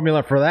the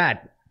formula for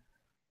that?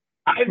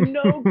 I have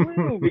no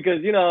clue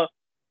because, you know,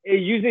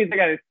 usually they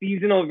got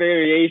seasonal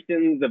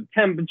variations of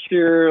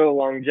temperature,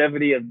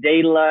 longevity of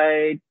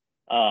daylight,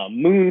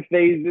 moon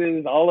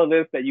phases, all of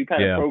this that you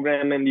kind of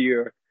program into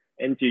your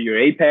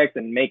apex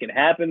and make it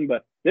happen.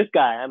 But this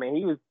guy, I mean,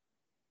 he was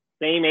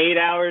same 8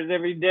 hours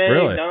every day,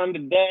 Really? dawn to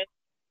dusk.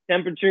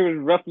 Temperature was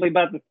roughly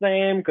about the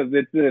same because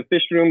it's a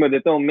fish room with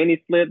its own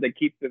mini split that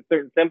keeps a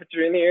certain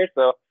temperature in here.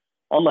 So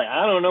I'm like,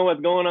 I don't know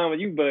what's going on with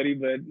you, buddy,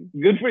 but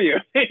good for you.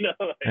 You know,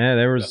 like, Yeah,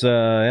 there was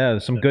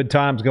some good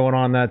times going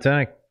on in that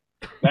tank.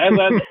 I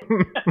was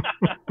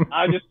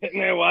just sitting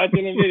there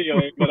watching a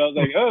video, but I was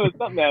like, oh, there's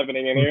something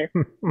happening in here.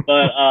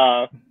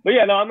 But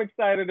yeah, no, I'm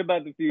excited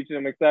about the future.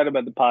 I'm excited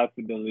about the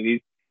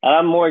possibilities.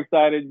 I'm more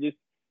excited just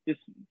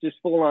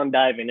full on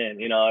diving in.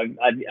 You know,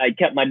 I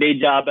kept my day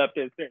job up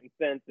to a certain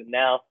sense, and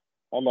now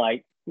I'm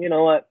like, you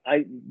know what?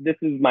 This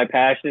is my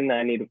passion.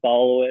 I need to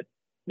follow it.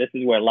 This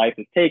is where life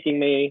is taking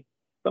me.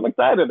 So I'm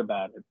excited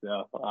about it.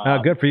 So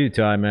good for you,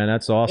 Ty, man.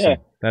 That's awesome. Yeah.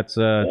 That's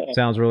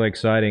sounds really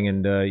exciting.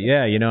 And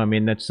yeah, you know, I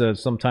mean, that's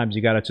sometimes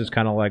you got to just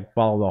kind of like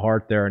follow the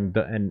heart there and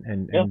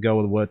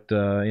go with what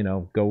you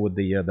know, go with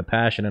the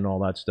passion and all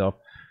that stuff.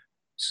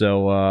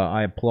 So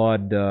I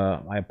applaud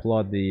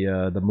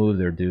the move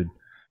there, dude.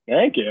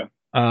 Thank you.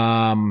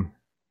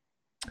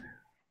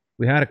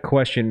 We had a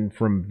question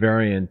from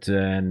Variant,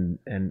 and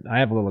I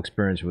have a little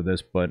experience with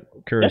this, but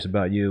curious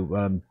about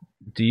you.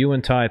 Do you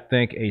and Ty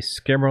think a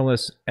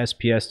skimmerless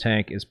SPS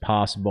tank is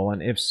possible,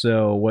 and if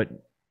so,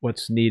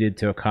 what's needed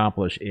to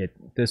accomplish it?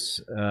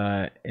 This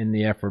in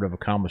the effort of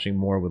accomplishing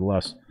more with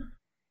less.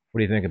 What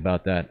do you think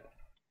about that?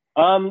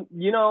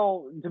 You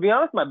know, to be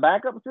honest, my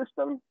backup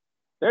system,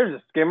 there's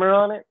a skimmer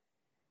on it.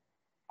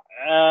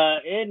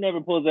 It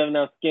never pulls out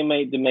enough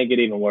skimmate to make it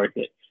even worth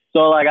it.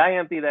 So like I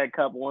empty that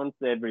cup once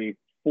every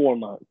 4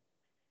 months.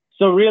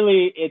 So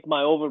really it's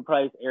my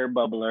overpriced air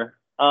bubbler.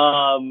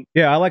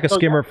 Yeah, I like a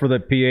skimmer for the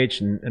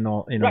pH and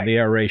all, you know, right. The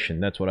aeration.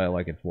 That's what I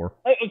like it for.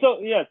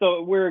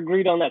 So we're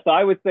agreed on that. So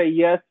I would say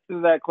yes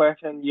to that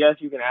question. Yes,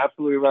 you can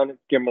absolutely run it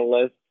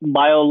skimmerless.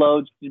 Bio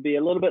loads should be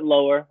a little bit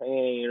lower,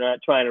 and you're not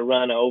trying to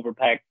run an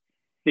overpacked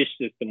fish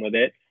system with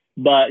it.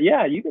 But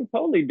yeah, you can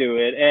totally do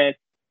it. And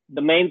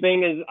the main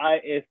thing is,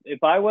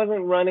 if I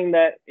wasn't running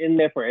that in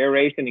there for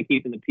aeration and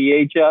keeping the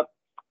pH up,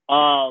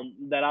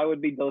 that I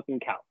would be dosing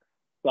calc.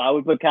 So I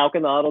would put calc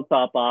in the auto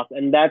top off,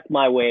 and that's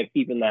my way of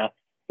keeping the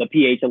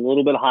pH a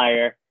little bit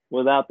higher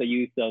without the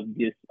use of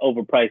this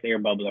overpriced air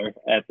bubbler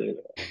as the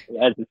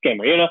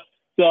skimmer, you know?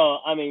 So,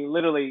 I mean,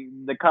 literally,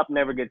 the cup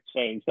never gets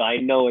changed, so I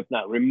know it's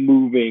not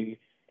removing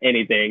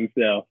anything.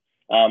 So,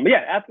 but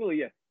yeah, absolutely,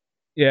 yes.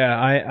 Yeah,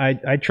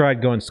 I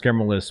tried going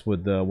skimmerless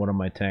with one of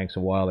my tanks a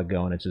while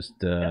ago, and it just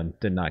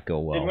did not go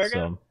well.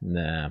 So,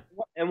 nah.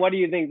 And what do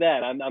you think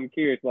that? I'm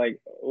curious,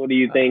 like, what do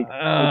you think?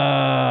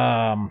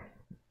 I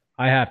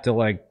have to,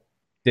 like,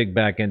 dig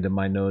back into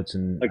my notes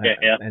and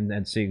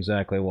see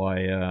exactly why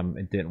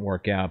it didn't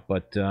work out.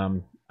 But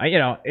you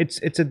know,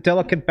 it's a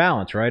delicate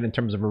balance, right, in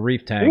terms of a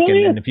reef tank.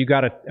 And if you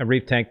got a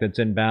reef tank that's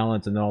in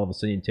balance, and then all of a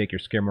sudden you take your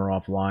skimmer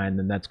offline,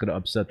 then that's going to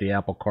upset the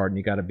apple cart, and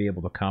you got to be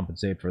able to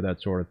compensate for that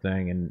sort of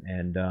thing.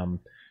 And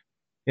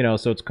you know,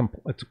 so it's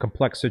a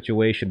complex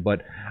situation.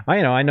 But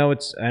I know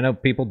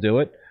people do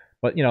it,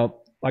 but you know.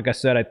 Like I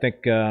said, I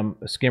think a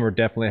skimmer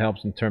definitely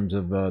helps in terms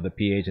of the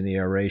pH and the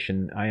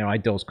aeration. I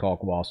dose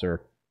Kalkwasser.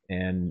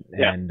 And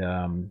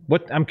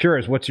what I'm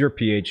curious, what's your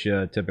pH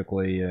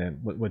typically?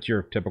 What's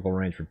your typical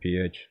range for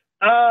pH?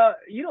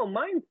 You know,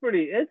 mine's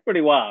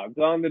pretty wild.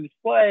 So on the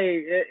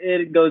display,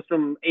 it goes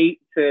from 8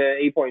 to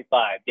 8.5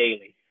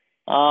 daily.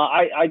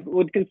 I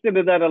would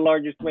consider that a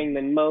larger swing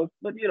than most,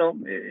 but you know,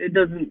 it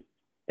doesn't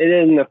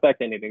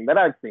affect anything that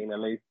I've seen at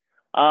least.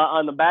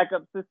 On the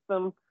backup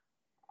system,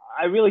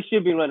 I really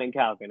should be running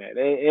calc in it.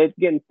 It's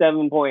getting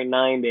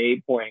 7.9 to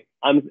 8 point.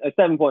 I'm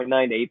 7.9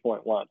 to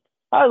 8.1.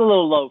 That was a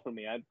little low for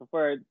me. I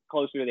prefer it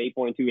closer to the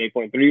 8.2,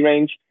 8.3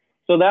 range.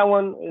 So that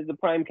one is the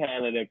prime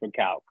candidate for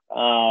calc.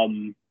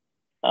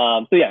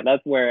 So yeah,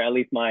 that's where at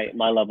least my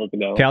levels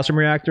go. Calcium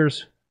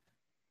reactors?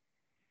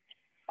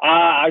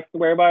 I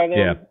swear by them.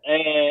 Yeah.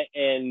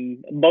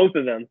 And both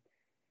of them.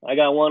 I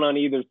got one on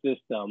either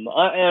system.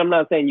 And I'm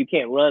not saying you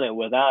can't run it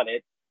without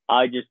it.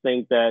 I just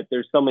think that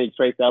there's so many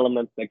trace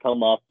elements that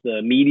come off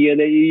the media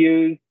that you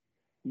use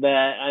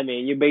that, I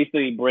mean, you're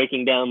basically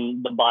breaking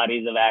down the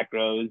bodies of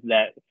acros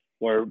that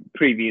were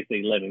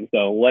previously living.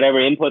 So whatever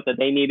input that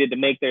they needed to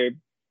make their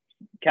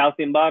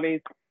calcium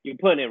bodies, you're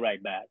putting it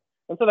right back.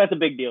 And so that's a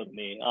big deal to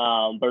me,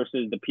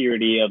 versus the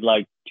purity of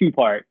like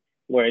two-part,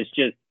 where it's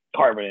just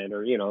carbonate,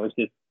 or, it's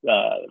just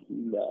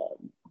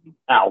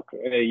alk,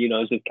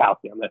 it's just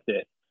calcium. That's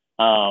it.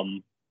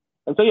 And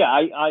so, yeah,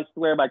 I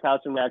swear by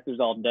calcium reactors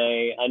all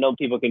day. I know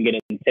people can get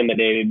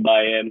intimidated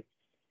by them.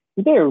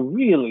 They're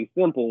really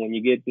simple when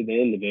you get to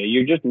the end of it.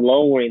 You're just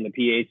lowering the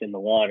pH in the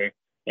water,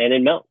 and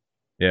it melts.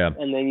 Yeah.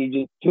 And then you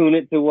just tune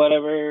it to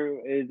whatever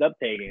is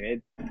uptaking.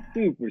 It's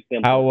super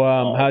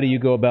simple. How do you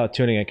go about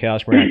tuning a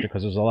calcium reactor?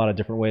 Because there's a lot of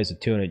different ways to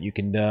tune it. You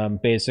can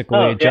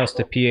basically adjust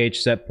the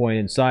pH set point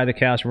inside the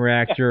calcium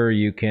reactor.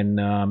 You can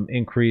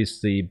increase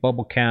the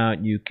bubble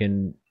count. You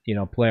can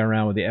play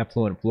around with the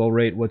effluent flow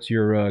rate. What's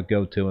your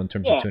go-to in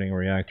terms of tuning a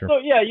reactor? So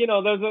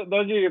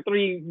those are your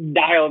three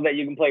dials that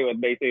you can play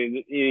with.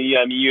 Basically,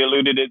 you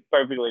alluded it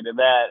perfectly to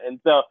that. And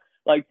so,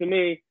 like, to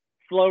me,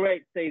 flow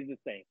rate stays the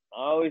same.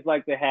 I always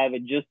like to have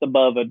it just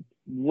above it,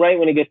 right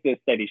when it gets to a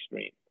steady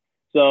stream.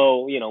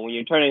 So, when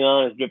you're turning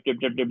on, it's drip, drip,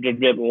 drip, drip, drip,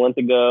 drip. And once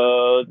it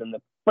goes, and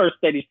the first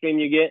steady stream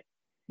you get,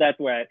 that's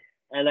where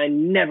and I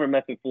never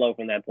mess with flow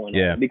from that point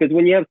on. Because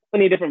when you have so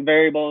many different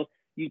variables,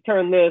 you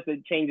turn this,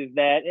 it changes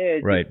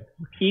that. Right.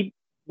 Keep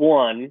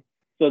one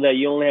so that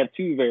you only have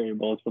two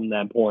variables from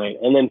that point.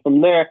 And then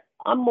from there,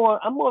 I'm more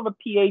of a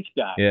pH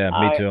guy. Yeah,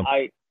 me too.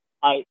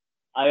 I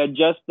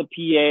adjust the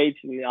pH,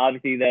 and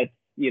obviously that's,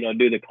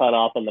 do the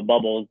cutoff on the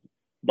bubbles,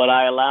 but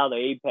I allow the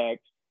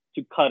apex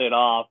to cut it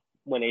off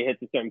when it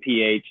hits a certain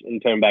pH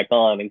and turn back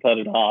on and cut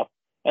it off.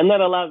 And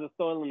that allows the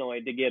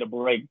solenoid to get a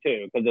break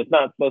too, because it's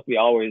not supposed to be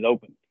always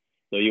open.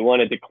 So you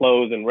want it to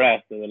close and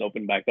rest and then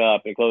open back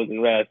up and close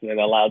and rest, and it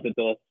allows it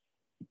to,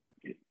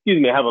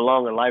 have a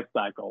longer life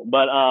cycle.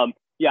 But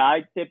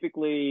I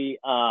typically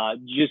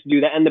just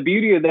do that. And the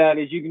beauty of that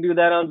is you can do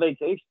that on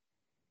vacation.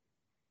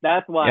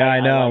 That's why. Yeah,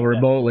 I know.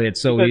 Remotely, it's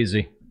so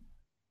easy.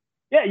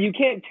 Yeah, you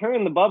can't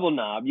turn the bubble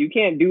knob. You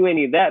can't do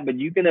any of that, but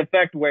you can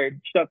affect where it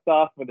shuts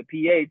off for the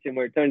pH and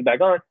where it turns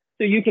back on.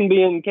 So you can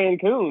be in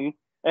Cancun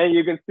and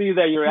you can see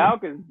that your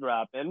alk is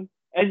dropping,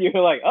 and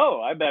you're like,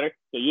 oh, I better.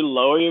 So you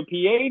lower your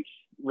pH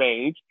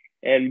range,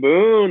 and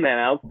boom, that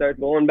alk starts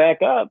going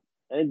back up.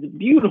 And it's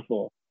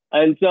beautiful.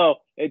 And so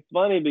it's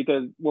funny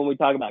because when we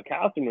talk about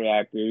calcium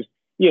reactors,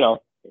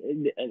 Datasco,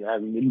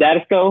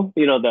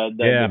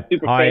 the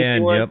super high fancy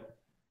end, one. yep.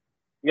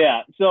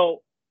 Yeah.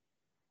 So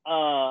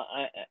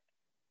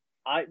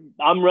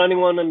I'm running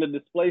one on the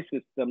display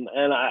system,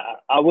 and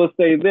I will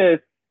say this: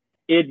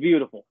 it's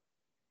beautiful.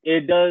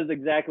 It does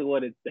exactly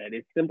what it said.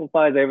 It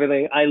simplifies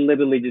everything. I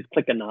literally just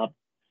click a knob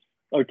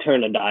or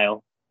turn a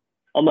dial.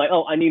 I'm like,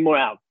 oh, I need more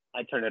out.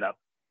 I turn it up.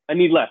 I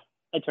need less.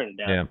 I turn it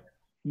down. Yeah.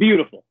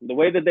 Beautiful. The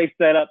way that they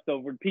set up. So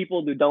for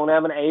people who don't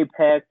have an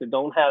apex or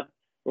don't have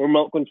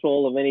remote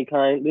control of any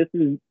kind, this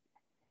is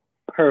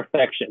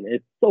perfection.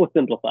 It's so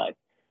simplified.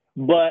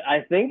 But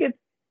I think it's,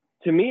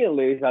 to me at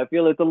least, I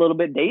feel it's a little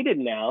bit dated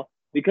now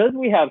because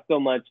we have so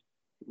much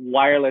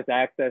wireless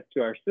access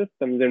to our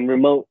systems and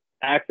remote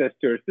access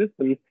to our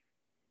systems.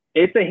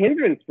 It's a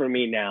hindrance for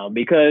me now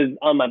because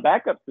on my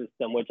backup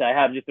system, which I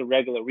have just a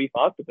regular Reef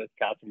Octopus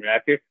calcium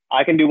reactor,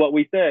 I can do what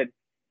we said.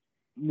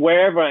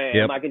 Wherever I am,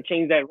 Yep. I can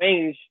change that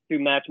range to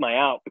match my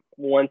out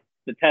once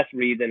the test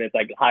reads and it's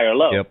like high or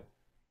low. Yep.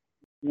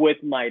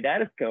 With my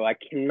Datasco, I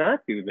cannot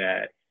do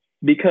that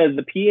because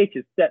the pH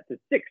is set to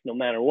 6 no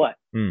matter what.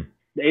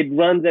 It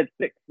runs at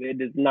 6.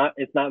 It's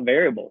not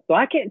variable. So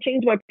I can't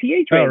change my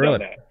pH range really? on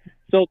that.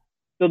 So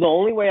the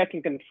only way I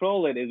can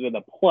control it is with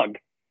a plug.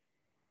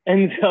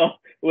 And so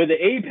with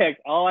the Apex,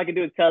 all I can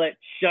do is tell it,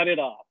 shut it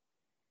off.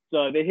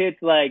 So if it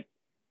hits like,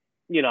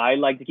 I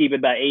like to keep it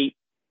about 8,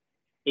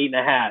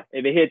 8.5.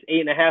 If it hits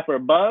 8.5 or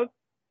above,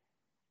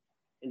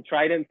 and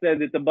Trident says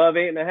it's above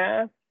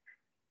 8.5,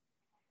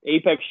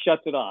 Apex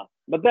shuts it off.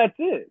 But that's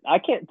it. I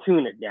can't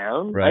tune it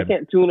down. Right. I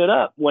can't tune it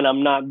up when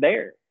I'm not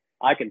there.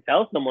 I can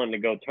tell someone to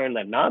go turn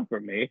that knob for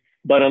me,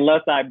 but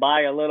unless I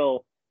buy a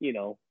little,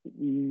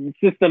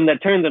 system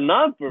that turns a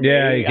knob for me,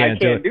 you can't I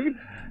can't do it.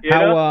 it.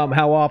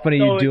 How often are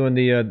you doing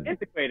the?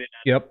 Integrated.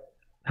 Yep.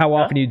 How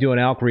often are you doing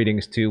alk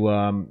readings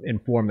to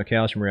inform the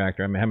calcium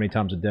reactor? I mean, how many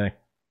times a day?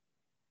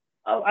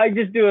 I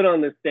just do it on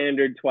the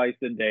standard twice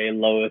a day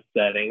in lowest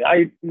setting.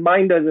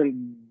 Mine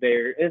doesn't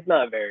vary. It's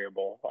not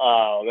variable.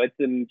 It's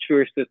a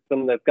mature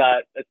system that's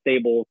got a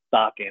stable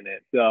stock in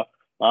it. So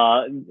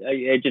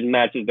it just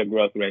matches the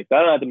growth rate. So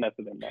I don't have to mess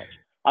with it much.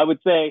 I would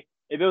say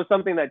if it was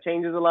something that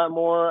changes a lot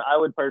more, I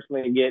would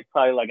personally get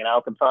probably like an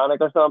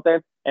Alkatronic or something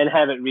and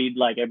have it read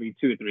like every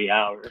 2 or 3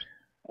 hours.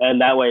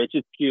 And that way it's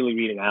just purely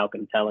reading alk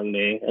and telling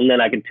me, and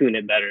then I can tune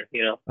it better,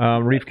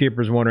 Reef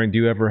Keeper's wondering, do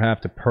you ever have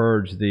to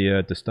purge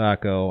the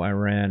Destaco? I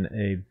ran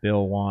a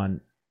Bill-1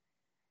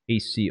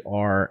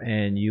 ACR,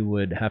 and you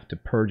would have to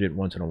purge it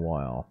once in a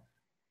while.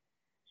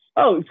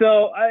 Oh,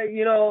 so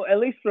at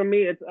least for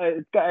me, it's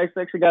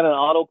actually got an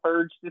auto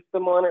purge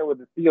system on it with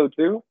the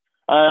CO2.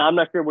 I'm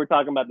not sure we're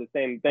talking about the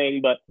same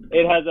thing, but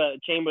it has a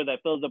chamber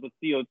that fills up with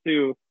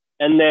CO2,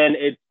 and then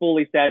it's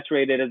fully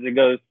saturated as it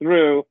goes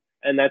through,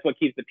 and that's what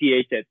keeps the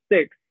pH at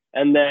 6.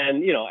 And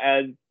then,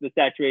 as the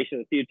saturation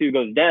of CO2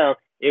 goes down,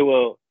 it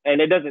will, and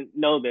it doesn't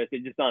know this,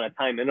 it's just on a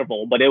time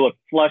interval, but it will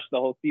flush the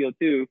whole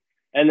CO2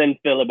 and then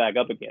fill it back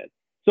up again.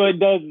 So it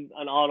does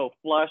an auto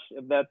flush,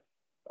 if that's,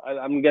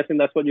 I'm guessing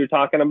that's what you're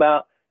talking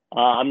about.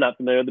 I'm not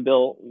familiar with the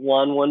Bill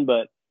 1,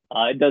 but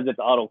it does its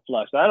auto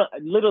flush. So I don't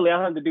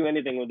have to do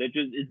anything with it.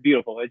 It's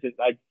beautiful. It's just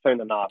I turn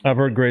the knob. I've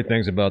heard great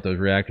things about those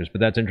reactors,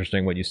 but that's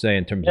interesting what you say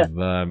in terms of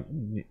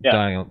being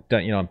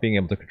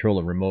able to control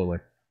it remotely.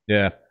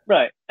 Yeah.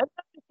 Right. And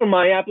that's for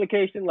my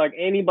application, like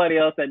anybody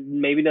else that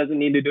maybe doesn't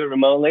need to do it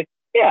remotely.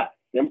 Yeah,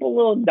 simple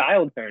little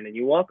dial turn, and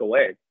you walk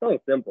away. It's so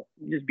simple.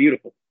 It's just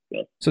beautiful.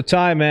 So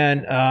Ty,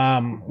 man,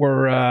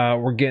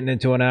 we're getting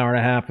into an hour and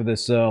a half of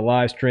this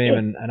live stream,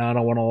 and I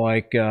don't want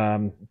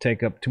to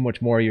take up too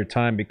much more of your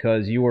time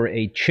because you were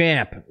a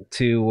champ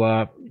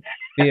to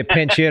be a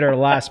pinch hitter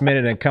last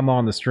minute and come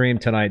on the stream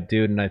tonight,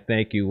 dude. And I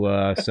thank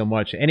you so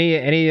much.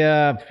 Any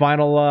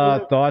final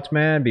thoughts,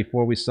 man,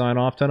 before we sign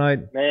off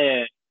tonight?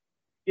 Man,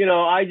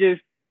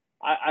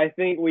 I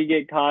think we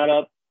get caught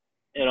up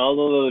in all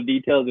the little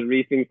details of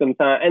reefing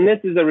sometimes, and this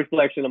is a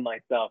reflection of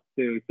myself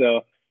too.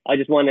 So I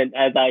just wanted,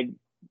 as I've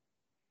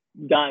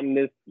gotten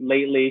this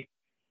lately,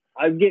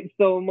 I get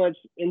so much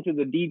into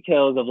the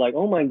details of like,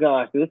 oh my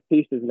gosh, this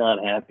piece is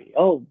not happy.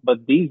 Oh,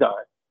 but these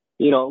are.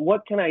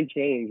 What can I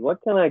change?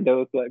 What can I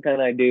do? What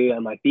can I do?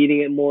 Am I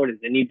feeding it more? Does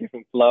it need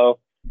different flow?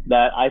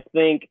 That I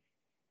think,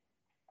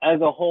 as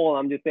a whole,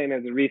 I'm just saying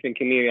as a reefing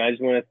community, I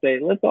just want to say,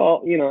 let's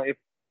all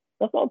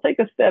take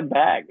a step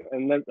back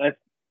and let's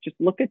just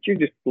look at your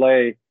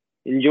display,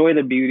 enjoy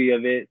the beauty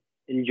of it,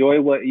 enjoy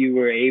what you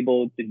were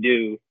able to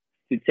do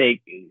to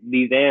take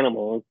these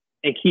animals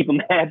and keep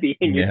them happy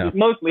and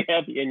mostly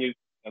happy in your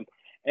system,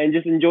 and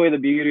just enjoy the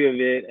beauty of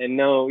it, and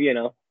know,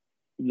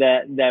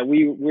 that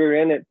we're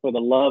in it for the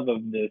love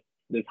of this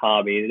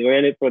hobby. We're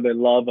in it for the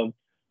love of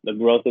the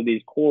growth of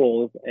these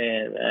corals,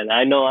 and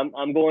I know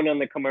I'm going on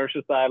the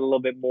commercial side a little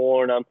bit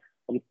more, and I'm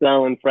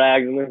selling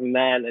frags and this and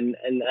that, and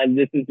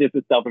this is just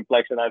a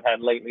self-reflection I've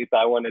had lately, so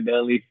I wanted to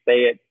at least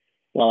say it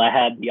while I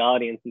had the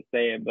audience to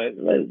say it. But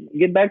let's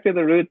get back to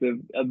the roots of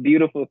a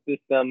beautiful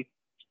system,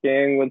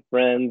 sharing with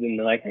friends,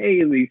 and like,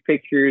 hey, these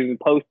pictures, and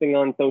posting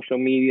on social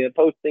media,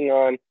 posting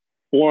on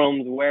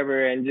forums,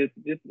 wherever, and just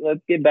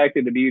let's get back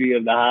to the beauty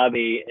of the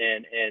hobby,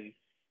 and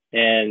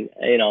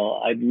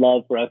I'd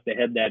love for us to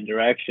head that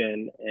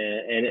direction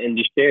and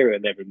just share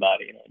it with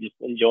everybody, just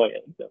enjoy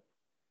it. So.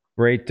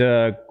 Great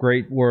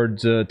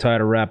words, Ty,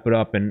 to wrap it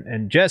up.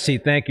 And Jesse,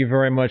 thank you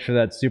very much for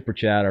that super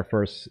chat, our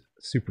first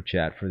super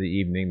chat for the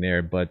evening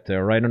there, but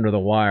right under the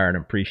wire, and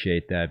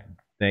appreciate that.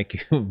 Thank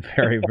you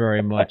very,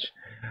 very much.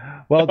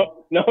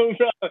 Well, no,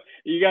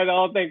 you guys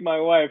all thank my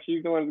wife.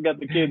 She's the one who's got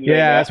the kids. Yeah, right,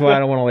 that's why I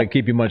don't want to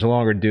keep you much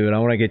longer, dude. I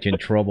want to get you in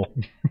trouble.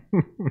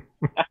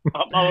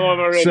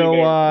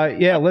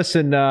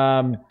 Listen,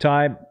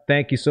 Ty,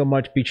 thank you so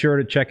much. Be sure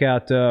to check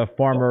out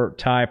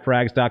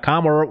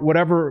farmertyfrags.com or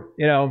whatever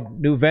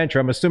new venture.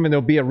 I'm assuming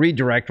there'll be a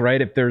redirect,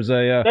 right? If there's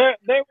a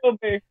there will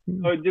be.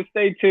 So just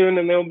stay tuned,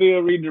 and there'll be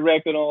a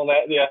redirect and all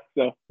that. Yeah.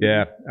 So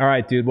yeah. All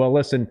right, dude. Well,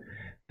 listen.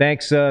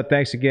 Thanks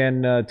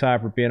again, Ty,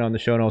 for being on the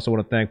show. And I also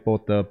want to thank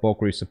both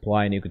Bulk Reef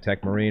Supply and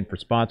Ecotech Marine for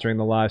sponsoring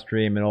the live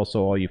stream, and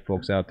also all you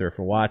folks out there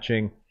for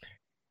watching.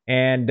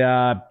 And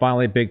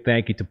finally, a big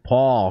thank you to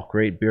Paul,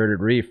 Great Bearded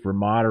Reef, for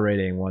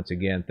moderating once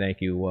again.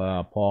 Thank you,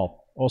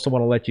 Paul. Also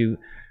want to let you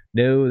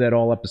know that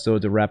all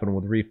episodes of Rapping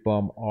with Reef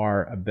Bum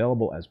are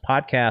available as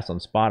podcasts on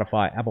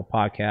Spotify, Apple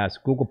Podcasts,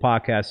 Google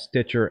Podcasts,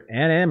 Stitcher,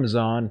 and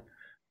Amazon.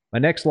 My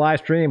next live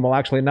stream will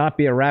actually not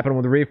be a Rapping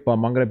with Reef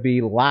Bum. I'm going to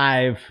be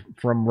live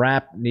from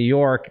Rap, New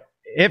York.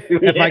 If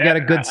I get a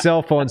good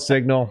cell phone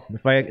signal,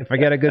 if I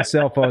get a good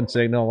cell phone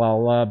signal,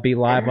 I'll be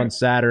live on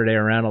Saturday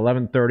around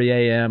 11:30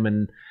 a.m.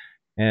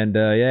 and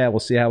we'll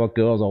see how it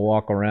goes. I'll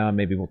walk around.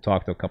 Maybe we'll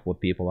talk to a couple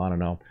of people. I don't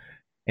know.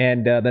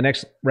 And the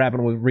next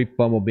Rapping with Reef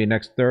Bum will be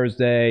next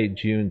Thursday,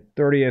 June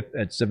 30th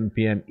at 7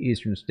 p.m.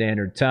 Eastern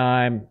Standard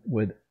Time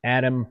with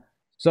Adam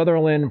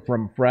Sutherland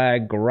from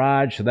Frag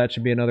Garage. So that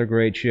should be another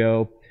great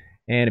show.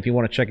 And if you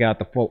want to check out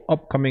the full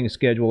upcoming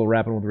schedule of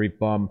Rapping with Reef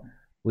Bum,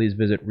 please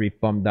visit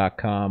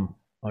reefbum.com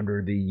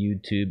under the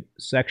YouTube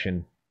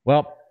section.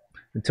 Well,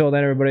 until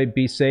then, everybody,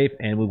 be safe,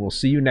 and we will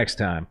see you next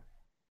time.